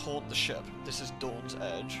coronas haunt the ship. This is Dawn's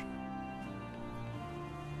Edge.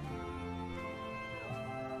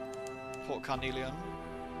 Port Carnelian.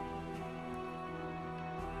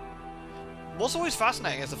 What's always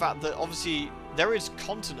fascinating is the fact that obviously there is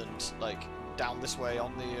continent like down this way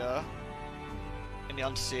on the in the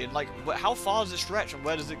Unterzee, and like how far does it stretch and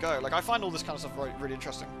where does it go? Like I find all this kind of stuff really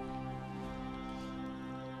interesting.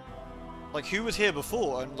 Like who was here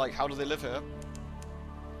before and like how do they live here?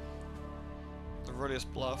 The Rullius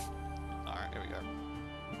Bluff. Alright, here we go.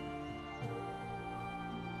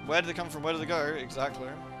 Where did they come from? Where did they go? Exactly.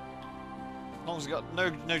 As long as we got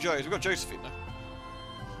no Joes. We've got Josephine now.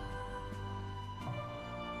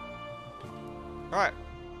 Alright.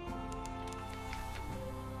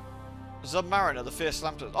 Submariner, the Fierce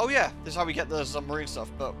Lambton. Oh yeah, this is how we get the submarine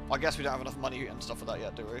stuff, but I guess we don't have enough money and stuff for that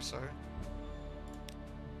yet, do we? So.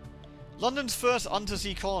 London's first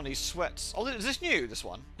undersea colony sweats. Oh, is this new, this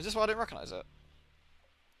one? Is this why I don't recognise it?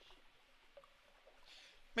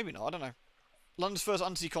 Maybe not, I don't know. London's first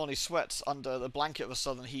undersea colony sweats under the blanket of a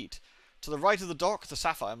southern heat. To the right of the dock, the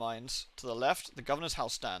sapphire mines. To the left, the governor's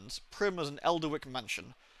house stands, prim as an Elderwick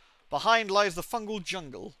mansion. Behind lies the fungal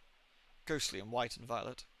jungle, ghostly in white and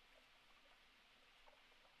violet.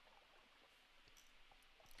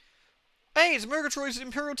 Hey, it's Murgatroyd's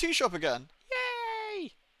Imperial Tea Shop again!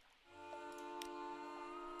 Yay!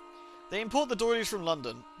 They import the doilies from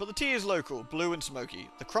London, but the tea is local, blue and smoky.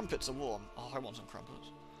 The crumpets are warm. Oh, I want some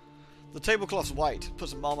crumpets. The tablecloth's white. Put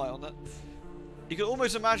some Marmite on it. You could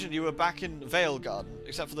almost imagine you were back in Vale Garden,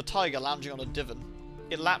 except for the tiger lounging on a divan.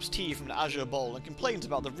 It laps tea from an azure bowl and complains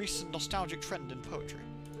about the recent nostalgic trend in poetry.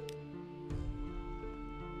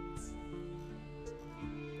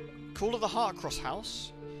 Call at the Heartcross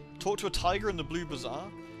House. Talk to a tiger in the Blue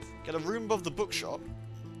Bazaar. Get a room above the bookshop.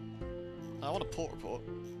 I want a port report.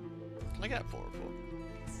 Can I get a port report?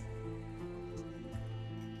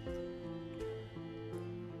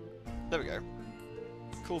 There we go.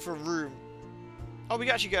 Call for a room. Oh, we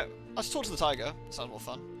can actually get... Let's talk to the tiger. That sounds more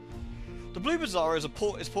fun. The Blue Bazaar is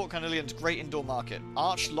Port Carnelian's great indoor market.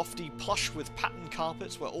 Arched, lofty, plush with patterned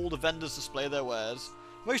carpets where all the vendors display their wares.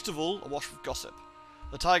 Most of all, awash with gossip.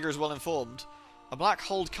 The tiger is well informed. A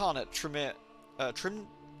black-hulled carnet, Tririmir?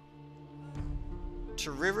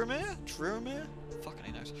 Fucking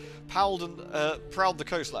he knows. Prowled the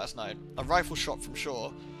coast last night. A rifle shot from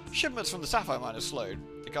shore. Shipments from the sapphire miners slowed.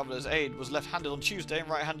 The governor's aide was left-handed on Tuesday and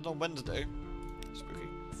right-handed on Wednesday. Spooky.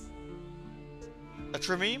 A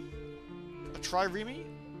trimeme? A trireme?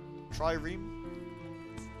 Trireme?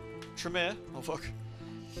 Tremere? Oh fuck.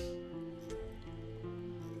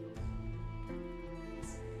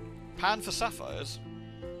 Pan for sapphires?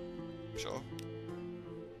 Sure.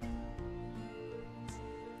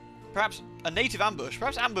 Perhaps a native ambush.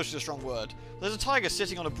 Perhaps ambush is a strong word. There's a tiger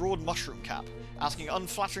sitting on a broad mushroom cap, asking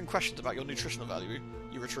unflattering questions about your nutritional value.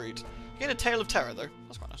 You retreat. You get a tale of terror, though.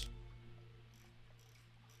 That's quite nice.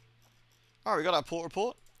 Alright, we got our port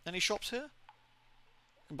report. Any shops here?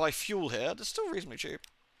 We can buy fuel here. That's still reasonably cheap.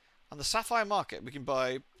 And the sapphire market, we can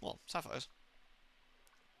buy, well, sapphires.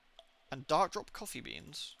 And dark drop coffee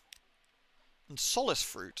beans. And solace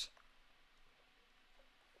fruit.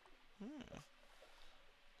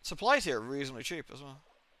 Supplies here are reasonably cheap as well.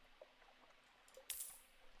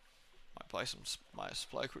 Might buy some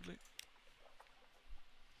supply quickly.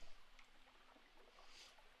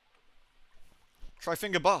 Try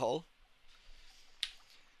finger butthole.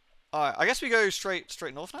 Alright, I guess we go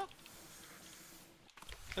straight north now.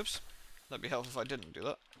 Oops. That'd be helpful if I didn't do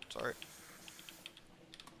that. Sorry.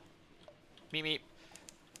 Meep meep.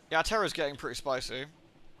 Yeah, terror's getting pretty spicy.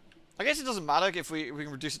 I guess it doesn't matter if we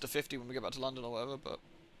can reduce it to 50 when we get back to London or whatever, but...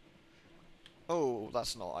 Oh,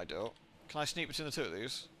 that's not ideal. Can I sneak between the two of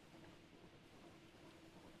these?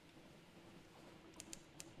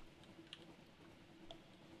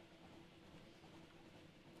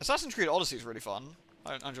 Assassin's Creed Odyssey is really fun.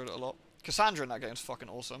 I enjoyed it a lot. Cassandra in that game is fucking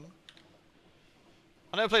awesome.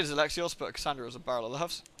 I never played as Alexios, but Cassandra is a barrel of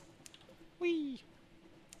laughs. Whee!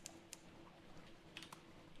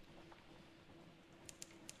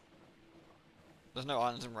 There's no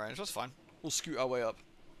islands in range. That's fine. We'll scoot our way up.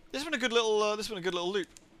 This has been a good little. This has been a good little loop.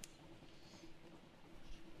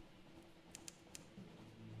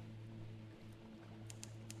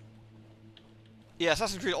 Yeah,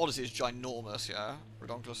 Assassin's Creed Odyssey is ginormous. Yeah,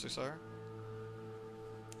 redonkulously so.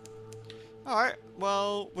 Alright,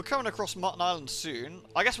 well, we're coming across Mutton Island soon.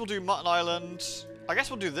 I guess we'll do Mutton Island... I guess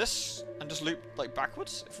we'll do this and just loop, like,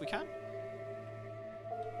 backwards, if we can.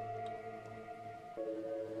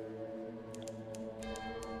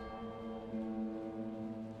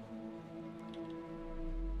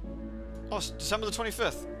 Oh, it's December the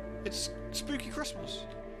 25th. It's spooky Christmas.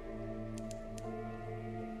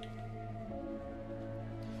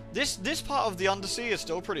 This part of the Undersea is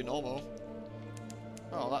still pretty normal.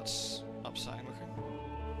 Oh, that's upsetting looking.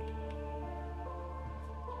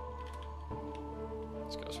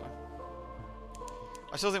 Let's go this way.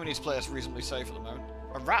 I still think we need to play this reasonably safe at the moment.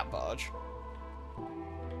 A rat barge?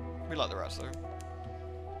 We like the rats though.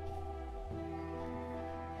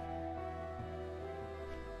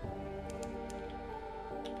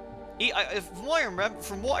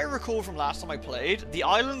 From what I recall from last time I played, the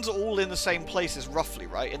islands are all in the same places roughly,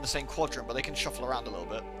 right? In the same quadrant, but they can shuffle around a little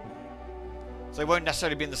bit. So they won't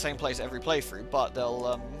necessarily be in the same place every playthrough, but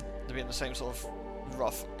they'll be in the same sort of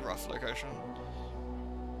rough location.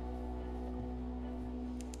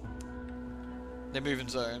 They move in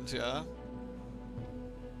zones, yeah.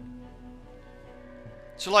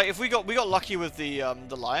 So like if we got lucky with the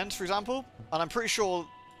lions, for example, and I'm pretty sure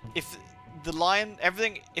if the lions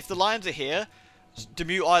are here,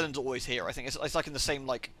 Demute Island's are always here. I think it's like in the same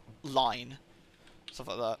like line, stuff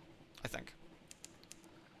like that. I think.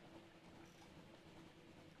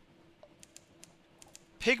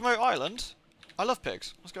 Pigmo Island? I love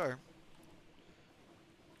pigs. Let's go.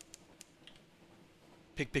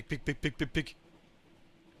 Pig, pig, pig, pig, pig, pig, pig.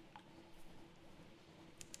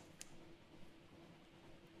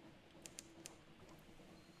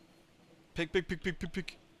 Pig, pig, pig, pig, pig,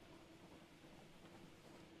 pig.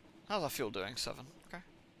 How's that feel doing? 7. Okay.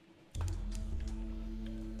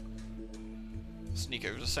 Sneak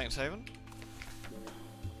over to Saint's Haven.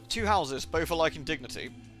 2 houses, both alike in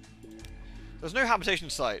dignity. There's no habitation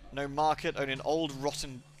in sight, no market, only an old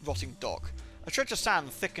rotting dock. A stretch of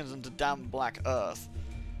sand thickens into damp black earth,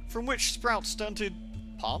 from which sprout stunted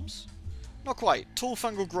palms? Not quite. Tall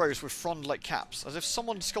fungal growths with frond-like caps, as if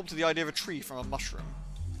someone sculpted the idea of a tree from a mushroom.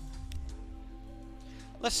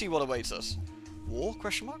 Let's see what awaits us. War?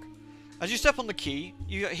 Question mark? As you step on the quay,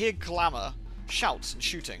 you hear clamour, shouts and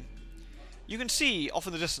shooting. You can see, off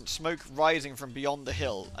in the distance, smoke rising from beyond the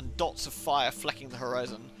hill, and dots of fire flecking the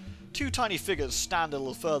horizon. 2 tiny figures stand a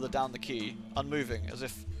little further down the quay, unmoving, as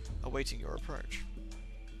if awaiting your approach.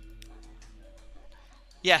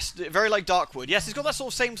 Yes, very like Darkwood. Yes, it's got that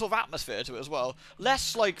same sort of atmosphere to it as well.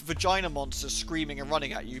 Less like vagina monsters screaming and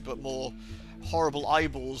running at you, but more horrible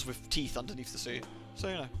eyeballs with teeth underneath the sea. So,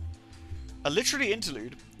 you know. A literary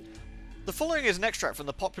interlude. The following is an extract from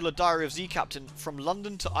the popular Diary of Z Captain from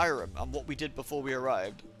London to Irem and what we did before we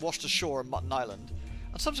arrived, washed ashore on Mutton Island,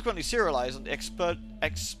 and subsequently serialized on the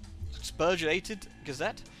expurgated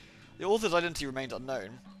Gazette. The author's identity remained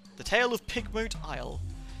unknown. The Tale of Pigmote Isle,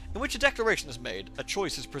 in which a declaration is made, a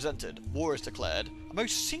choice is presented, war is declared, a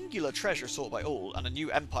most singular treasure sought by all, and a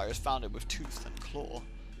new empire is founded with tooth and claw.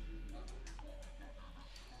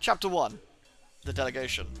 Chapter 1. The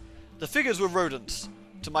Delegation. The figures were rodents.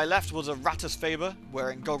 To my left was a Rattus Faber,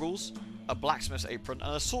 wearing goggles, a blacksmith's apron,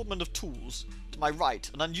 and an assortment of tools. To my right,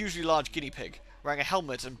 an unusually large guinea pig, wearing a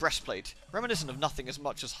helmet and breastplate, reminiscent of nothing as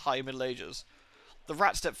much as high Middle Ages. The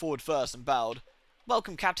rat stepped forward first and bowed.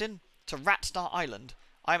 Welcome, Captain, to Rat Star Island.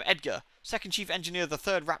 I am Edgar, Second Chief Engineer of the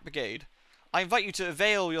 3rd Rat Brigade. I invite you to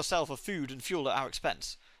avail yourself of food and fuel at our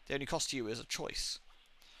expense. The only cost to you is a choice.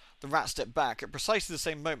 The rat stepped back at precisely the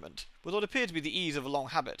same moment. With what appeared to be the ease of a long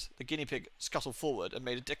habit, the guinea pig scuttled forward and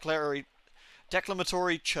made a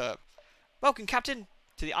declamatory chirp. Welcome, Captain,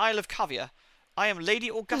 to the Isle of Caviar. I am Lady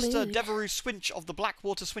Augusta Devereux Swinch of the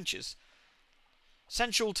Blackwater Swinches.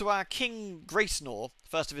 Central to our King Gracenor,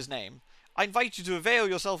 first of his name. I invite you to avail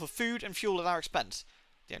yourself of food and fuel at our expense.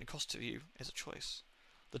 The only cost to you is a choice.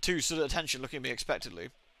 The two stood at attention, looking at me expectantly.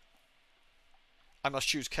 I must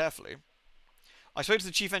choose carefully. I spoke to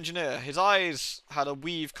the chief engineer. His eyes had a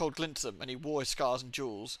weave cold glint to them, and he wore his scars and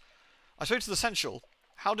jewels. I spoke to the Sensual.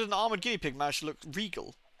 How did an armoured guinea pig manage to look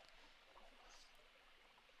regal?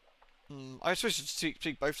 I was supposed to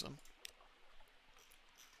speak both of them.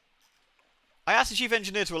 I asked the chief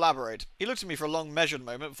engineer to elaborate. He looked at me for a long, measured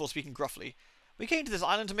moment before speaking gruffly. We came to this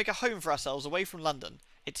island to make a home for ourselves away from London.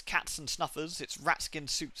 Its cats and snuffers, its rat-skinned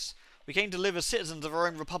suits. We came to live as citizens of our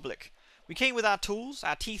own republic. We came with our tools,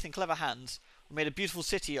 our teeth and clever hands. We made a beautiful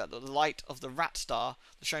city at the light of the rat star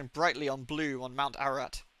that shone brightly on blue on Mount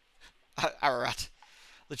Ararat. Ararat.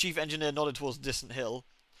 The chief engineer nodded towards the distant hill.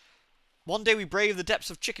 One day we braved the depths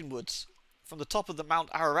of Chicken Woods. From the top of the Mount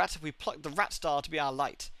Ararat we plucked the rat star to be our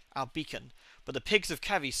light, our beacon. But the pigs of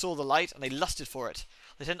Kavi saw the light and they lusted for it.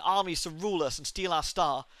 They sent armies to rule us and steal our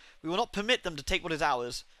star. We will not permit them to take what is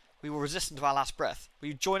ours. We will resist unto our last breath. Will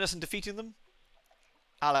you join us in defeating them?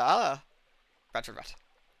 Allah Allah. Rat for rat.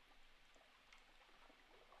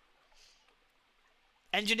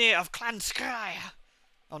 Engineer of Clan Skryre.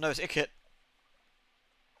 Oh no, it's Ikit.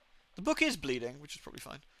 The book is bleeding, which is probably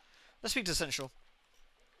fine. Let's speak to Essential.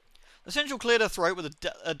 Essential cleared her throat with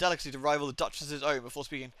a delicacy to rival the Duchess's own before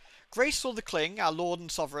speaking. Grace saw the King, our lord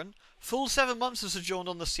and sovereign, full 7 months have sojourned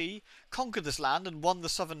on the sea, conquered this land, and won the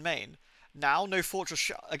southern main. Now no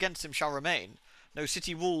fortress against him shall remain, no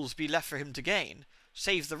city walls be left for him to gain,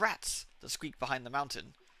 save the rats that squeak behind the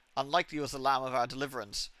mountain. Unlikely was the lamb of our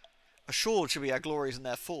deliverance. Assured shall be our glories in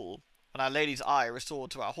their fall, when our lady's eye restored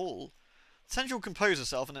to our hall. Essential composed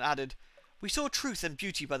herself and then added, We saw truth and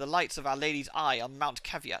beauty by the lights of our lady's eye on Mount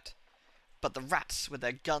Caveat. But the rats, with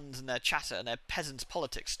their guns and their chatter and their peasants'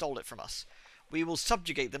 politics, stole it from us. We will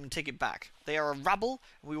subjugate them and take it back. They are a rabble,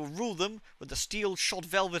 and we will rule them with the steel-shod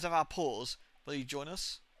velvet of our paws. Will you join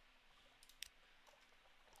us?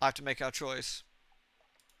 I have to make our choice.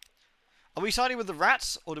 Are we siding with the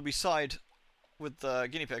rats, or do we side with the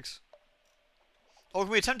guinea pigs? Or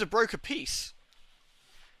can we attempt to broker peace?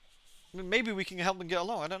 I mean, maybe we can help them get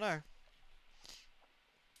along, I don't know.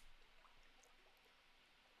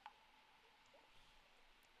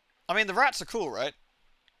 I mean, the rats are cool, right?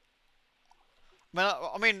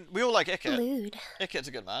 I mean, we all like Ikit. Lewd. Ikit's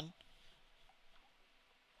a good man.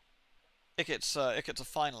 Ikit's a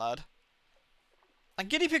fine lad. And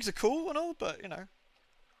guinea pigs are cool and all, but, you know.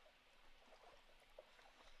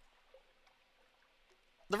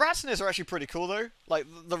 The rats in this are actually pretty cool, though. Like,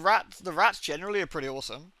 the rats generally are pretty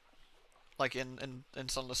awesome. Like, in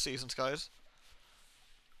Sunless Seas and Skies.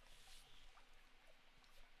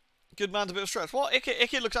 Good man's a bit of stretch. What?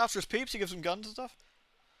 Ikit looks after his peeps, he gives them guns and stuff?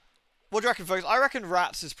 What do you reckon, folks? I reckon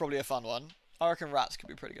rats is probably a fun one. I reckon rats could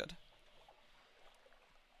be pretty good.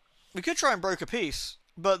 We could try and broker peace,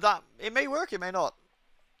 but it may work, it may not.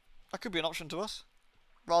 That could be an option to us,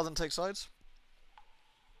 rather than take sides.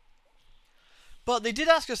 But they did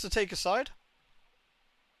ask us to take a side.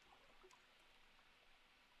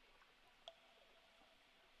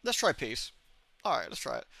 Let's try peace. Alright, let's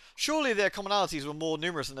try it. Surely their commonalities were more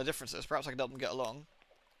numerous than their differences. Perhaps I can help them get along.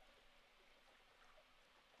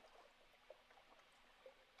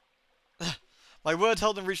 My words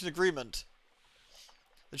helped them reach an agreement.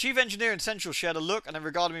 The chief engineer and Central shared a look and then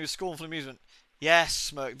regarded me with scornful amusement. Yes,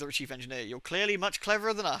 smirked the chief engineer. You're clearly much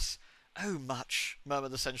cleverer than us. Oh, much, murmured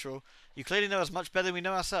the Central. You clearly know us much better than we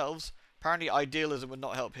know ourselves. Apparently idealism would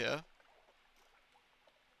not help here.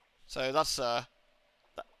 So that's not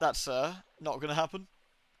gonna happen.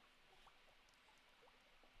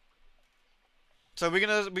 So we're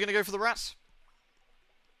gonna go for the rats?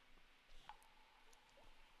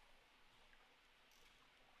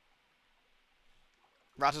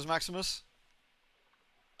 Rattus Maximus?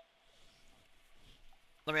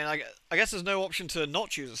 I mean, I guess there's no option to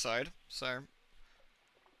not choose a side, so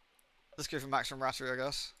let's go for maximum rattery, I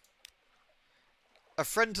guess. A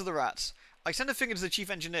friend to the rats. I sent a finger to the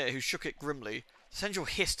chief engineer, who shook it grimly. The Central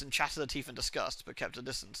hissed and chattered her teeth in disgust, but kept a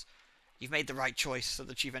distance. You've made the right choice, said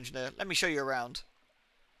the chief engineer. Let me show you around.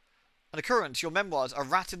 An occurrence, your memoirs, a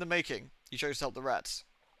rat in the making. You chose to help the rats.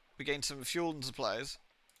 We gained some fuel and supplies.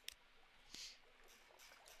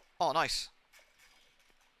 Oh, nice.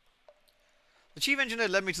 The chief engineer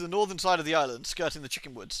led me to the northern side of the island, skirting the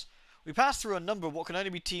chicken woods. We passed through a number of what can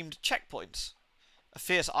only be termed checkpoints. A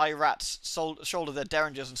fierce eye rats shouldered their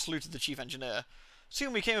derringers and saluted the chief engineer.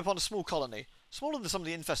 Soon we came upon a small colony, smaller than some of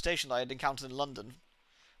the infestations I had encountered in London.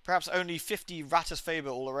 Perhaps only 50 Rattus Faber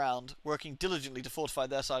all around, working diligently to fortify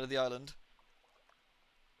their side of the island.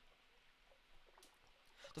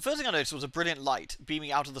 The first thing I noticed was a brilliant light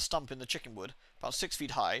beaming out of the stump in the chicken wood, about 6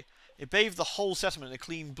 feet high. It bathed the whole settlement in a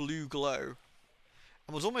clean blue glow,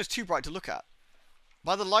 and was almost too bright to look at.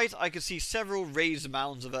 By the light I could see several raised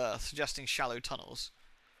mounds of earth, suggesting shallow tunnels.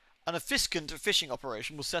 An efficient fishing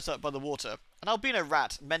operation was set up by the water, an albino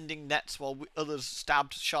rat mending nets while others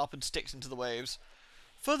stabbed sharpened sticks into the waves.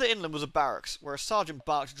 Further inland was a barracks, where a sergeant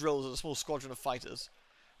barked drills at a small squadron of fighters.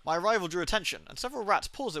 My arrival drew attention, and several rats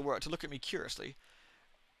paused their work to look at me curiously.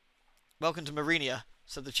 Welcome to Marinia,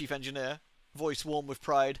 said the chief engineer, voice warm with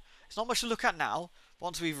pride. It's not much to look at now,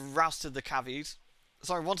 once we've rousted the cavies.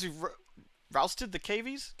 Once we've rousted the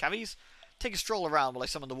cavies? Take a stroll around while I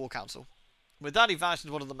summon the war council. With that, he vanished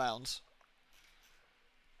into one of the mounds.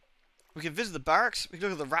 We can visit the barracks. We can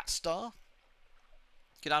look at the Rat Star.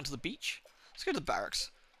 Get down to the beach. Let's go to the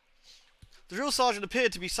barracks. The drill sergeant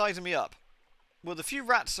appeared to be sizing me up. Were the few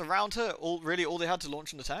rats around her really all they had to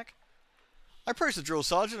launch an attack? I approached the drill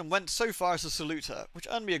sergeant and went so far as to salute her, which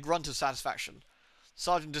earned me a grunt of satisfaction. The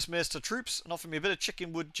sergeant dismissed her troops and offered me a bit of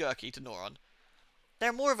chicken wood jerky to gnaw on. There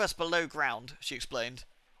are more of us below ground, she explained,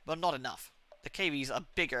 but not enough. The KVs are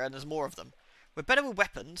bigger and there's more of them. We're better with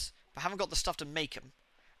weapons, but haven't got the stuff to make them.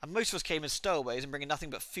 And most of us came as stowaways and bringing nothing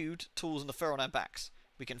but food, tools and the fur on our backs.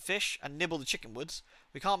 We can fish and nibble the chicken woods.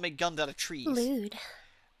 We can't make guns out of trees. Lewd.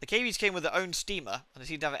 The KVs came with their own steamer, and they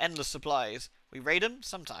seem to have endless supplies. We raid them,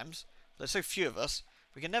 sometimes, but there's so few of us,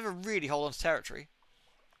 we can never really hold on to territory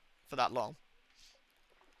for that long.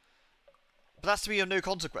 But that's to be of no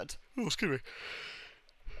consequence. Oh, excuse me.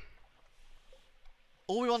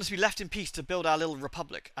 All we want is to be left in peace to build our little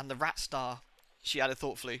republic, and the Rat Star, she added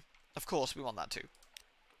thoughtfully. Of course, we want that too.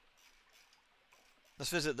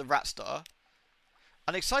 Let's visit the Rat Star.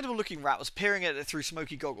 An excitable-looking rat was peering at it through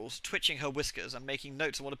smoky goggles, twitching her whiskers and making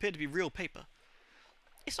notes on what appeared to be real paper.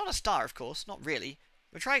 It's not a star, of course, not really.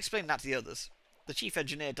 But try explaining that to the others. The chief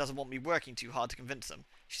engineer doesn't want me working too hard to convince them.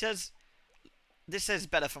 She says, this says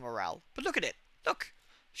better for morale. But look at it! Look!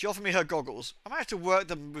 She offered me her goggles. I managed to work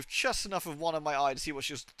them with just enough of one in my eye to see what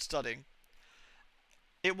she was studying.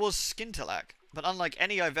 It was scintillac, but unlike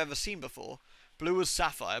any I've ever seen before. Blue as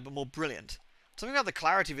sapphire, but more brilliant. Something about the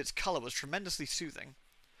clarity of its colour was tremendously soothing.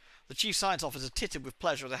 The chief science officer tittered with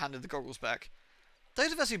pleasure as I handed the goggles back.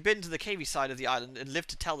 Those of us who've been to the KV side of the island and lived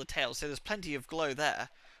to tell the tale say there's plenty of glow there,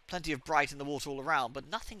 plenty of bright in the water all around, but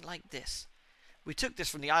nothing like this. We took this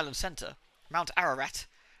from the island centre, Mount Ararat,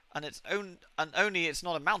 and only it's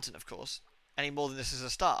not a mountain, of course, any more than this is a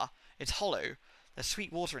star. It's hollow, there's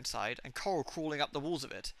sweet water inside, and coral crawling up the walls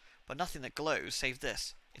of it, but nothing that glows save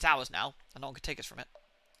this. It's ours now, and no one can take us from it.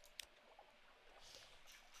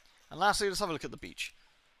 And lastly, let's have a look at the beach.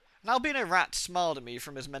 An albino rat smiled at me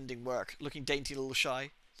from his mending work, looking dainty and a little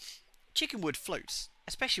shy. Chickenwood floats,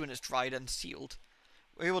 especially when it's dried and sealed.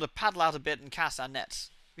 We're able to paddle out a bit and cast our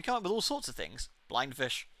nets. We come up with all sorts of things. Blind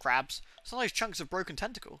fish, crabs, sometimes chunks of broken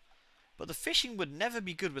tentacle. But the fishing would never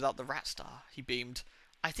be good without the Rat Star, he beamed.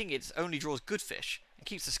 I think it only draws good fish, and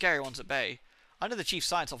keeps the scary ones at bay. I know the chief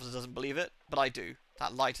science officer doesn't believe it, but I do.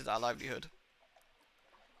 That light is our livelihood.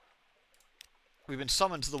 We've been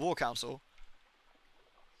summoned to the War Council.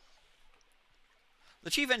 The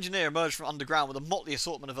chief engineer emerged from underground with a motley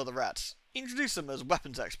assortment of other rats. He introduced them as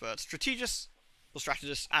weapons experts, strategists,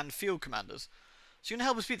 and field commanders. So you can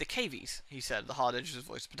help us beat the KVs, he said, the hard edge of his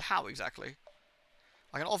voice. But how exactly?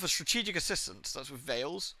 I can offer strategic assistance, that's with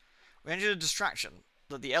veils. We engineered a distraction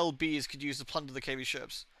that the LBs could use to plunder the KV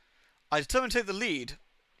ships. I determined to take the lead.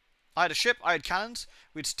 I had a ship, I had cannons.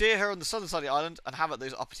 We'd steer her on the southern side of the island and have at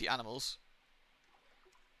those uppity animals.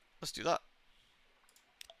 Let's do that.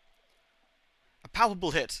 A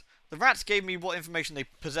palpable hit. The rats gave me what information they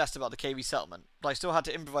possessed about the KV settlement, but I still had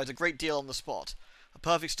to improvise a great deal on the spot. A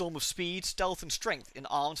perfect storm of speed, stealth, and strength in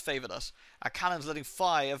arms favoured us. Our cannons letting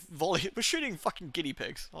fly a volley... We're shooting fucking guinea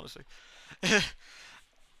pigs, honestly.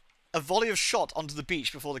 A volley of shot onto the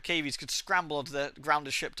beach before the KVs could scramble onto their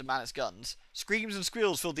grounded ship to man its guns. Screams and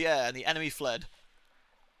squeals filled the air, and the enemy fled.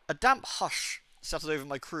 A damp hush settled over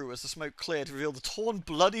my crew as the smoke cleared to reveal the torn,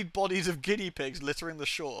 bloodied bodies of guinea pigs littering the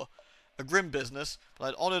shore. A grim business, but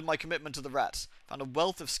I'd honoured my commitment to the rats, found a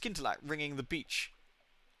wealth of scintillac ringing the beach.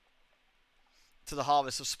 To the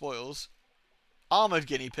harvest of spoils. Armoured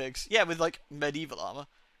guinea pigs. Yeah, with, like, medieval armour.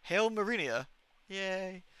 Hail Marinia.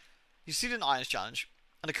 Yay. You see an Irons challenge.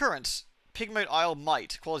 An occurrence. Pigmote Isle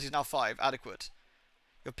Might. Quality is now 5. Adequate.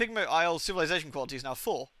 Your Pigmote Isle Civilization quality is now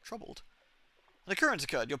 4. Troubled. An occurrence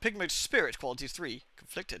occurred. Your Pigmote Spirit quality is 3.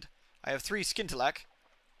 Conflicted. I have 3 scintillac.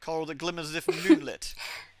 Coral that glimmers as if moonlit.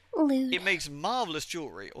 Lewd. It makes marvellous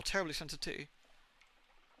jewellery, or terribly expensive too.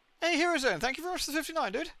 Hey, Hero Zone, thank you very much for the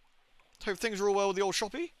 59, dude. Hope things are all well with the old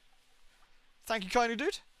shoppy. Thank you kindly,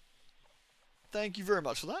 dude. Thank you very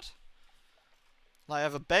much for that. And I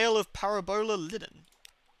have a bale of parabola linen.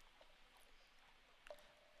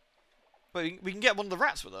 Wait, we can get one of the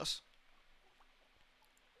rats with us.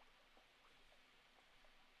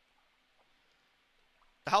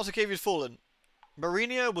 The House of KV has fallen.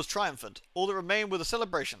 Marinia was triumphant. All that remained were the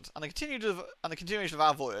celebrations and the continuation of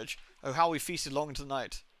our voyage. Oh, how we feasted long into the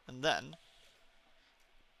night. And then,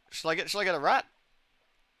 shall I get a rat?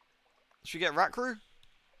 Should we get rat crew?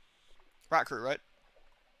 Rat crew, right?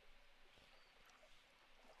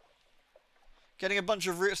 Getting a bunch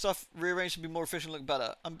of stuff rearranged to be more efficient and look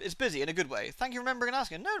better. It's busy in a good way. Thank you for remembering and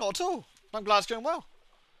asking. No, not at all. I'm glad it's going well.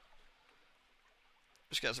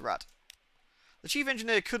 Just get as a rat. The chief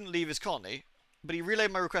engineer couldn't leave his colony, but he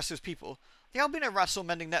relayed my request to his people. The albino rat saw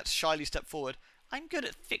mending nets shyly stepped forward. I'm good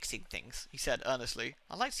at fixing things, he said earnestly.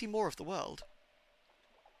 I'd like to see more of the world.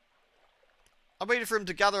 I waited for him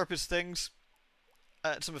to gather up his things,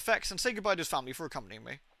 some effects, and say goodbye to his family for accompanying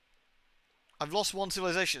me. I've lost one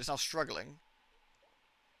civilization, it's now struggling.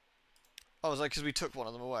 Oh, is that because we took one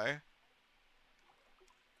of them away?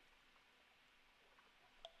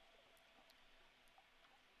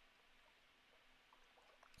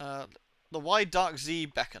 The wide dark Z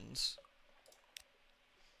beckons.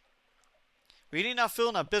 We need our fill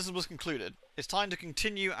and our business was concluded. It's time to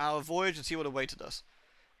continue our voyage and see what awaited us.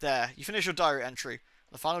 There, you finish your diary entry.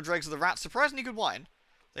 The final dregs of the rats, surprisingly good wine.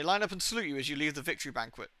 They line up and salute you as you leave the victory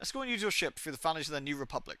banquet, escorting you to your ship through the foundation of their new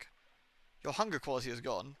republic. Your hunger quality is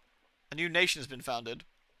gone. A new nation has been founded.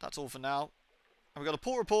 That's all for now. And we've got a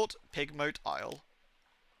port report, Pigmoat Isle.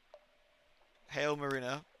 Hail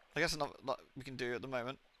Marina. I guess enough we can do at the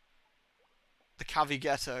moment. The Cavi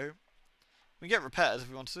Ghetto. We can get repairs if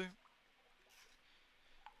we want to.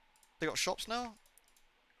 They got shops now?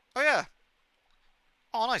 Oh yeah!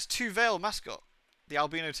 Oh nice, 2 Veil mascot. The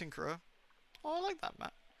Albino Tinkerer. Oh, I like that,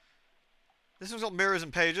 Matt. This one's got mirrors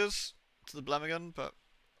and pages to the Blemigan, but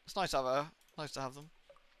it's nice to have them.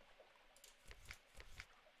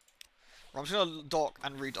 Right, I'm just going to dock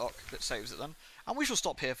and redock. It saves it then. And we shall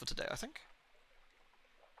stop here for today, I think.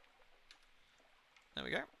 There we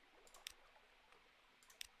go.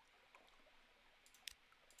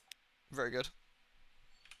 Very good.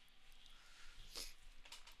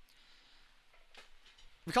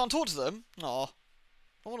 We can't talk to them? Aw.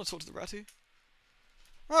 I want to talk to the ratty.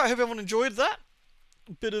 Right, I hope everyone enjoyed that.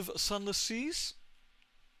 A bit of Sunless Seas.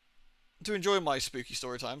 Do enjoy my spooky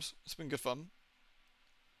story times. It's been good fun.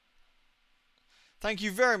 Thank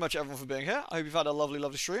you very much everyone for being here. I hope you've had a lovely,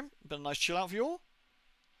 lovely stream. Been a nice chill out for you all.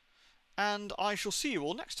 And I shall see you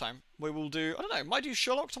all next time. Where we'll do, I don't know, might do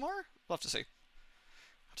Sherlock tomorrow? We'll have to see.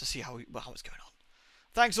 Have to see how it's going on.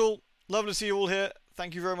 Thanks all. Lovely to see you all here.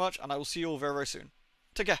 Thank you very much. And I will see you all very, very soon.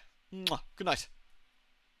 Take care. Mwah. Good night.